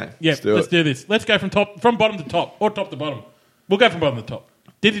 Okay. Yeah, do let's it. do this. Let's go from bottom to top, or top to bottom. We'll go from bottom to top.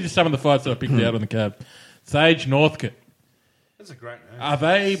 These are just some of the fights that I picked out on the card. Sage Northcutt. That's a great name.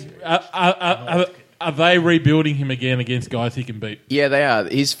 Are they rebuilding him again against guys he can beat? Yeah, they are.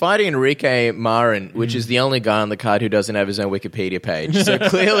 He's fighting Enrique Marin, which is the only guy on the card who doesn't have his own Wikipedia page. So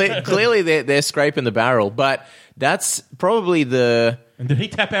clearly they're scraping the barrel. But that's probably the... And did he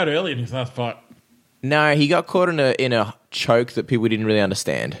tap out early in his last fight? No, he got caught in a choke that people didn't really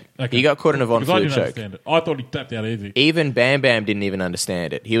understand. Okay. He got caught in a Von Because I Flue didn't choke. understand it. I thought he tapped out easy. Even Bam Bam didn't even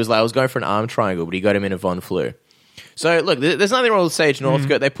understand it. He was like, I was going for an arm triangle, but he got him in a Von Flue. So, look, there's nothing wrong with Sage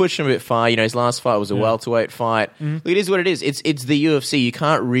Northcutt. They pushed him a bit far. His last fight was a welterweight fight. Look, it is what it is. It's the UFC. You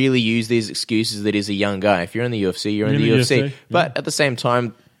can't really use these excuses that he's a young guy. If you're in the UFC, you're in the UFC. But at the same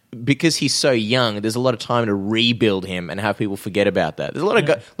time, because he's so young, there's a lot of time to rebuild him and have people forget about that. There's a lot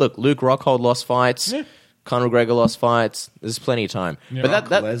of look, Luke Rockhold lost fights. Yeah. Conor McGregor lost fights. There's plenty of time. Yeah. But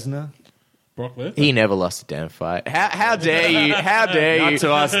that Lesnar? Brock Lesnar. he never lost a damn fight. How dare you? How dare you? Not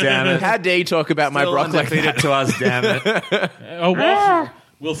to us, damn it. How dare you talk about my Still Brock like undefeated that? to us, damn it.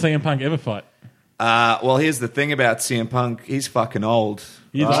 Will CM Punk ever fight? Well, here's the thing about CM Punk. He's fucking old.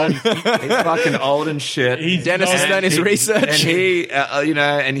 He's right? old. He's fucking old and shit. Dennis has done his research.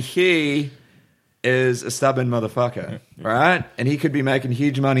 And he, he is a stubborn motherfucker, right? And he could be making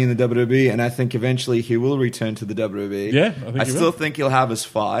huge money in the WWE, and I think eventually he will return to the WWE. Yeah, I think he still will. think he'll have his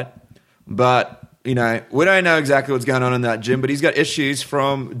fight, but we don't know exactly what's going on in that gym. But he's got issues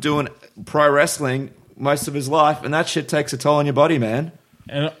from doing pro wrestling most of his life, and that shit takes a toll on your body, man.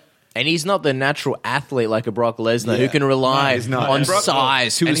 And he's not the natural athlete like a Brock Lesnar who Yeah. can rely No, he's not. on And Brock-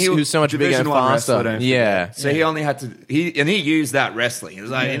 size, and he was who's so much bigger and Division I wrestler, faster. don't forget. Yeah. So he only had to he used that wrestling. It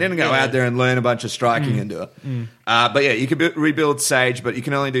was like he didn't go out there and learn a bunch of striking and do it. But yeah, you can rebuild Sage, but you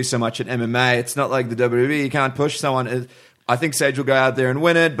can only do so much at MMA. It's not like the WWE. You can't push someone. I think Sage will go out there and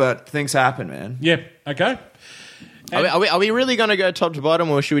win it, but things happen, man. Yeah, okay. Are we really going to go top to bottom,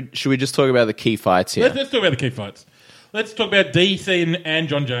 or should we just talk about the key fights here? Let's talk about the key fights. Let's talk about DC and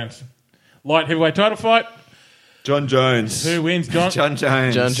John Jones. Light heavyweight title fight. John Jones. Who wins, John? John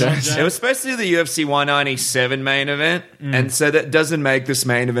Jones. John Jones. It was supposed to be the UFC 197 main event, and so that doesn't make this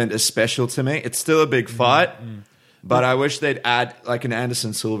main event as special to me. It's still a big fight, but I wish they'd add like an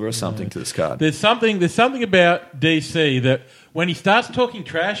Anderson Silva or something to this card. There's something about DC that when he starts talking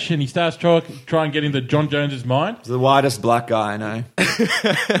trash and he starts try and get into John Jones's mind, He's the whitest black guy I know.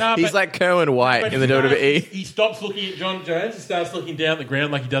 He's like Kerwin White in the WWE. He stops looking at John Jones and starts looking down at the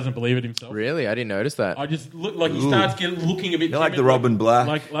ground like he doesn't believe it himself. Really? I didn't notice that. I just look like he starts looking a bit. You're like timid, the Robin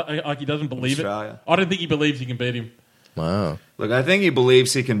Black. like he doesn't believe Australia. it. I don't think he believes he can beat him. Wow. Look, I think he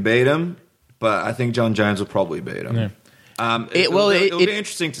believes he can beat him, but I think John Jones will probably beat him. Yeah. It'll be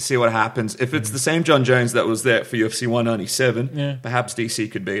interesting to see what happens. If it's the same John Jones that was there for UFC 197, perhaps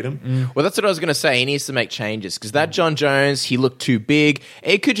DC could beat him. Well, that's what I was going to say. He needs to make changes because that John Jones, he looked too big.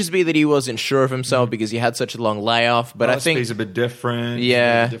 It could just be that he wasn't sure of himself because he had such a long layoff. But I think he's a bit different.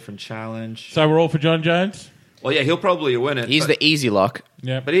 Yeah. He's a different challenge. So we're all for John Jones. Well, yeah, he'll probably win it. he's the easy lock.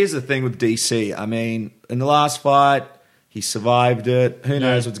 Yeah, But here's the thing with DC. I mean, in the last fight, he survived it. Who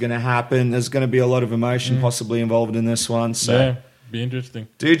knows what's going to happen? There's going to be a lot of emotion possibly involved in this one. So, yeah, be interesting.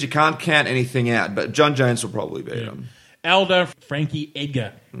 dude, you can't count anything out. But John Jones will probably beat him. Aldo Frankie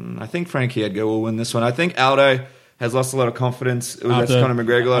Edgar. I think Frankie Edgar will win this one. I think Aldo has lost a lot of confidence with After- Conor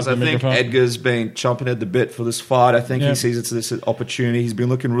McGregor loss. I after think McGregor fight. Edgar's been chomping at the bit for this fight. I think Yep. he sees it's this opportunity. He's been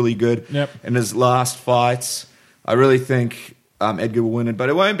looking really good Yep. in his last fights. I really think Edgar will win it, but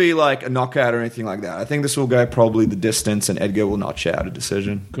it won't be like a knockout or anything like that. I think this will go probably the distance, and Edgar will notch out a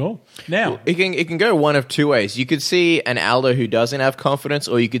decision. Cool. Now, It can go one of two ways. You could see an Aldo who doesn't have confidence,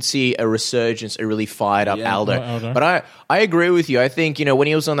 or you could see a resurgence, a really fired up Aldo. Aldo. But I agree with you. I think, when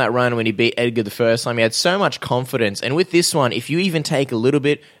he was on that run, when he beat Edgar the first time, he had so much confidence. And with this one, if you even take a little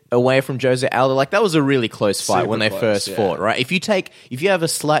bit away from Jose Aldo, like that was a really close fight Super when they close, first yeah. fought, right? If you have a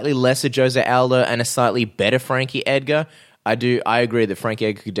slightly lesser Jose Aldo and a slightly better Frankie Edgar, I agree that Frankie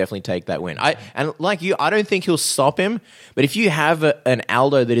Edgar could definitely take that win. And like you, I don't think he'll stop him. But if you have an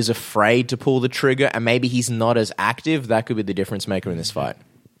Aldo that is afraid to pull the trigger and maybe he's not as active, that could be the difference maker in this fight.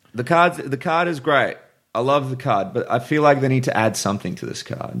 The card is great. I love the card, but I feel like they need to add something to this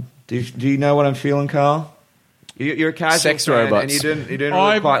card. Do you know what I'm feeling, Carl? You're a casual Sex fan, robots. and you didn't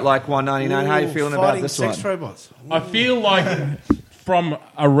really quite like 199. How are you feeling about Fighting this sex one? robots. I feel like from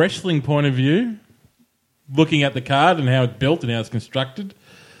a wrestling point of view, looking at the card and how it's built and how it's constructed,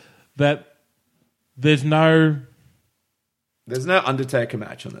 that there's no Undertaker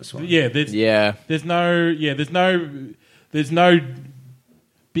match on this one. there's no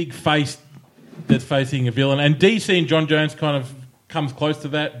big face that's facing a villain, and DC and John Jones kind of comes close to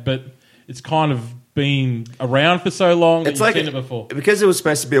that, but it's kind of been around for so long that It's you've like seen it before. because it was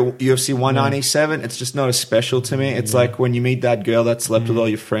supposed to be a UFC 197. It's just not as special to me. It's like when you meet that girl that slept with all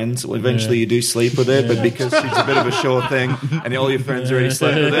your friends. Well, eventually, you do sleep with her, but because she's a bit of a sure thing, and all your friends already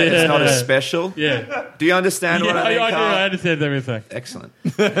slept with her, it's not as special. Yeah. Do you understand what I mean, I do. Carl? I understand everything. Excellent.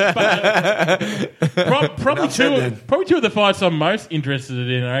 Probably Enough said then. two of the fights I'm most interested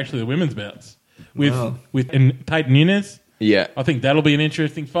in are actually the women's bouts with Tate Nunes. Yeah. I think that'll be an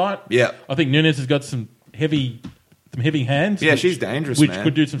interesting fight. Yeah. I think Nunes has got some heavy hands. Yeah, she's dangerous, which man.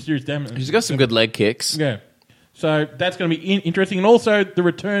 could do some serious damage. He's got some good leg kicks. Yeah. So that's going to be interesting. And also the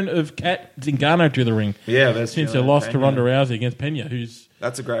return of Kat Zingano to the ring. Yeah, that's since her loss to Ronda Rousey against Pena, who's...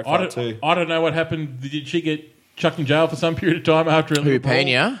 That's a great I fight too. don't know what happened. Did she get chucked in jail for some period of time after a Who, little brawl?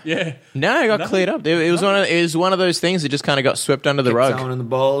 Pena? Yeah. No, it got cleared up. It was one of those things that just kind of got swept under the rug. Someone in the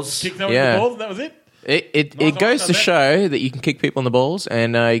balls. Kicked someone Yeah. in the balls and that was it? It goes to that. show that you can kick people in the balls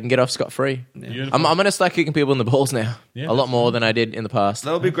and you can get off scot-free. Beautiful. I'm going to start kicking people in the balls now. Yeah, a lot more than I did in the past.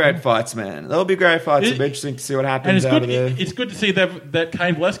 There'll be great fights, man. There'll be great fights. It'll be interesting to see what happens out of there. It's good to see that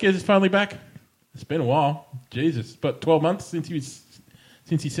Cain Velasquez is finally back. It's been a while. Jesus. But 12 months since he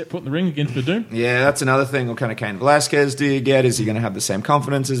set foot in the ring against Verdun. Yeah, that's another thing. What kind of Cain Velasquez do you get? Is he going to have the same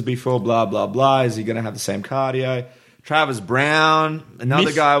confidence as before? Blah, blah, blah. Is he going to have the same cardio? Travis Brown,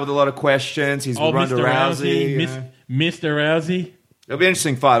 another guy with a lot of questions. He's with Ronda Rousey. Mr. Rousey. It'll be an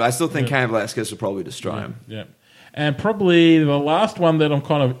interesting fight. I still think Cain Velasquez will probably destroy him. Yeah. And probably the last one that I'm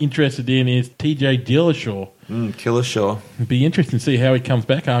kind of interested in is TJ Dillashaw. Dillashaw. It'd be interesting to see how he comes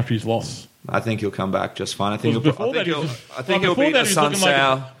back after his loss. I think he'll come back just fine. I think he'll beat Before the Sun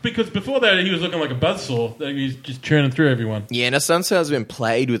Sao. Because before that, he was looking like a buzzsaw. That he was just churning through everyone. Yeah, now Sunsao's been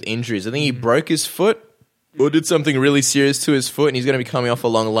plagued with injuries. I think he broke his foot or did something really serious to his foot, and he's going to be coming off a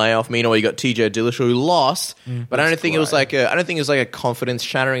long layoff. Meanwhile, you got TJ Dillashaw who lost, but I don't think it was like a confidence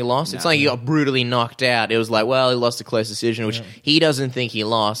shattering loss. It's like he got brutally knocked out. It was like, well, he lost a close decision, which he doesn't think he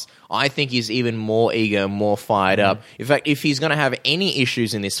lost. I think he's even more eager, more fired up. In fact, if he's going to have any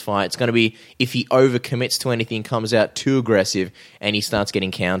issues in this fight, it's going to be if he overcommits to anything, comes out too aggressive, and he starts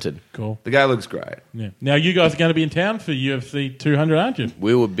getting countered. Cool. The guy looks great. Yeah. Now, you guys are going to be in town for UFC 200, aren't you?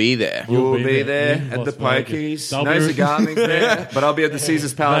 We will be there. We'll be there Yeah, at the Las Vegas. Pokies. They'll No be- Zagarming's there, but I'll be at the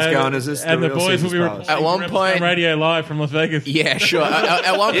Caesars Palace going, is this and the the real boys will Caesars be Palace? reporting At one from point- Repsol Radio live from Las Vegas. Yeah, sure.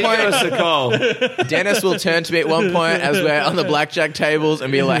 At one You give us point, a call. Dennis will turn to me at one point as we're on the blackjack tables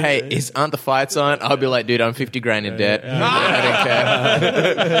and be like, "Hey, aren't the fights on?" I'll be like, "Dude, I'm 50 grand in debt. I don't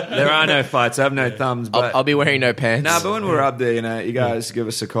care. There are no fights. I have no thumbs, but... I'll be wearing no pants." Nah, but when we're up there, you guys give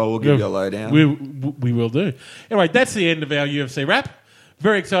us a call. We'll give you a lowdown. We will do. Anyway, that's the end of our UFC wrap.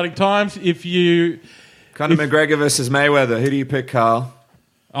 Very exciting times. If you... Conor McGregor versus Mayweather. Who do you pick, Carl?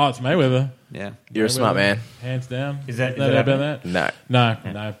 Oh, it's Mayweather. Yeah. You're a smart man. Hands down. Is that No doubt about that? No.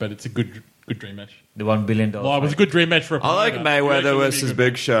 No, but it's a good dream match. The $1 billion. Well, it was a good dream match for a I like promoter. Mayweather It actually would be versus good.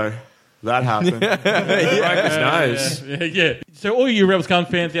 Big Show. That happened. Broke his nose. Yeah. So all you Rebels Guns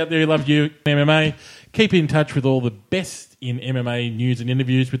fans out there who love you MMA, keep in touch with all the best in MMA news and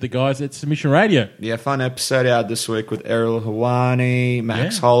interviews with the guys at Submission Radio. Yeah, fun episode out this week with Errol Hawani,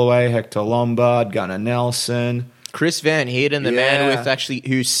 Max Yeah. Holloway, Hector Lombard, Gunnar Nelson. Chris Van Heerden, the man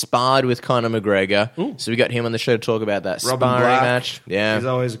who sparred with Conor McGregor. Ooh. So we got him on the show to talk about that Robin sparring Black. match. Yeah. He's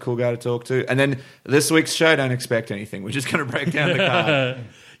always a cool guy to talk to. And then this week's show, don't expect anything. We're just going to break down the card.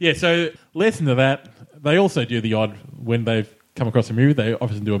 Yeah, so listen to that. They also do the odd when they've come across a movie, they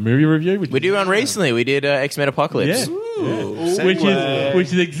often do a movie review. We do one recently. We did X-Men Apocalypse.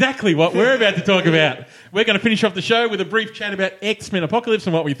 Which is exactly what we're about to talk about. We're going to finish off the show with a brief chat about X-Men Apocalypse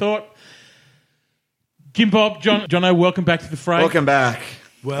and what we thought. Kim Bob, Jono, welcome back to the fray. Welcome back.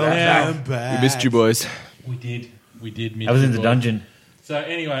 Welcome back. We missed you, boys. We did. Miss I was you in the boys. dungeon. So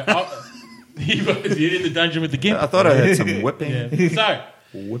anyway, you in the dungeon with the Gimp. I thought I heard some whipping. Yeah. So,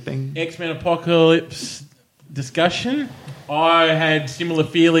 Whipping. X-Men Apocalypse discussion. I had similar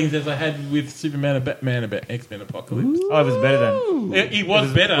feelings as I had with Superman and Batman about X-Men Apocalypse. Oh, it was better than. It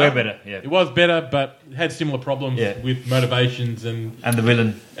was better. Way better, yeah. It was better, but it had similar problems with motivations and the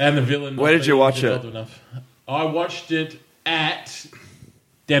villain. Where did you watch it? Enough. I watched it at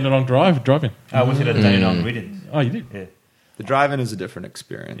Dandenong Drive-In. I watched it at Dandenong Reading. Oh, you did? Yeah. The drive-in is a different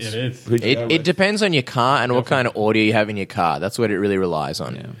experience. It is. It depends on your car and what kind of audio you have in your car. That's what it really relies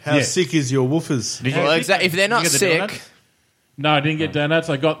on. How sick is your woofers? Well, if they're not Did you get the sick, donuts? No, I didn't get donuts.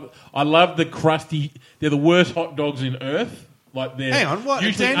 I love the crusty. They're the worst hot dogs in Earth. Like they're Hang on, what?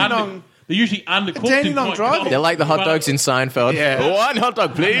 Usually Dandenong- they're usually undercooked. Dandenong and quite Drive-In? cold. they're like the hot But- dogs in Seinfeld. Yeah. One hot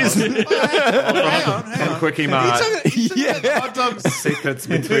dog, please. Hang on. Quickie Mart. Hot dogs. Secrets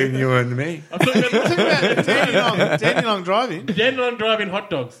between you and me. I'm talking about Dandenong Drive-In. Dandenong Drive-In hot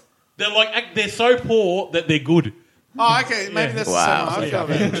dogs. They're so poor that they're good. Oh, okay. Maybe that's Wow. the same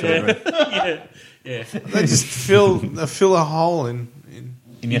I feel about. Yeah. They just fill a hole in.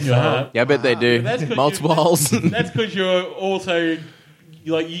 In your Your heart. Yeah, I bet they do. That's 'cause Multiple holes. That's because you're also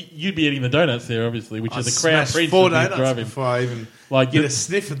you'd be eating the donuts there, obviously, which I is the crown smashed prince 4 of the donuts drive-in. before I even Like get a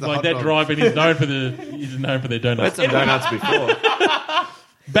sniff at the like hot that dog. drive-in is known for their donuts. Had some donuts before.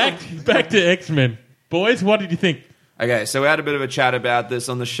 Back to X-Men, boys. What did you think? Okay, so we had a bit of a chat about this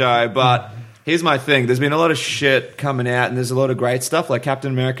on the show, but here's my thing. There's been a lot of shit coming out, and there's a lot of great stuff, like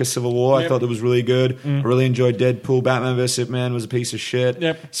Captain America Civil War. I Yep. thought that was really good. I really enjoyed Deadpool. Batman vs. Superman was a piece of shit.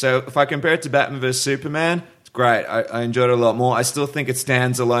 Yep. So if I compare it to Batman vs. Superman, it's great. I enjoyed it a lot more. I still think it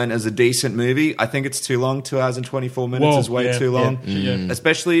stands alone as a decent movie. I think it's too long. 2 hours and 24 minutes Whoa, is way yeah, too long. yeah.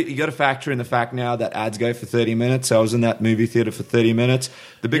 Especially, you got to factor in the fact now that ads go for 30 minutes. So I was in that movie theater for 30 minutes.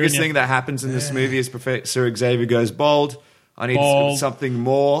 The biggest your- thing that happens in this movie is Professor Xavier goes bald. I need Bald. something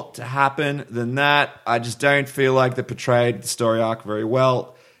more to happen than that. I just don't feel like they portrayed the story arc very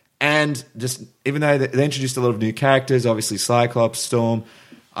well. And just even though they introduced a lot of new characters, obviously Cyclops, Storm,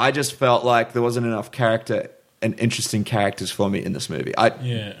 I just felt like there wasn't enough character and interesting characters for me in this movie. I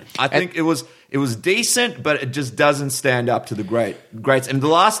think it was decent, but it just doesn't stand up to the greats. And the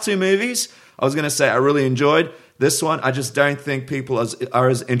last 2 movies, I was going to say I really enjoyed. This one, I just don't think people are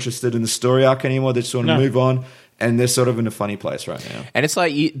as interested in the story arc anymore. They just want to move on. And they're sort of in a funny place right now. And it's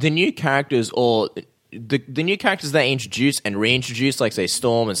like the new characters or the new characters they introduce and reintroduce, like say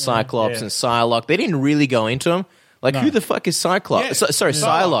Storm and Cyclops and Psylocke, they didn't really go into them. Like, who the fuck is Cyclops? Yeah. Sorry,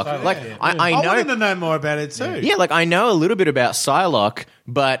 Psylocke. Like, I know. I wanted to know more about it too. Yeah, like I know a little bit about Psylocke,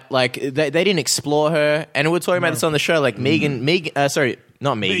 but like they didn't explore her. And we're talking about this on the show. Like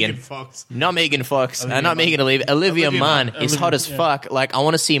not Megan Fox, not Megan Olivia Munn is hot as fuck. Like I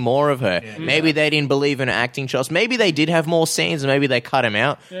want to see more of her. Yeah. Maybe they didn't believe in her acting chops. Maybe they did have more scenes, and maybe they cut him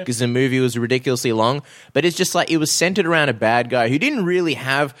out because the movie was ridiculously long. But it's just like it was centered around a bad guy who didn't really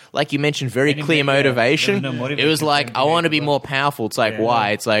have, like you mentioned, very clear motivation. It was like I want to be more powerful. It's like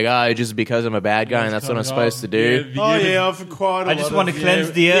why? It's like just because I'm a bad guy and that's what I'm supposed to do. I've acquired. I just want to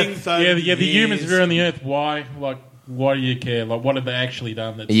cleanse the earth. The humans who are on the earth. Why? Like, why do you care? Like, what have they actually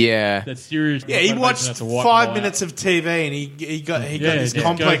done? That's serious. Yeah, he watched 5 minutes of TV and he got this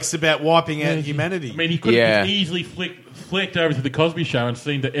complex about wiping out humanity. I mean, he could have easily flicked over to the Cosby Show and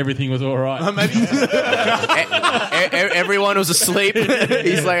seen that everything was all right. Everyone was asleep.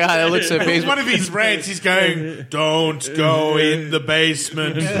 He's like, that looks so big. One of his rants, he's going, "Don't go in the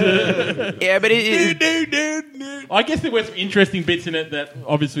basement." Yeah, but I guess there were some interesting bits in it that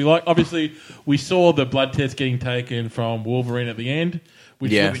obviously we saw the blood test getting taken from Wolverine at the end,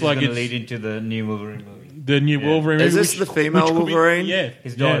 which looks like it's going to it's lead into the new Wolverine movie. The new Wolverine movie. Is this the female Wolverine?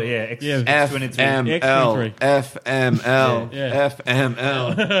 His daughter, FML.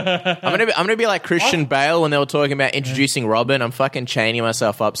 I'm gonna be like Christian Bale when they were talking about introducing Robin. I'm fucking chaining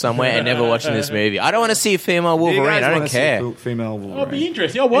myself up somewhere and never watching this movie. I don't want to see a female Wolverine. I don't care. Female Wolverine. It'll be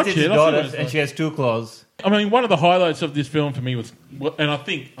interesting. I'll watch it. His daughter, and she has 2 claws. I mean, one of the highlights of this film for me was, and I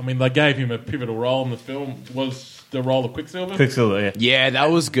think, they gave him a pivotal role in the film, was the role of Quicksilver. Yeah, that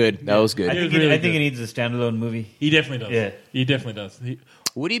was good. That was good. I think he needs a standalone movie. He definitely does. Yeah. He definitely does.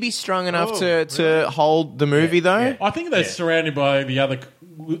 Would he be strong enough to hold the movie, though? I think they're surrounded by the other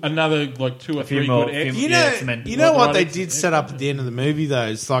another like 2 or 3 more- good X. You Yeah, know, X-Men. you know what they X- did set up at the end of the movie though.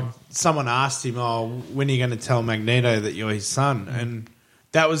 It's like someone asked him, "Oh, when are you going to tell Magneto that you're his son?" And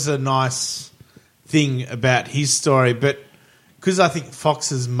that was a nice thing about his story. But because I think Fox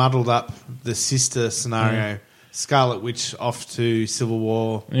has muddled up the sister scenario, Scarlet Witch off to Civil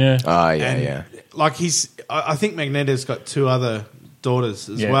War. Yeah. Oh, yeah, And, yeah. Like I think Magneto's got 2 other daughters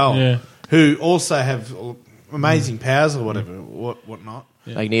as Yeah. well, Yeah. who also have amazing powers or whatever, whatnot.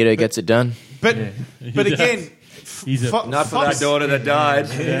 Magneto gets it done. But He but does. again, He's a- Not for that daughter that died.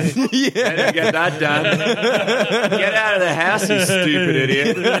 Better get that done. Get out of the house, you stupid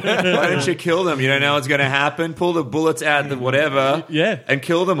idiot. Why don't you kill them? You don't know what's going to happen. Pull the bullets out, the whatever, Yeah. and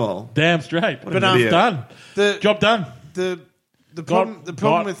kill them all. Damn straight. But, It's done. the Job done. the problem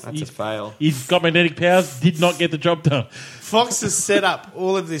God. with That's a fail. He's got magnetic powers, did not get the job done. Fox has set up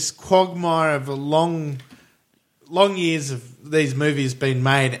all of this quagmire of a long years of these movies being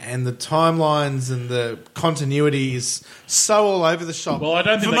made, and the timelines and the continuity is so all over the shop. Well, I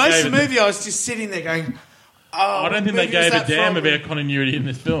don't think for they most gave of the it- movie, I was just sitting there going, "Oh, I don't think they what movie was gave a that damn from?" about continuity in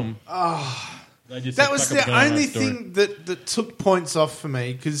this film. They just That said, was "Fuck it, the we're going on only that story." thing that took points off for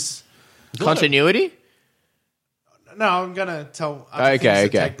me because. Continuity? No, I'm going to tell other Okay,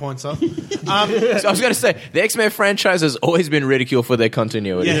 things that okay. take points off. So I was going to say, the X-Men franchise has always been ridiculed for their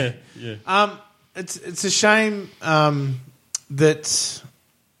continuity. Yeah. Yeah. It's a shame that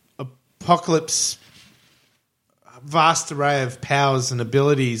Apocalypse vast array of powers and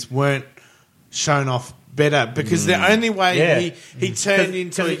abilities weren't shown off better because the only way Yeah. he turned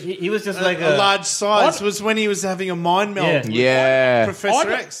into he was just a, like a a large size was when he was having a mind meld with Yeah. Professor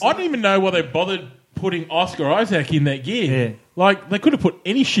I X. don't even know why they bothered putting Oscar Isaac in that gear. Yeah. Like, they could have put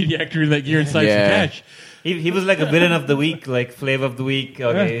any shitty actor in that gear and saved Yeah. some cash. He was like a villain of the week, like flavor of the week.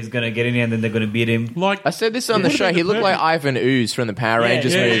 Okay, he's gonna get in here and then they're gonna beat him. Like, I said this on the show. He looked like Ivan Ooze from the Power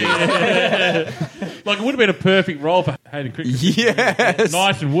Rangers movie. like, it would have been a perfect role for Hayden Christensen. Yes.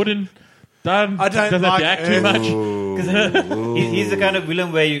 Nice and wooden. Done. I don't Doesn't like have to act too much. He's the kind of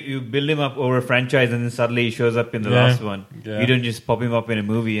villain where you build him up over a franchise and then suddenly he shows up in the Yeah. last one. Yeah. You don't just pop him up in a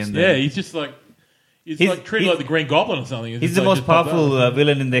movie and Yeah, then he's just like... He's He's- like treated he's- like the Green Goblin or something. It's he's just the like most just popped powerful up.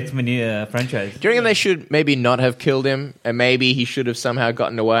 villain in the X-Men franchise. Do you reckon they should maybe not have killed him, and maybe he should have somehow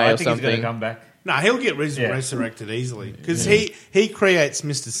gotten away I or think he's something? gonna come back. No, he'll get Yeah. resurrected easily because he creates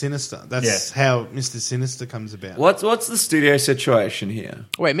Mr. Sinister. That's how Mr. Sinister comes about. What's the studio situation here?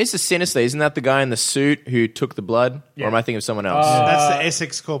 Wait, Mr. Sinister, isn't that the guy in the suit who took the blood? Yeah. Or am I thinking of someone else? That's the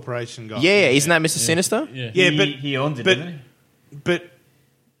Essex Corporation guy. yeah, isn't that Mr. Sinister? Yeah. Yeah, but he owns it, but- doesn't he? But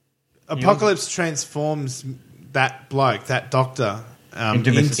Apocalypse transforms that bloke, that doctor, Into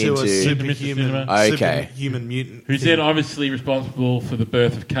into a Into Mr. superhuman, Cinema. Okay. superhuman mutant. Who's then obviously responsible for the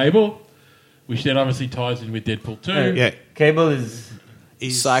birth of Cable, which then obviously ties in with Deadpool 2. Yeah, Cable is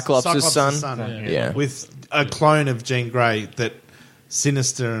is Cyclops' son? Yeah. with a clone of Jean Grey that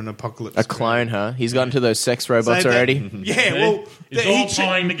Sinister and Apocalypse. A clone, huh? He's got into those sex robots So they- already? Yeah, well, It's all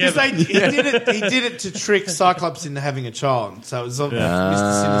tying together. He did it to trick Cyclops into having a child. So it was of Mr.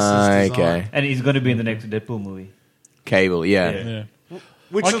 Sinister's design. Okay. and he's going to be in the next Deadpool movie. Cable, yeah. Yeah.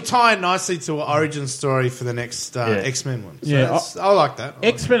 Which will tie in nicely to an origin story for the next X-Men one. So Yeah, I like that.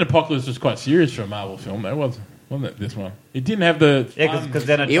 X-Men Apocalypse was quite serious for a Marvel film, though, wasn't it, this one? It didn't have the... Yeah, because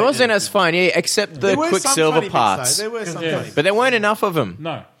they're not. He wasn't as fun, yeah, except the There were some Quicksilver funny bits, parts. though. There were some Yeah. funny But there weren't enough of them.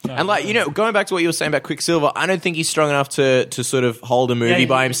 No. And like, you know, going back to what you were saying about Quicksilver, I don't think he's strong enough to sort of hold a movie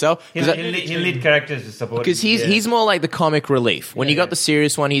by himself. He'll lead characters to support. Because he's more like the comic relief. When you got the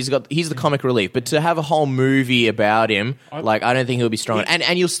serious one, he's the comic relief. But to have a whole movie about him, like, I don't think he'll be strong.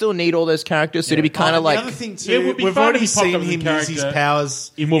 And you'll still need all those characters. So to be kind of The like, other thing Yeah, it too, would be we've fun already if he popped seen up as a him use his character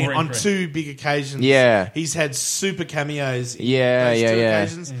powers in Wolverine on 3. 2 big occasions. Yeah. He's had super cameos in Yeah, those yeah, 2 yeah.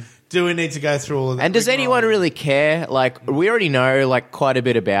 occasions. Do we need to go through all of that? and does anyone really care? Like, we already know like quite a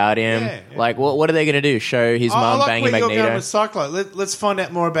bit about him. Yeah, yeah. Like, what are they going to do? Show his I mum like banging where you're Magneto? going with Cyclops. Let's find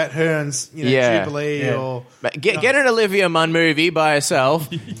out more about her and Jubilee or... But get an Olivia Munn movie by herself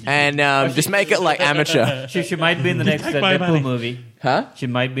and just make it like amateur. She might be in the next Take my Deadpool money. movie. Huh? She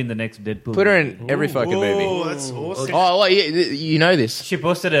might be in the next Deadpool. Put her movie. in every fucking movie. Oh, that's awesome. Oh, well, you know this. She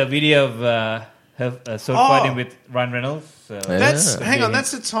posted a video of her sword Oh. fighting with Ryan Reynolds. So. Hang on,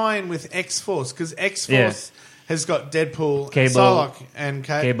 that's a tie-in with X-Force because X-Force has got Deadpool, Cable. Psylocke, and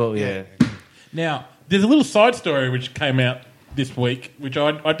Cable, yeah. Now, there's a little side story which came out this week, which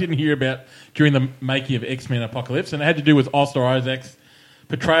I didn't hear about during the making of X-Men Apocalypse, and it had to do with Oscar Isaac's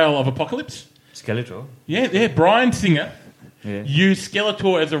portrayal of Apocalypse. Skeletor. Yeah, Bryan Singer Yeah. used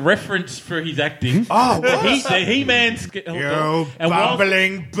Skeletor as a reference for his acting. Oh, what? The He-Man Skeletor. And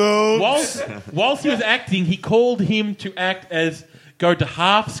bumbling bull. whilst he was acting, he called him to act as go to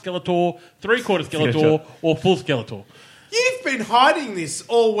half Skeletor, 3/4 Skeletor, or full Skeletor. You've been hiding this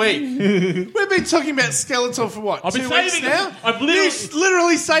all week. We've been talking about Skeletor for what? I've been 2 weeks saving it. now. I've literally- You've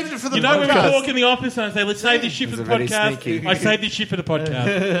literally saved it for the You know when we podcast. talk in the office and I say, let's save this shit for the It's very podcast. sneaky. I save this shit for the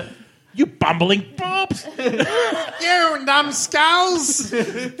podcast. You bumbling bobs. You numbskulls.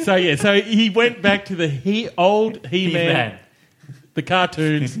 So he went back to the old He-Man, He-Man. the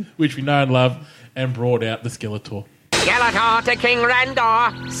cartoons, which we know and love, and brought out the Skeletor. Skeletor to King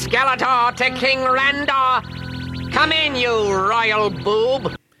Randor! Skeletor to King Randor! Come in, you royal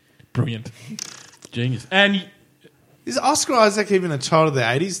boob! Brilliant. Genius. And Is Oscar Isaac even a child of the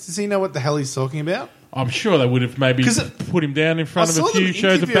 80s? Does he know what the hell he's talking about? I'm sure they would have maybe 'Cause put him down in front I of a saw few them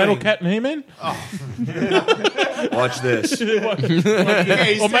shows of Battle interviewing- Cat and He-Man. Watch this.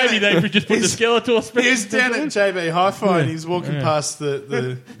 Or maybe they could just put the Skeletor special. He's down at JB Hi-Fi and he's walking past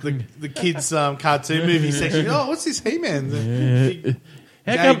the kids' cartoon movie section. Oh, what's this He-Man? The big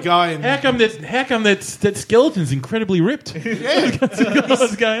gay guy. And How come that skeleton's incredibly ripped? yeah.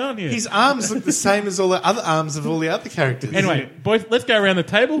 What's going on here? His arms look the same as all the other arms of all the other characters. Anyway, boys, let's go around the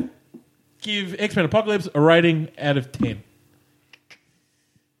table. Give X-Men Apocalypse a rating out of 10.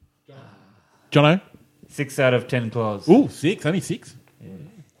 Jono? 6 out of 10 claws. Ooh, 6. Only 6.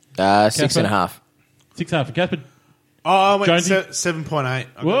 6.5. 6.5 for Casper. Oh, I went Jonesy? 7.8. I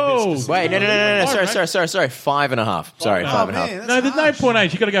got a bit Whoa. specific. Wait, no. Sorry. 5.5. Sorry, 5.5. Man, that's No, there's no harsh. point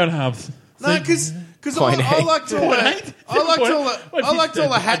 8. You've got to go in halves. No, because Point I eight. liked all the I liked all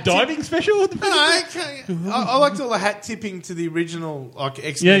the hat A diving special? No, I liked all the hat tipping to the original like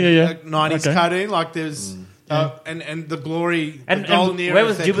X-Men Yeah. 90s Okay. cartoon. Like there's and the glory, And, the golden era. where of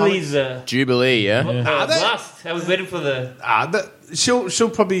was their Jubilee's Jubilee, yeah? blast? I was waiting for the... she'll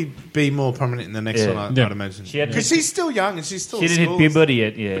probably be more prominent in the next Yeah. one, Yeah. I'd imagine. She hadn't Because hit- she's still young and she's still She at didn't school. hit puberty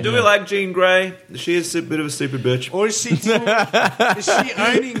yet, yeah. Do we like Jean Grey? She is a bit of a stupid bitch. Or is she still, is she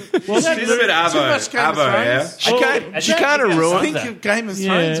owning? She's a bit too Avo. much Game of Avo, yeah. Thrones? She kind of ruined. Think of Game of Yeah.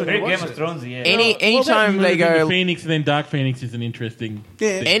 Thrones when Very you Game watch of it. Thrones, yeah. Anytime they go, Phoenix and then Dark Phoenix is an interesting. Yeah.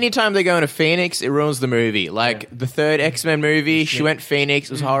 anytime they go into Phoenix, it ruins the movie. Like the third X-Men movie, she went Phoenix,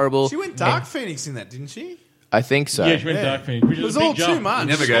 it was horrible. She went Dark Phoenix in that, didn't she? I think so. Yeah, she went Yeah. Dark Phoenix, which It is was a big all jump. too much.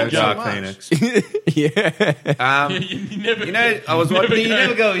 Never go Too Dark much. Phoenix. yeah. You know, I was watching. You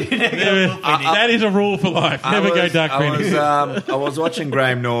never go. That is a rule for life. Never go Dark Phoenix. I was watching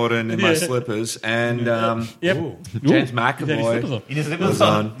Graham Norton in my slippers, and Yep. James He's had his slippers McAvoy on. He just was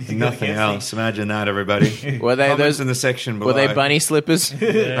on. Nothing else. Imagine that, everybody. Were they Comments those? in the section below. Were they bunny slippers?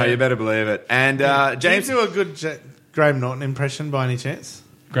 Oh, you better believe it. And James Do you do a good Graham Norton impression by any chance?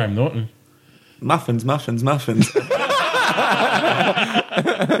 Graham Norton. muffins.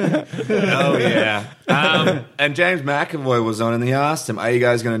 Oh yeah. And James McAvoy was on, and he asked him, "Are you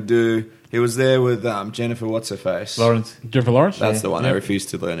guys going to do?" He was there with Jennifer. What's her face? Lawrence. Jennifer Lawrence? That's the one. They refused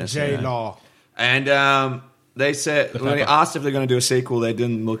to learn her. J name. Law. And they said when he asked if they're going to do a sequel, they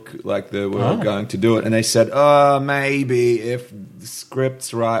didn't look like they were going to do it, and they said, "Oh, maybe if the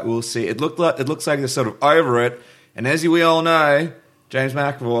script's right, we'll see." It looks like they're sort of over it. And as we all know, James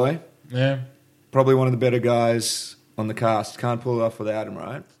McAvoy, Yeah. probably one of the better guys on the cast. Can't pull it off without him,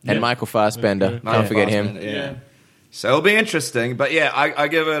 right? And Michael Fassbender. Can't forget him. Yeah. So it'll be interesting. But yeah, I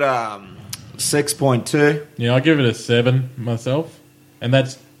give it 6.2. Yeah, I give it a 7 myself. And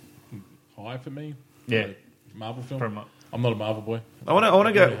that's high for me. Yeah. Marvel film. Pretty much. I'm not a Marvel boy. I want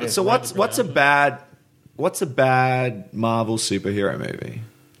to go. So what's a bad Marvel superhero movie?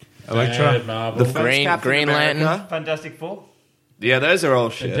 Bad Marvel. The first Green Captain America? Lantern. Fantastic Four? Yeah, those are all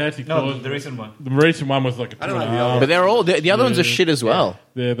shit. Fantastic No, Four. the recent one. The recent one was like a I don't 2.5. like the other But they're all the other ones are shit as well.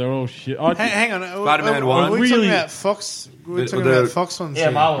 Yeah, they're all shit. Hang on. Spider-Man Are 1. we Really- talking about Fox? We're talking the- about Fox ones. Yeah,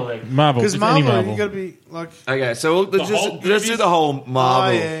 Marvel. Like, Marvel. Because Just any Marvel, Marvel. you got to be like. Okay, so let's Hulk just do movies? the whole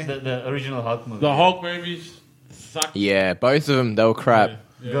Marvel. Oh, yeah. the original Hulk movie. The Hulk movies suck. Yeah, both of them, they were crap.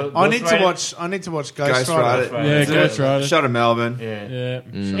 I need to watch Ghost Ghost Rider. Rider. Yeah, Is it? Ghost Rider. Shot in Melbourne. Yeah. Yeah.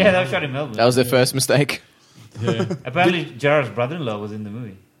 Yeah, that was shot in Melbourne. That was their first mistake. Yeah. Apparently, Gerard's brother-in-law was in the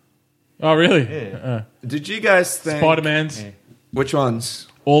movie. Oh, really? Yeah. Did you guys think Spider-Man's. Yeah. which ones?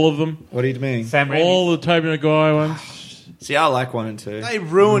 All of them. What do you mean? Sam Raimi. All the Tobey Maguire ones. See, I like 1 and 2. They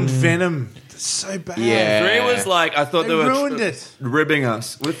ruined Venom. It's so bad. Yeah. 3 was like I thought They they were ruined it. ribbing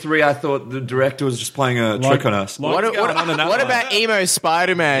us. With 3, I thought the director was just playing a trick on us. like- What, What's going on in that what one? about emo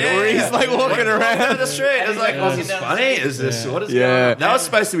Spider-Man? Yeah, where he's yeah. like walking down around. the street? It was like, was this funny? Is this what is Yeah. going on? That was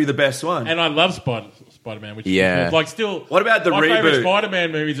supposed to be the best one. And I love Spider-Man. Which Yeah. is like still. What about the my favorite reboot?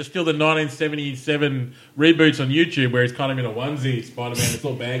 Spider-Man movies are still the 1977 reboots on YouTube where he's kind of in a onesie. Spider-Man, it's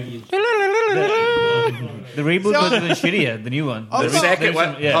all baggy. The reboot was even shittier, the new one. The second recent-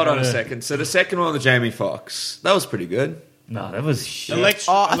 one, yeah. hold on a second. So the second one with Jamie Foxx, that was pretty good. No, that was shit.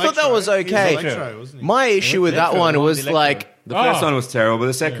 Electro, I thought that was okay. Electro, wasn't he? My issue with that Electro, one the was Electro. like The first one was terrible, but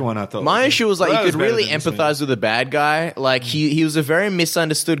the second one I thought. my issue was like Well, you that was could better really than this movie. empathize with the bad guy. Like he was a very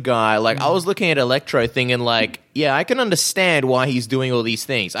misunderstood guy. Like I was looking at Electro thinking like, yeah, I can understand why he's doing all these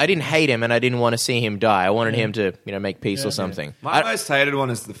things. I didn't hate him and I didn't want to see him die. I wanted him to, make peace or something. My most hated one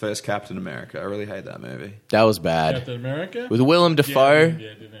is the first Captain America. I really hate that movie. That was bad. Captain America? With Willem Dafoe.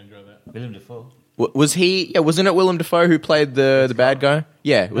 Yeah, didn't enjoy that. Willem Dafoe. Was he? Yeah, wasn't it Willem Dafoe who played the bad guy?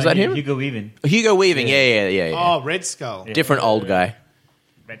 Yeah, was that him? Hugo Weaving. Hugo Weaving. Yeah. Oh, Red Skull. Different old guy.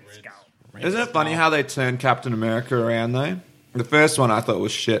 Red Skull. Isn't it funny how they turned Captain America around though? The first one I thought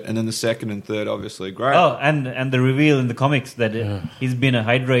was shit, and then the second and third obviously great. Oh, and the reveal in the comics that he's been a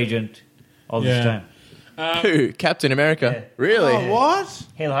Hydra agent all this Yeah. time. Who? Captain America. Yeah. Really? Oh, what?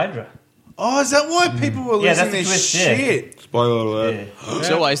 Hail Hydra. Oh, is that why people were Yeah, losing that's the their twist, yeah. shit? Spoiler alert. Yeah.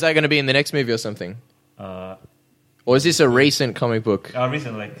 So what, is that going to be in the next movie or something? Uh, Or is this a recent comic book?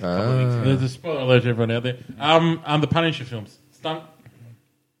 recently, like a couple of weeks ago. There's a spoiler alert to everyone out there. The Punisher films. Stunt.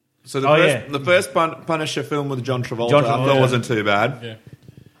 So Oh, the first Punisher film with John Travolta, John I Travolta. thought wasn't too bad.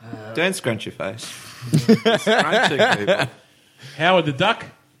 Yeah. Don't scrunch your face. Scrunching people. Howard the Duck.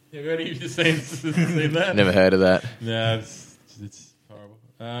 Have any of you seen that? Never heard of that. No, it's horrible.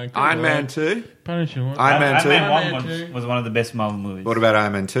 Iron Man 2. Punisher. What? Iron Man 2. Iron Man Iron 1 Man was one of the best Marvel movies. What about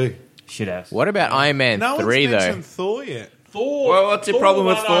Iron Man 2? Shit ass. What about Iron Man No 3 one's though? mentioned Thor yet. Thor. Well, what's your problem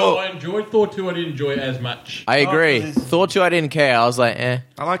with 1, Thor? I enjoyed Thor 2. I didn't enjoy it as much. I agree. 'cause Thor 2 I didn't care. I was like, eh.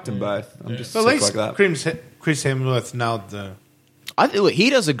 I liked them both. I'm just But at sick least like that. Chris Hemsworth nailed the... I think look, he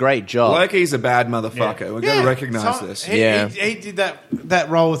does a great job. Loki's a bad motherfucker. Yeah. We're going to recognise this. He did that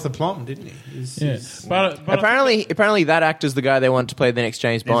role with aplomb, didn't he? Yeah. But Apparently that actor's the guy they want to play the next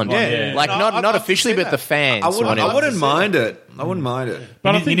James Bond. Bond, yeah. Like No, not I've officially, seen but that. the fans. I want him. wouldn't mind it. I wouldn't mind it.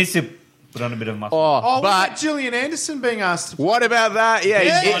 But I He think needs to put on a bit of muscle. Oh, but but Gillian Anderson being asked to... what about that? Yeah,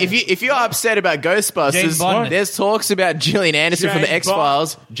 Yeah. if you're upset about James Ghostbusters, Bond. there's talks about Gillian Anderson from the Jane X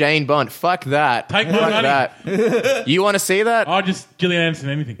Files, Jane Bond. Fuck that. Take my Fuck money. that. You want to see that? I just Gillian Anderson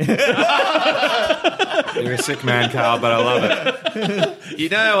anything. You're a sick man, Carl, but I love it. You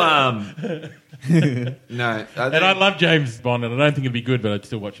know, no, I And think I love James Bond, and I don't think it'd be good, but I'd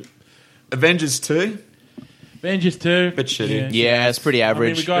still watch it. Avengers 2, Avengers 2. bit shitty. Yeah, it's pretty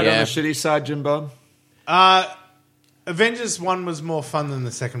average. we got it on On yeah. the shitty side, Jim Bob. Avengers 1 was more fun than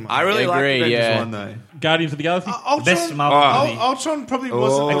the second one. I really like agree, Avengers yeah. 1 though. Guardians of the Galaxy. Ultron, Best Marvel movie. Ultron probably Oh.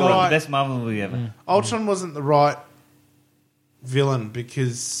 wasn't I the call it right... the best Marvel movie ever. Ultron wasn't the right villain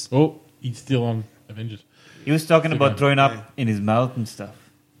because... Oh, he's still on Avengers. He was talking about throwing up in his mouth and stuff.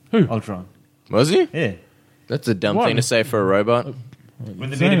 Who? Ultron. Was he? Yeah. That's a dumb What? thing to say for a robot. When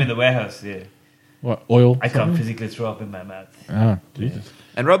they beat him in the warehouse, yeah. What, oil? I can't physically throw up in my mouth. Oh, Jesus.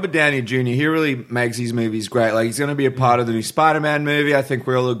 And Robert Downey Jr., he really makes his movies great. Like, he's going to be a part of the new Spider-Man movie. I think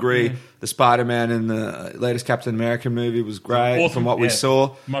we all agree the Spider-Man in the latest Captain America movie was great Awesome. from what we Yeah.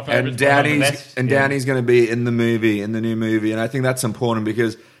 saw. My favourite. And Downey's, One of the best, yeah. Downey's going to be in the movie, in the new movie. And I think that's important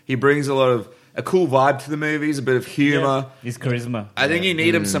because he brings a lot of a cool vibe to the movies, a bit of humor. His charisma. I think you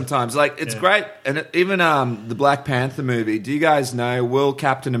need him sometimes. Like, it's great. And even the Black Panther movie, do you guys know, will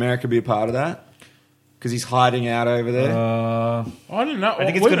Captain America be a part of that? Because he's hiding out over there. I don't know. I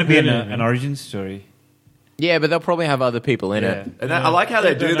think it's going to be an origin story. Yeah, but they'll probably have other people in it. And I like how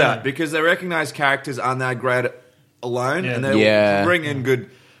they I do don't that know. because they recognize characters aren't that great alone, Yeah. and they Yeah. bring in good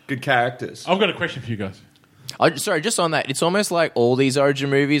characters. I've got a question for you guys. Sorry, just on that, it's almost like all these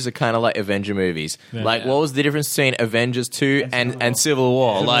origin movies are kind of like Avenger movies. Yeah. Like, what was the difference between Avengers 2 and Civil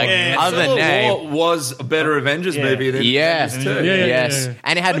War? Like, other Civil than name, War was a better Avengers Yeah. movie than yeah, Avengers 2. Yeah. yes,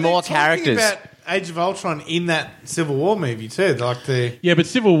 and it had But more they're talking characters. about Age of Ultron in that Civil War movie too. Like the... Yeah, but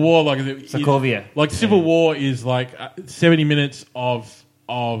Civil War, like Sokovia. like Civil War is like 70 minutes of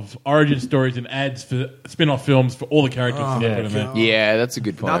origin stories and ads for spin-off films for all the characters. that they yeah. put in there. Yeah, that's a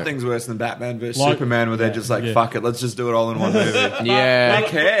good point. Nothing's worse than Batman vs Like- Superman, where they're just like, yeah. "Fuck it, let's just do it all in one movie." Yeah, Who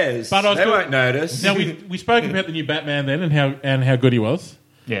cares? But I was They gonna- won't notice. Now we spoke about the new Batman then and how good he was.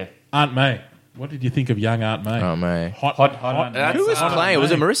 Yeah. Aunt May. What did you think of young Aunt May? Oh, man. Hot. Aunt May. That's- Who was Aunt playing?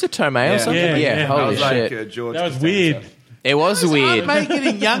 Was it Marissa Tomei or something? Yeah, yeah. That Holy was shit. like George That was Costanza. weird. It was weird. Aunt May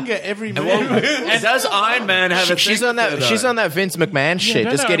getting younger every movie. Does Iron Man have a She's thing on that. there, though? She's on that Vince McMahon shit,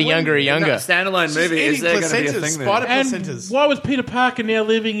 no, just no, getting when- younger and That younger. standalone She's movie. Is eating there going to be a placentas, thing there? spider And placentas. why was Peter Parker now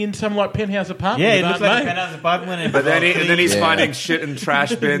living in some like penthouse apartment? Yeah, with it looks Aunt like a May? penthouse apartment. But then he's Yeah. finding shit in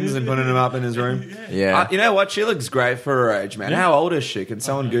trash bins and putting them up in his room. Yeah. You know what? She looks great for her age, man. How old is she? Can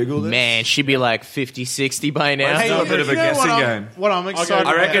someone Google this? Man, she'd be like 50, 60 by now. Hey, still a bit of a guessing game. What I'm excited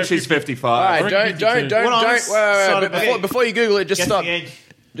I reckon about. she's 55. All right, I reckon don't. you do. What I'm Wait, excited before you Google it, just Guess stop. the age.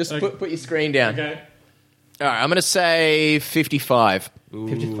 Just put your screen down. Okay. All right, I'm going to say 55.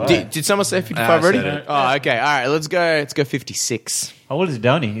 55. Did someone say 55 I already? said it. Oh, okay. All right, let's go 56. How old is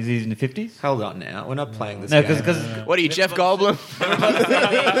Downey? Is he in the 50s? Hold on now. We're not playing this No, game. because What are you, Jeff Goldblum?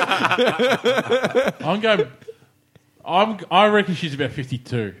 I reckon she's about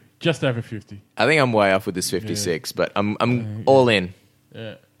 52, just over 50. I think I'm way off with this 56, but I'm all in.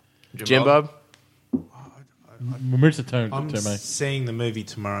 Yeah. Jim Bob? Marissa I'm Tomei. seeing the movie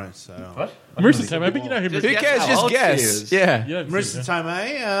tomorrow, so what? Marissa Tomei, but you know who Just Who Marissa guess cares? how Just old she guess. is. Yeah. Yeah, Marissa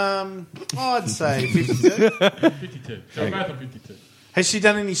Tomei, I'd say 52. 52. So we're both on 52. Has she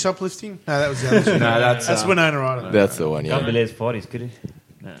done any shoplifting? No, that was the other. No, that's Winona Ryder. That's the one, Can't yeah. believe 40s, could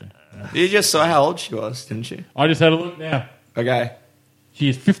he? You just saw how old she was, didn't you? I just had a look now. Okay. She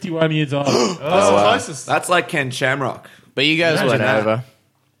is 51 years old. That's the closest. That's like Ken Shamrock. But you guys Imagine went that. over.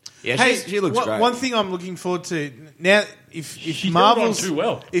 Yeah, Hey, she looks great. One thing I'm looking forward to now, if She's Marvel's held on too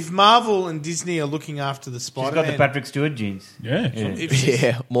well. if Marvel and Disney are looking after the She's Spider-Man, got the Patrick Stewart genes. Yeah.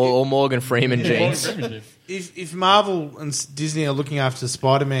 Yeah, or Morgan Freeman jeans. if Marvel and Disney are looking after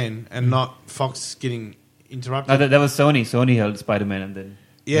Spider-Man and not Fox getting interrupted, No, that was Sony. Sony held Spider-Man and then...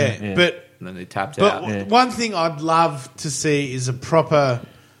 yeah, but And then they tapped out. Yeah. one thing I'd love to see is a proper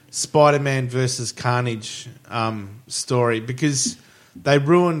Spider-Man versus Carnage story, because they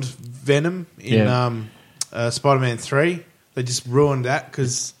ruined Venom in Spider-Man 3. They just ruined that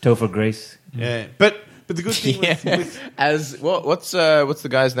because Topher Grace. yeah. But the good thing with As what's the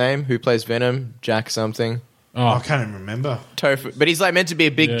guy's name who plays Venom? Jack something. I can't even remember. Topher, but he's like meant to be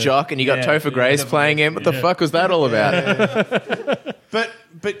a big jock, and you got Yeah, Topher Grace Topher playing him. What the fuck was that all about?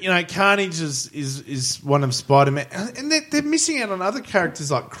 But you know, Carnage is one of Spider-Man, and they're missing out on other characters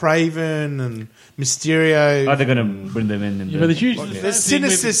like Kraven and Mysterio. Are they going to bring them in? Yeah, but it's usually The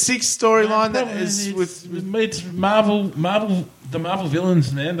Sinister Six storyline that is with it's Marvel, the Marvel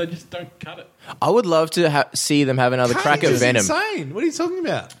villains, man. They just don't cut it. I would love to see them have another crack at Carnage is Venom. insane. What are you talking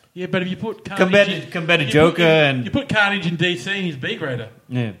about? Yeah, but if you put Carnage Compare to you Joker put, and... you put Carnage in DC, and he's B grader.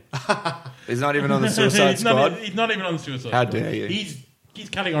 Yeah. He's not even on the Suicide he's not, Squad. he's not even on the Suicide How Squad. dare you. He's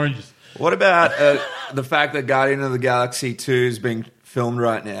cutting oranges. What about the fact that Guardian of the Galaxy 2 is being filmed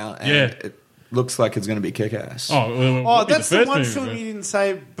right now? And Yeah. it looks like it's going to be kick-ass. Oh, That's the first one movie, film bro. you didn't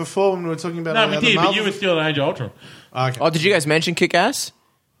say before when we were talking about No, all we the other did, but Marvel you were still at Age of Ultron. Okay. Oh, did you guys mention Kick-Ass?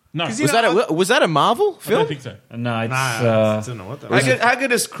 No, you Was that a Marvel I film? don't think so. No, it's... I don't know what that was. How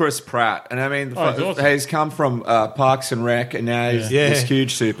good is Chris Pratt? And I mean, he's awesome. he's come from Parks and Rec, and now he's Yeah. this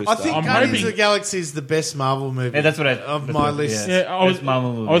huge superstar. I think I'm Guardians hoping- of the Galaxy is the best Marvel movie. Yeah, that's what of my list. Yeah, I was. Best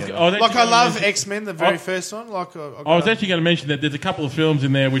Marvel movie I was, ever. I was Like actually I gonna love mention- X-Men, the very I- first one. I was actually going to mention that there's a couple of films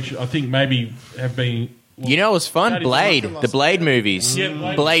in there which I think maybe have been. You know, it was fun. Guardians of Blade, Lost the Blade movies.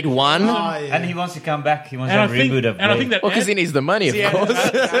 Yeah, Blade 1. And he wants to come back. He wants And I to think, reboot of and I think Blade. that Well, because he needs the money, of course.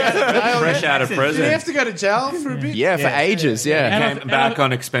 fresh out of Did he prison. have to go to jail for a bit? Yeah, for ages, yeah. And I- Came back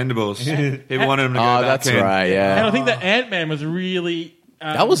on Expendables. He wanted him to go Oh, back that's in. right, and yeah. I think that Ant-Man was really.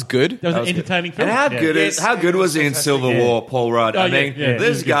 That was good. That was an entertaining film. And how good was he in Civil Yeah. War, Paul Rudd? Oh, I yeah, mean, yeah.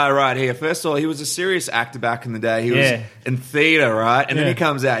 this guy right here, first of all, he was a serious actor back in the day. He was Yeah. in theatre, right? And then Yeah. he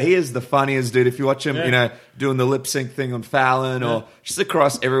comes out. He is the funniest dude. If you watch him, Yeah. doing the lip sync thing on Fallon or just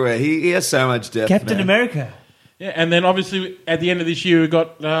across everywhere, he has so much depth. Captain man. America. Yeah, and then obviously at the end of this year we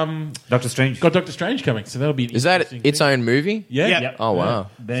got Doctor Strange. Doctor Strange coming, so that'll be. an Is that interesting its thing. own movie? Yeah. Yeah. Oh,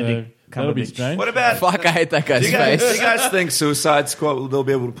 wow. Benedict That'll be Cumberbatch. strange. What about... Fuck, I hate that guy's Do you face. guys think Suicide Squad, they'll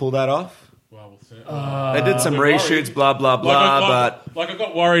be able to pull that off? Well, we'll see. They did some we're reshoots, worried. blah, blah, blah, but... I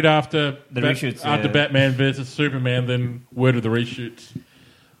got worried after The reshoots, after yeah. Batman versus Superman, then word of the reshoots.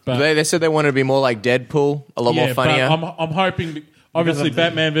 But They said they wanted to be more like Deadpool, a lot more but funnier. I'm hoping. Obviously, of the-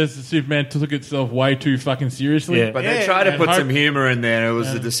 Batman versus Superman took itself way too fucking seriously. Yeah. But they tried to and put hope- some humour in there, and it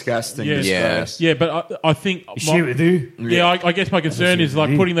was a disgusting Yeah. disgrace. Yeah, but I think She with you? I guess my concern is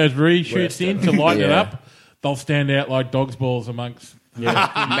like putting those reshoots in to lighten it Yeah. up. They'll stand out like dog's balls amongst.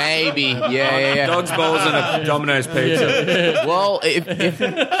 Maybe. Yeah. Dog's balls and a Domino's pizza. Well, I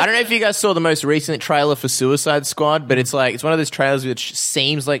don't know if you guys saw the most recent trailer for Suicide Squad, but it's one of those trailers which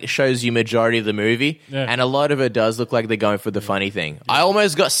seems like it shows you majority of the movie, Yeah. and a lot of it does look like they're going for the funny thing. I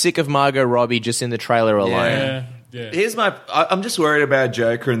almost got sick of Margot Robbie just in the trailer alone. Yeah. I'm just worried about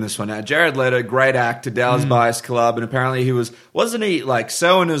Joker in this one. Now, Jared Leto, great actor, Dallas Buyers Club, and apparently wasn't he like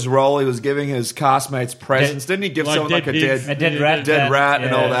so in his role? He was giving his castmates presents. Didn't he give Like someone like a dead pigs. A dead rat. Dead rat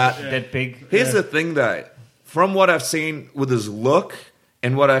and all that. Dead pig. Here's the thing, though. From what I've seen with his look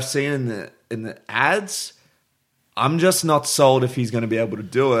and what I've seen in the ads, I'm just not sold if he's going to be able to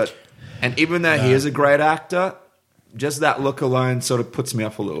do it. And even though he is a great actor, just that look alone sort of puts me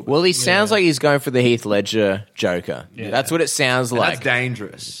off a little bit. Well, he sounds like he's going for the Heath Ledger Joker. That's what it sounds And like. that's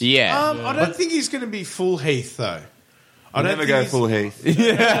dangerous. Yeah. I don't think he's going to be full Heath though. I never go full Heath. Full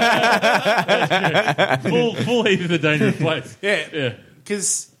Heath is a dangerous place. Yeah,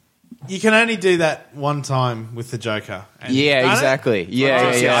 because you can only do that one time with the Joker. And Yeah, exactly.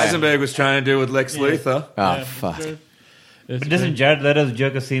 Yeah, yeah. Eisenberg was trying to do with Lex Luthor. Oh, fuck. But doesn't Jared Leto's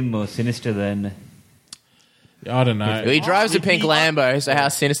Joker seem more sinister than... I don't know. He drives a pink Lambo, so how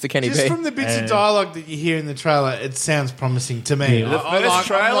sinister can he Just be? from the bits of dialogue that you hear in the trailer, it sounds promising to me. The first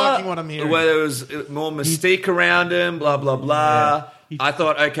trailer, I'm liking what I'm hearing. where there was more mystique around him, blah, blah, blah. I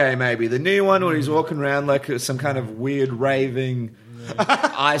thought, okay, maybe. The new one where he's walking around like some kind of weird raving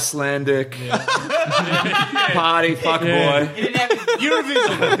Icelandic party fuckboy.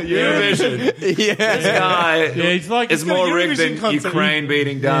 Eurovision. Yeah. This guy he's like is more rigged than Eurovision concept. Ukraine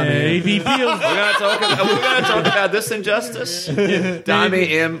beating Dami. Yeah, he feels. We're going to talk about this injustice.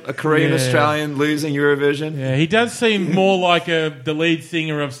 Dami M, a Korean Australian losing Eurovision. Yeah, he does seem more like the lead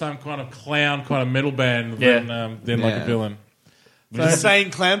singer of some kind of clown kind of metal band than like a villain.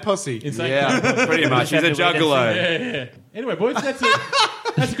 Insane clown posse. Yeah, pretty much. He's a juggalo. Yeah. Anyway, boys, that's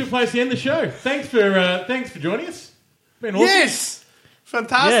a good place to end the show. Thanks for joining us. Been awesome. Yes!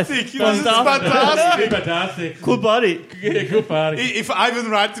 Fantastic. Yes, It was fantastic. Fantastic. Cool body. Yeah, good party. If Ivan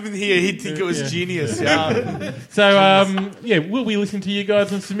Reitman here, he'd think it was genius. Yeah. So, we'll be listening to you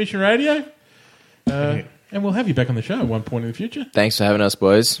guys on Submission Radio. And we'll have you back on the show at one point in the future. Thanks for having us,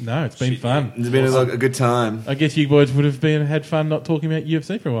 boys. No, it's been fun. It's been a good time. I guess you boys would have had fun not talking about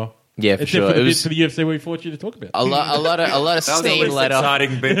UFC for a while. Yeah, for Except sure. for the It bit was for the UFC where we forced you to talk about. a lot of That was the steam least let off.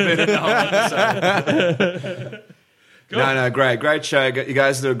 exciting bit of the whole episode. No, great show. You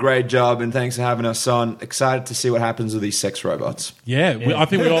guys do a great job, and thanks for having us on. Excited to see what happens with these sex robots. Yeah. I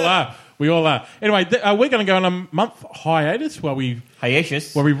think we all are. We all are. Anyway, we're going to go on a month hiatus while we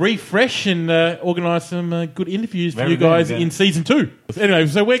refresh and organise some good interviews for you guys in season 2. Anyway,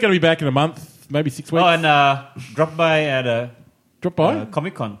 so we're going to be back in a month, maybe 6 weeks. Oh, and drop by at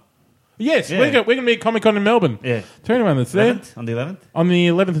Comic Con. Yes, we're going to be at Comic Con in Melbourne. Yeah. To anyone that's there. On the 11th? On the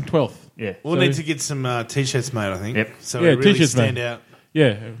 11th and 12th. Yeah. We'll need to get some T-shirts made, I think. Yep. So we really T-shirts stand made. out.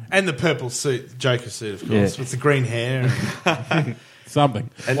 Yeah. And the purple suit, the Joker suit, of course, with the green hair. And something.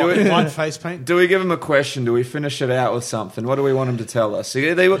 And white face paint. Do we give them a question? Do we finish it out with something? What do we want them to tell us?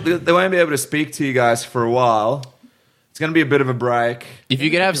 They won't be able to speak to you guys for a while. It's going to be a bit of a break. If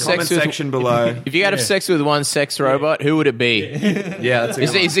you could have Comment section below. If you could have sex with one sex robot, who would it be? Yeah, that's a good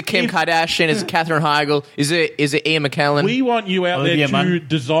one. Is it Kim Kardashian? Is it Katherine Heigl? Is it Ian McKellen? We want you out Olivia there to Munn.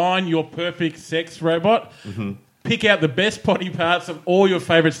 design your perfect sex robot. Pick out the best body parts of all your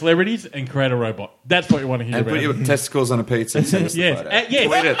favourite celebrities and create a robot. That's what we want to hear And about. put your testicles on a pizza. And send us the Yes. photo.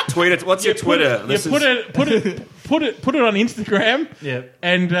 Yes. Tweet it. What's your Twitter? Put it on Instagram. Yeah.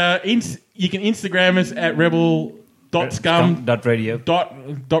 And you can Instagram us at rebel.scum.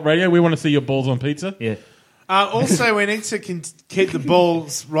 .radio. We want to see your balls on pizza. Yeah. Also, we need to keep the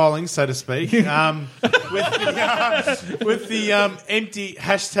balls rolling, so to speak, with the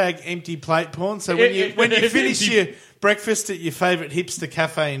empty plate porn. So when you finish your breakfast at your favourite hipster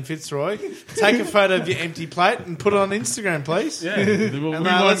cafe in Fitzroy, take a photo of your empty plate and put it on Instagram, please. Yeah. And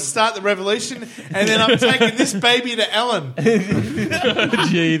let's start the revolution. And then I'm taking this baby to Ellen.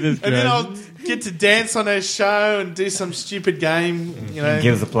 Jesus And then I'll get to dance on her show and do some stupid game. You know,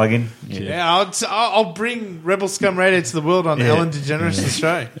 Give us a plug-in. yeah, I'll bring Rebel Scum Radio to the world on Ellen DeGeneres'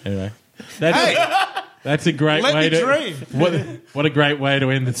 show. Anyway. Hey, That's a great let way me to dream. What a great way to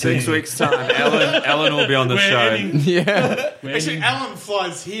end the 6 season. weeks' time, Ellen will be on the show. Yeah. Actually, Alan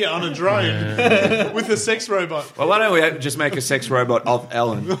flies here on a drone with a sex robot. Well, why don't we just make a sex robot of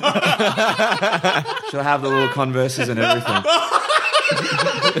Ellen? She'll have the little Converses and everything.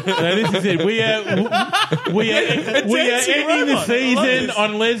 So this is it. We are ending the season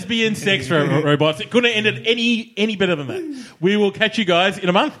on lesbian sex robots. It couldn't have ended any better than that. We will catch you guys in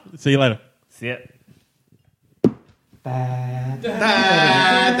a month. See you later. See ya.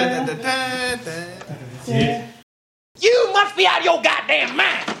 You must be out of your goddamn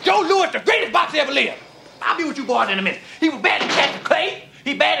mind. Joe Louis, the greatest boxer ever lived. I'll be with you boys in a minute. He was bad in Cassius Clay.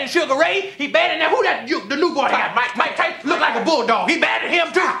 He bad in Sugar Ray. He bad in that. Who that? The new boy got Mike Tyson. Look like a bulldog. He bad in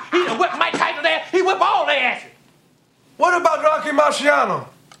him too. He done whipped Mike Tyson there. He whipped all their asses. What about Rocky Marciano?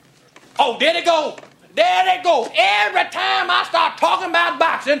 Oh, there they go. There they go. Every time I start talking about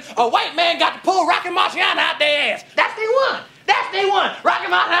boxing, a white man got to pull Rocky Marciano out their ass. That's the one. That's the one. Rocky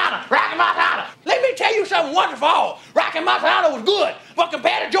Marciano. Rocky Marciano. Let me tell you something once and for all. Rocky Marciano was good, but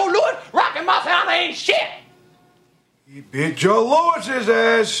compared to Joe Louis, Rocky Marciano ain't shit. He beat Joe Louis's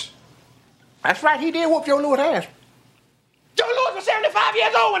ass. That's right. He did whoop Joe Louis' ass. Joe Louis was 75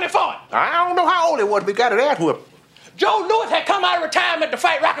 years old when he fought. I don't know how old he was, but he got his ass whooped. Joe Louis had come out of retirement to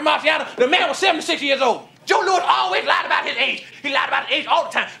fight Rocky Marciano. The man was 76 years old. Joe Louis always lied about his age. He lied about his age all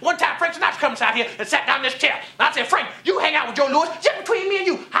the time. One time, Frank Sinatra comes out here and sat down in this chair. And I said, Frank, you hang out with Joe Louis. Just between me and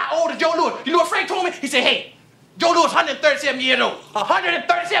you, how old is Joe Louis? You know what Frank told me? He said, hey, Joe Louis is 137 years old.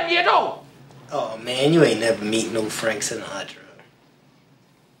 137 years old. Oh, man, you ain't never meet no Frank Sinatra.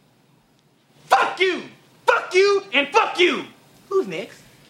 Fuck you! Fuck you and fuck you! Who's next?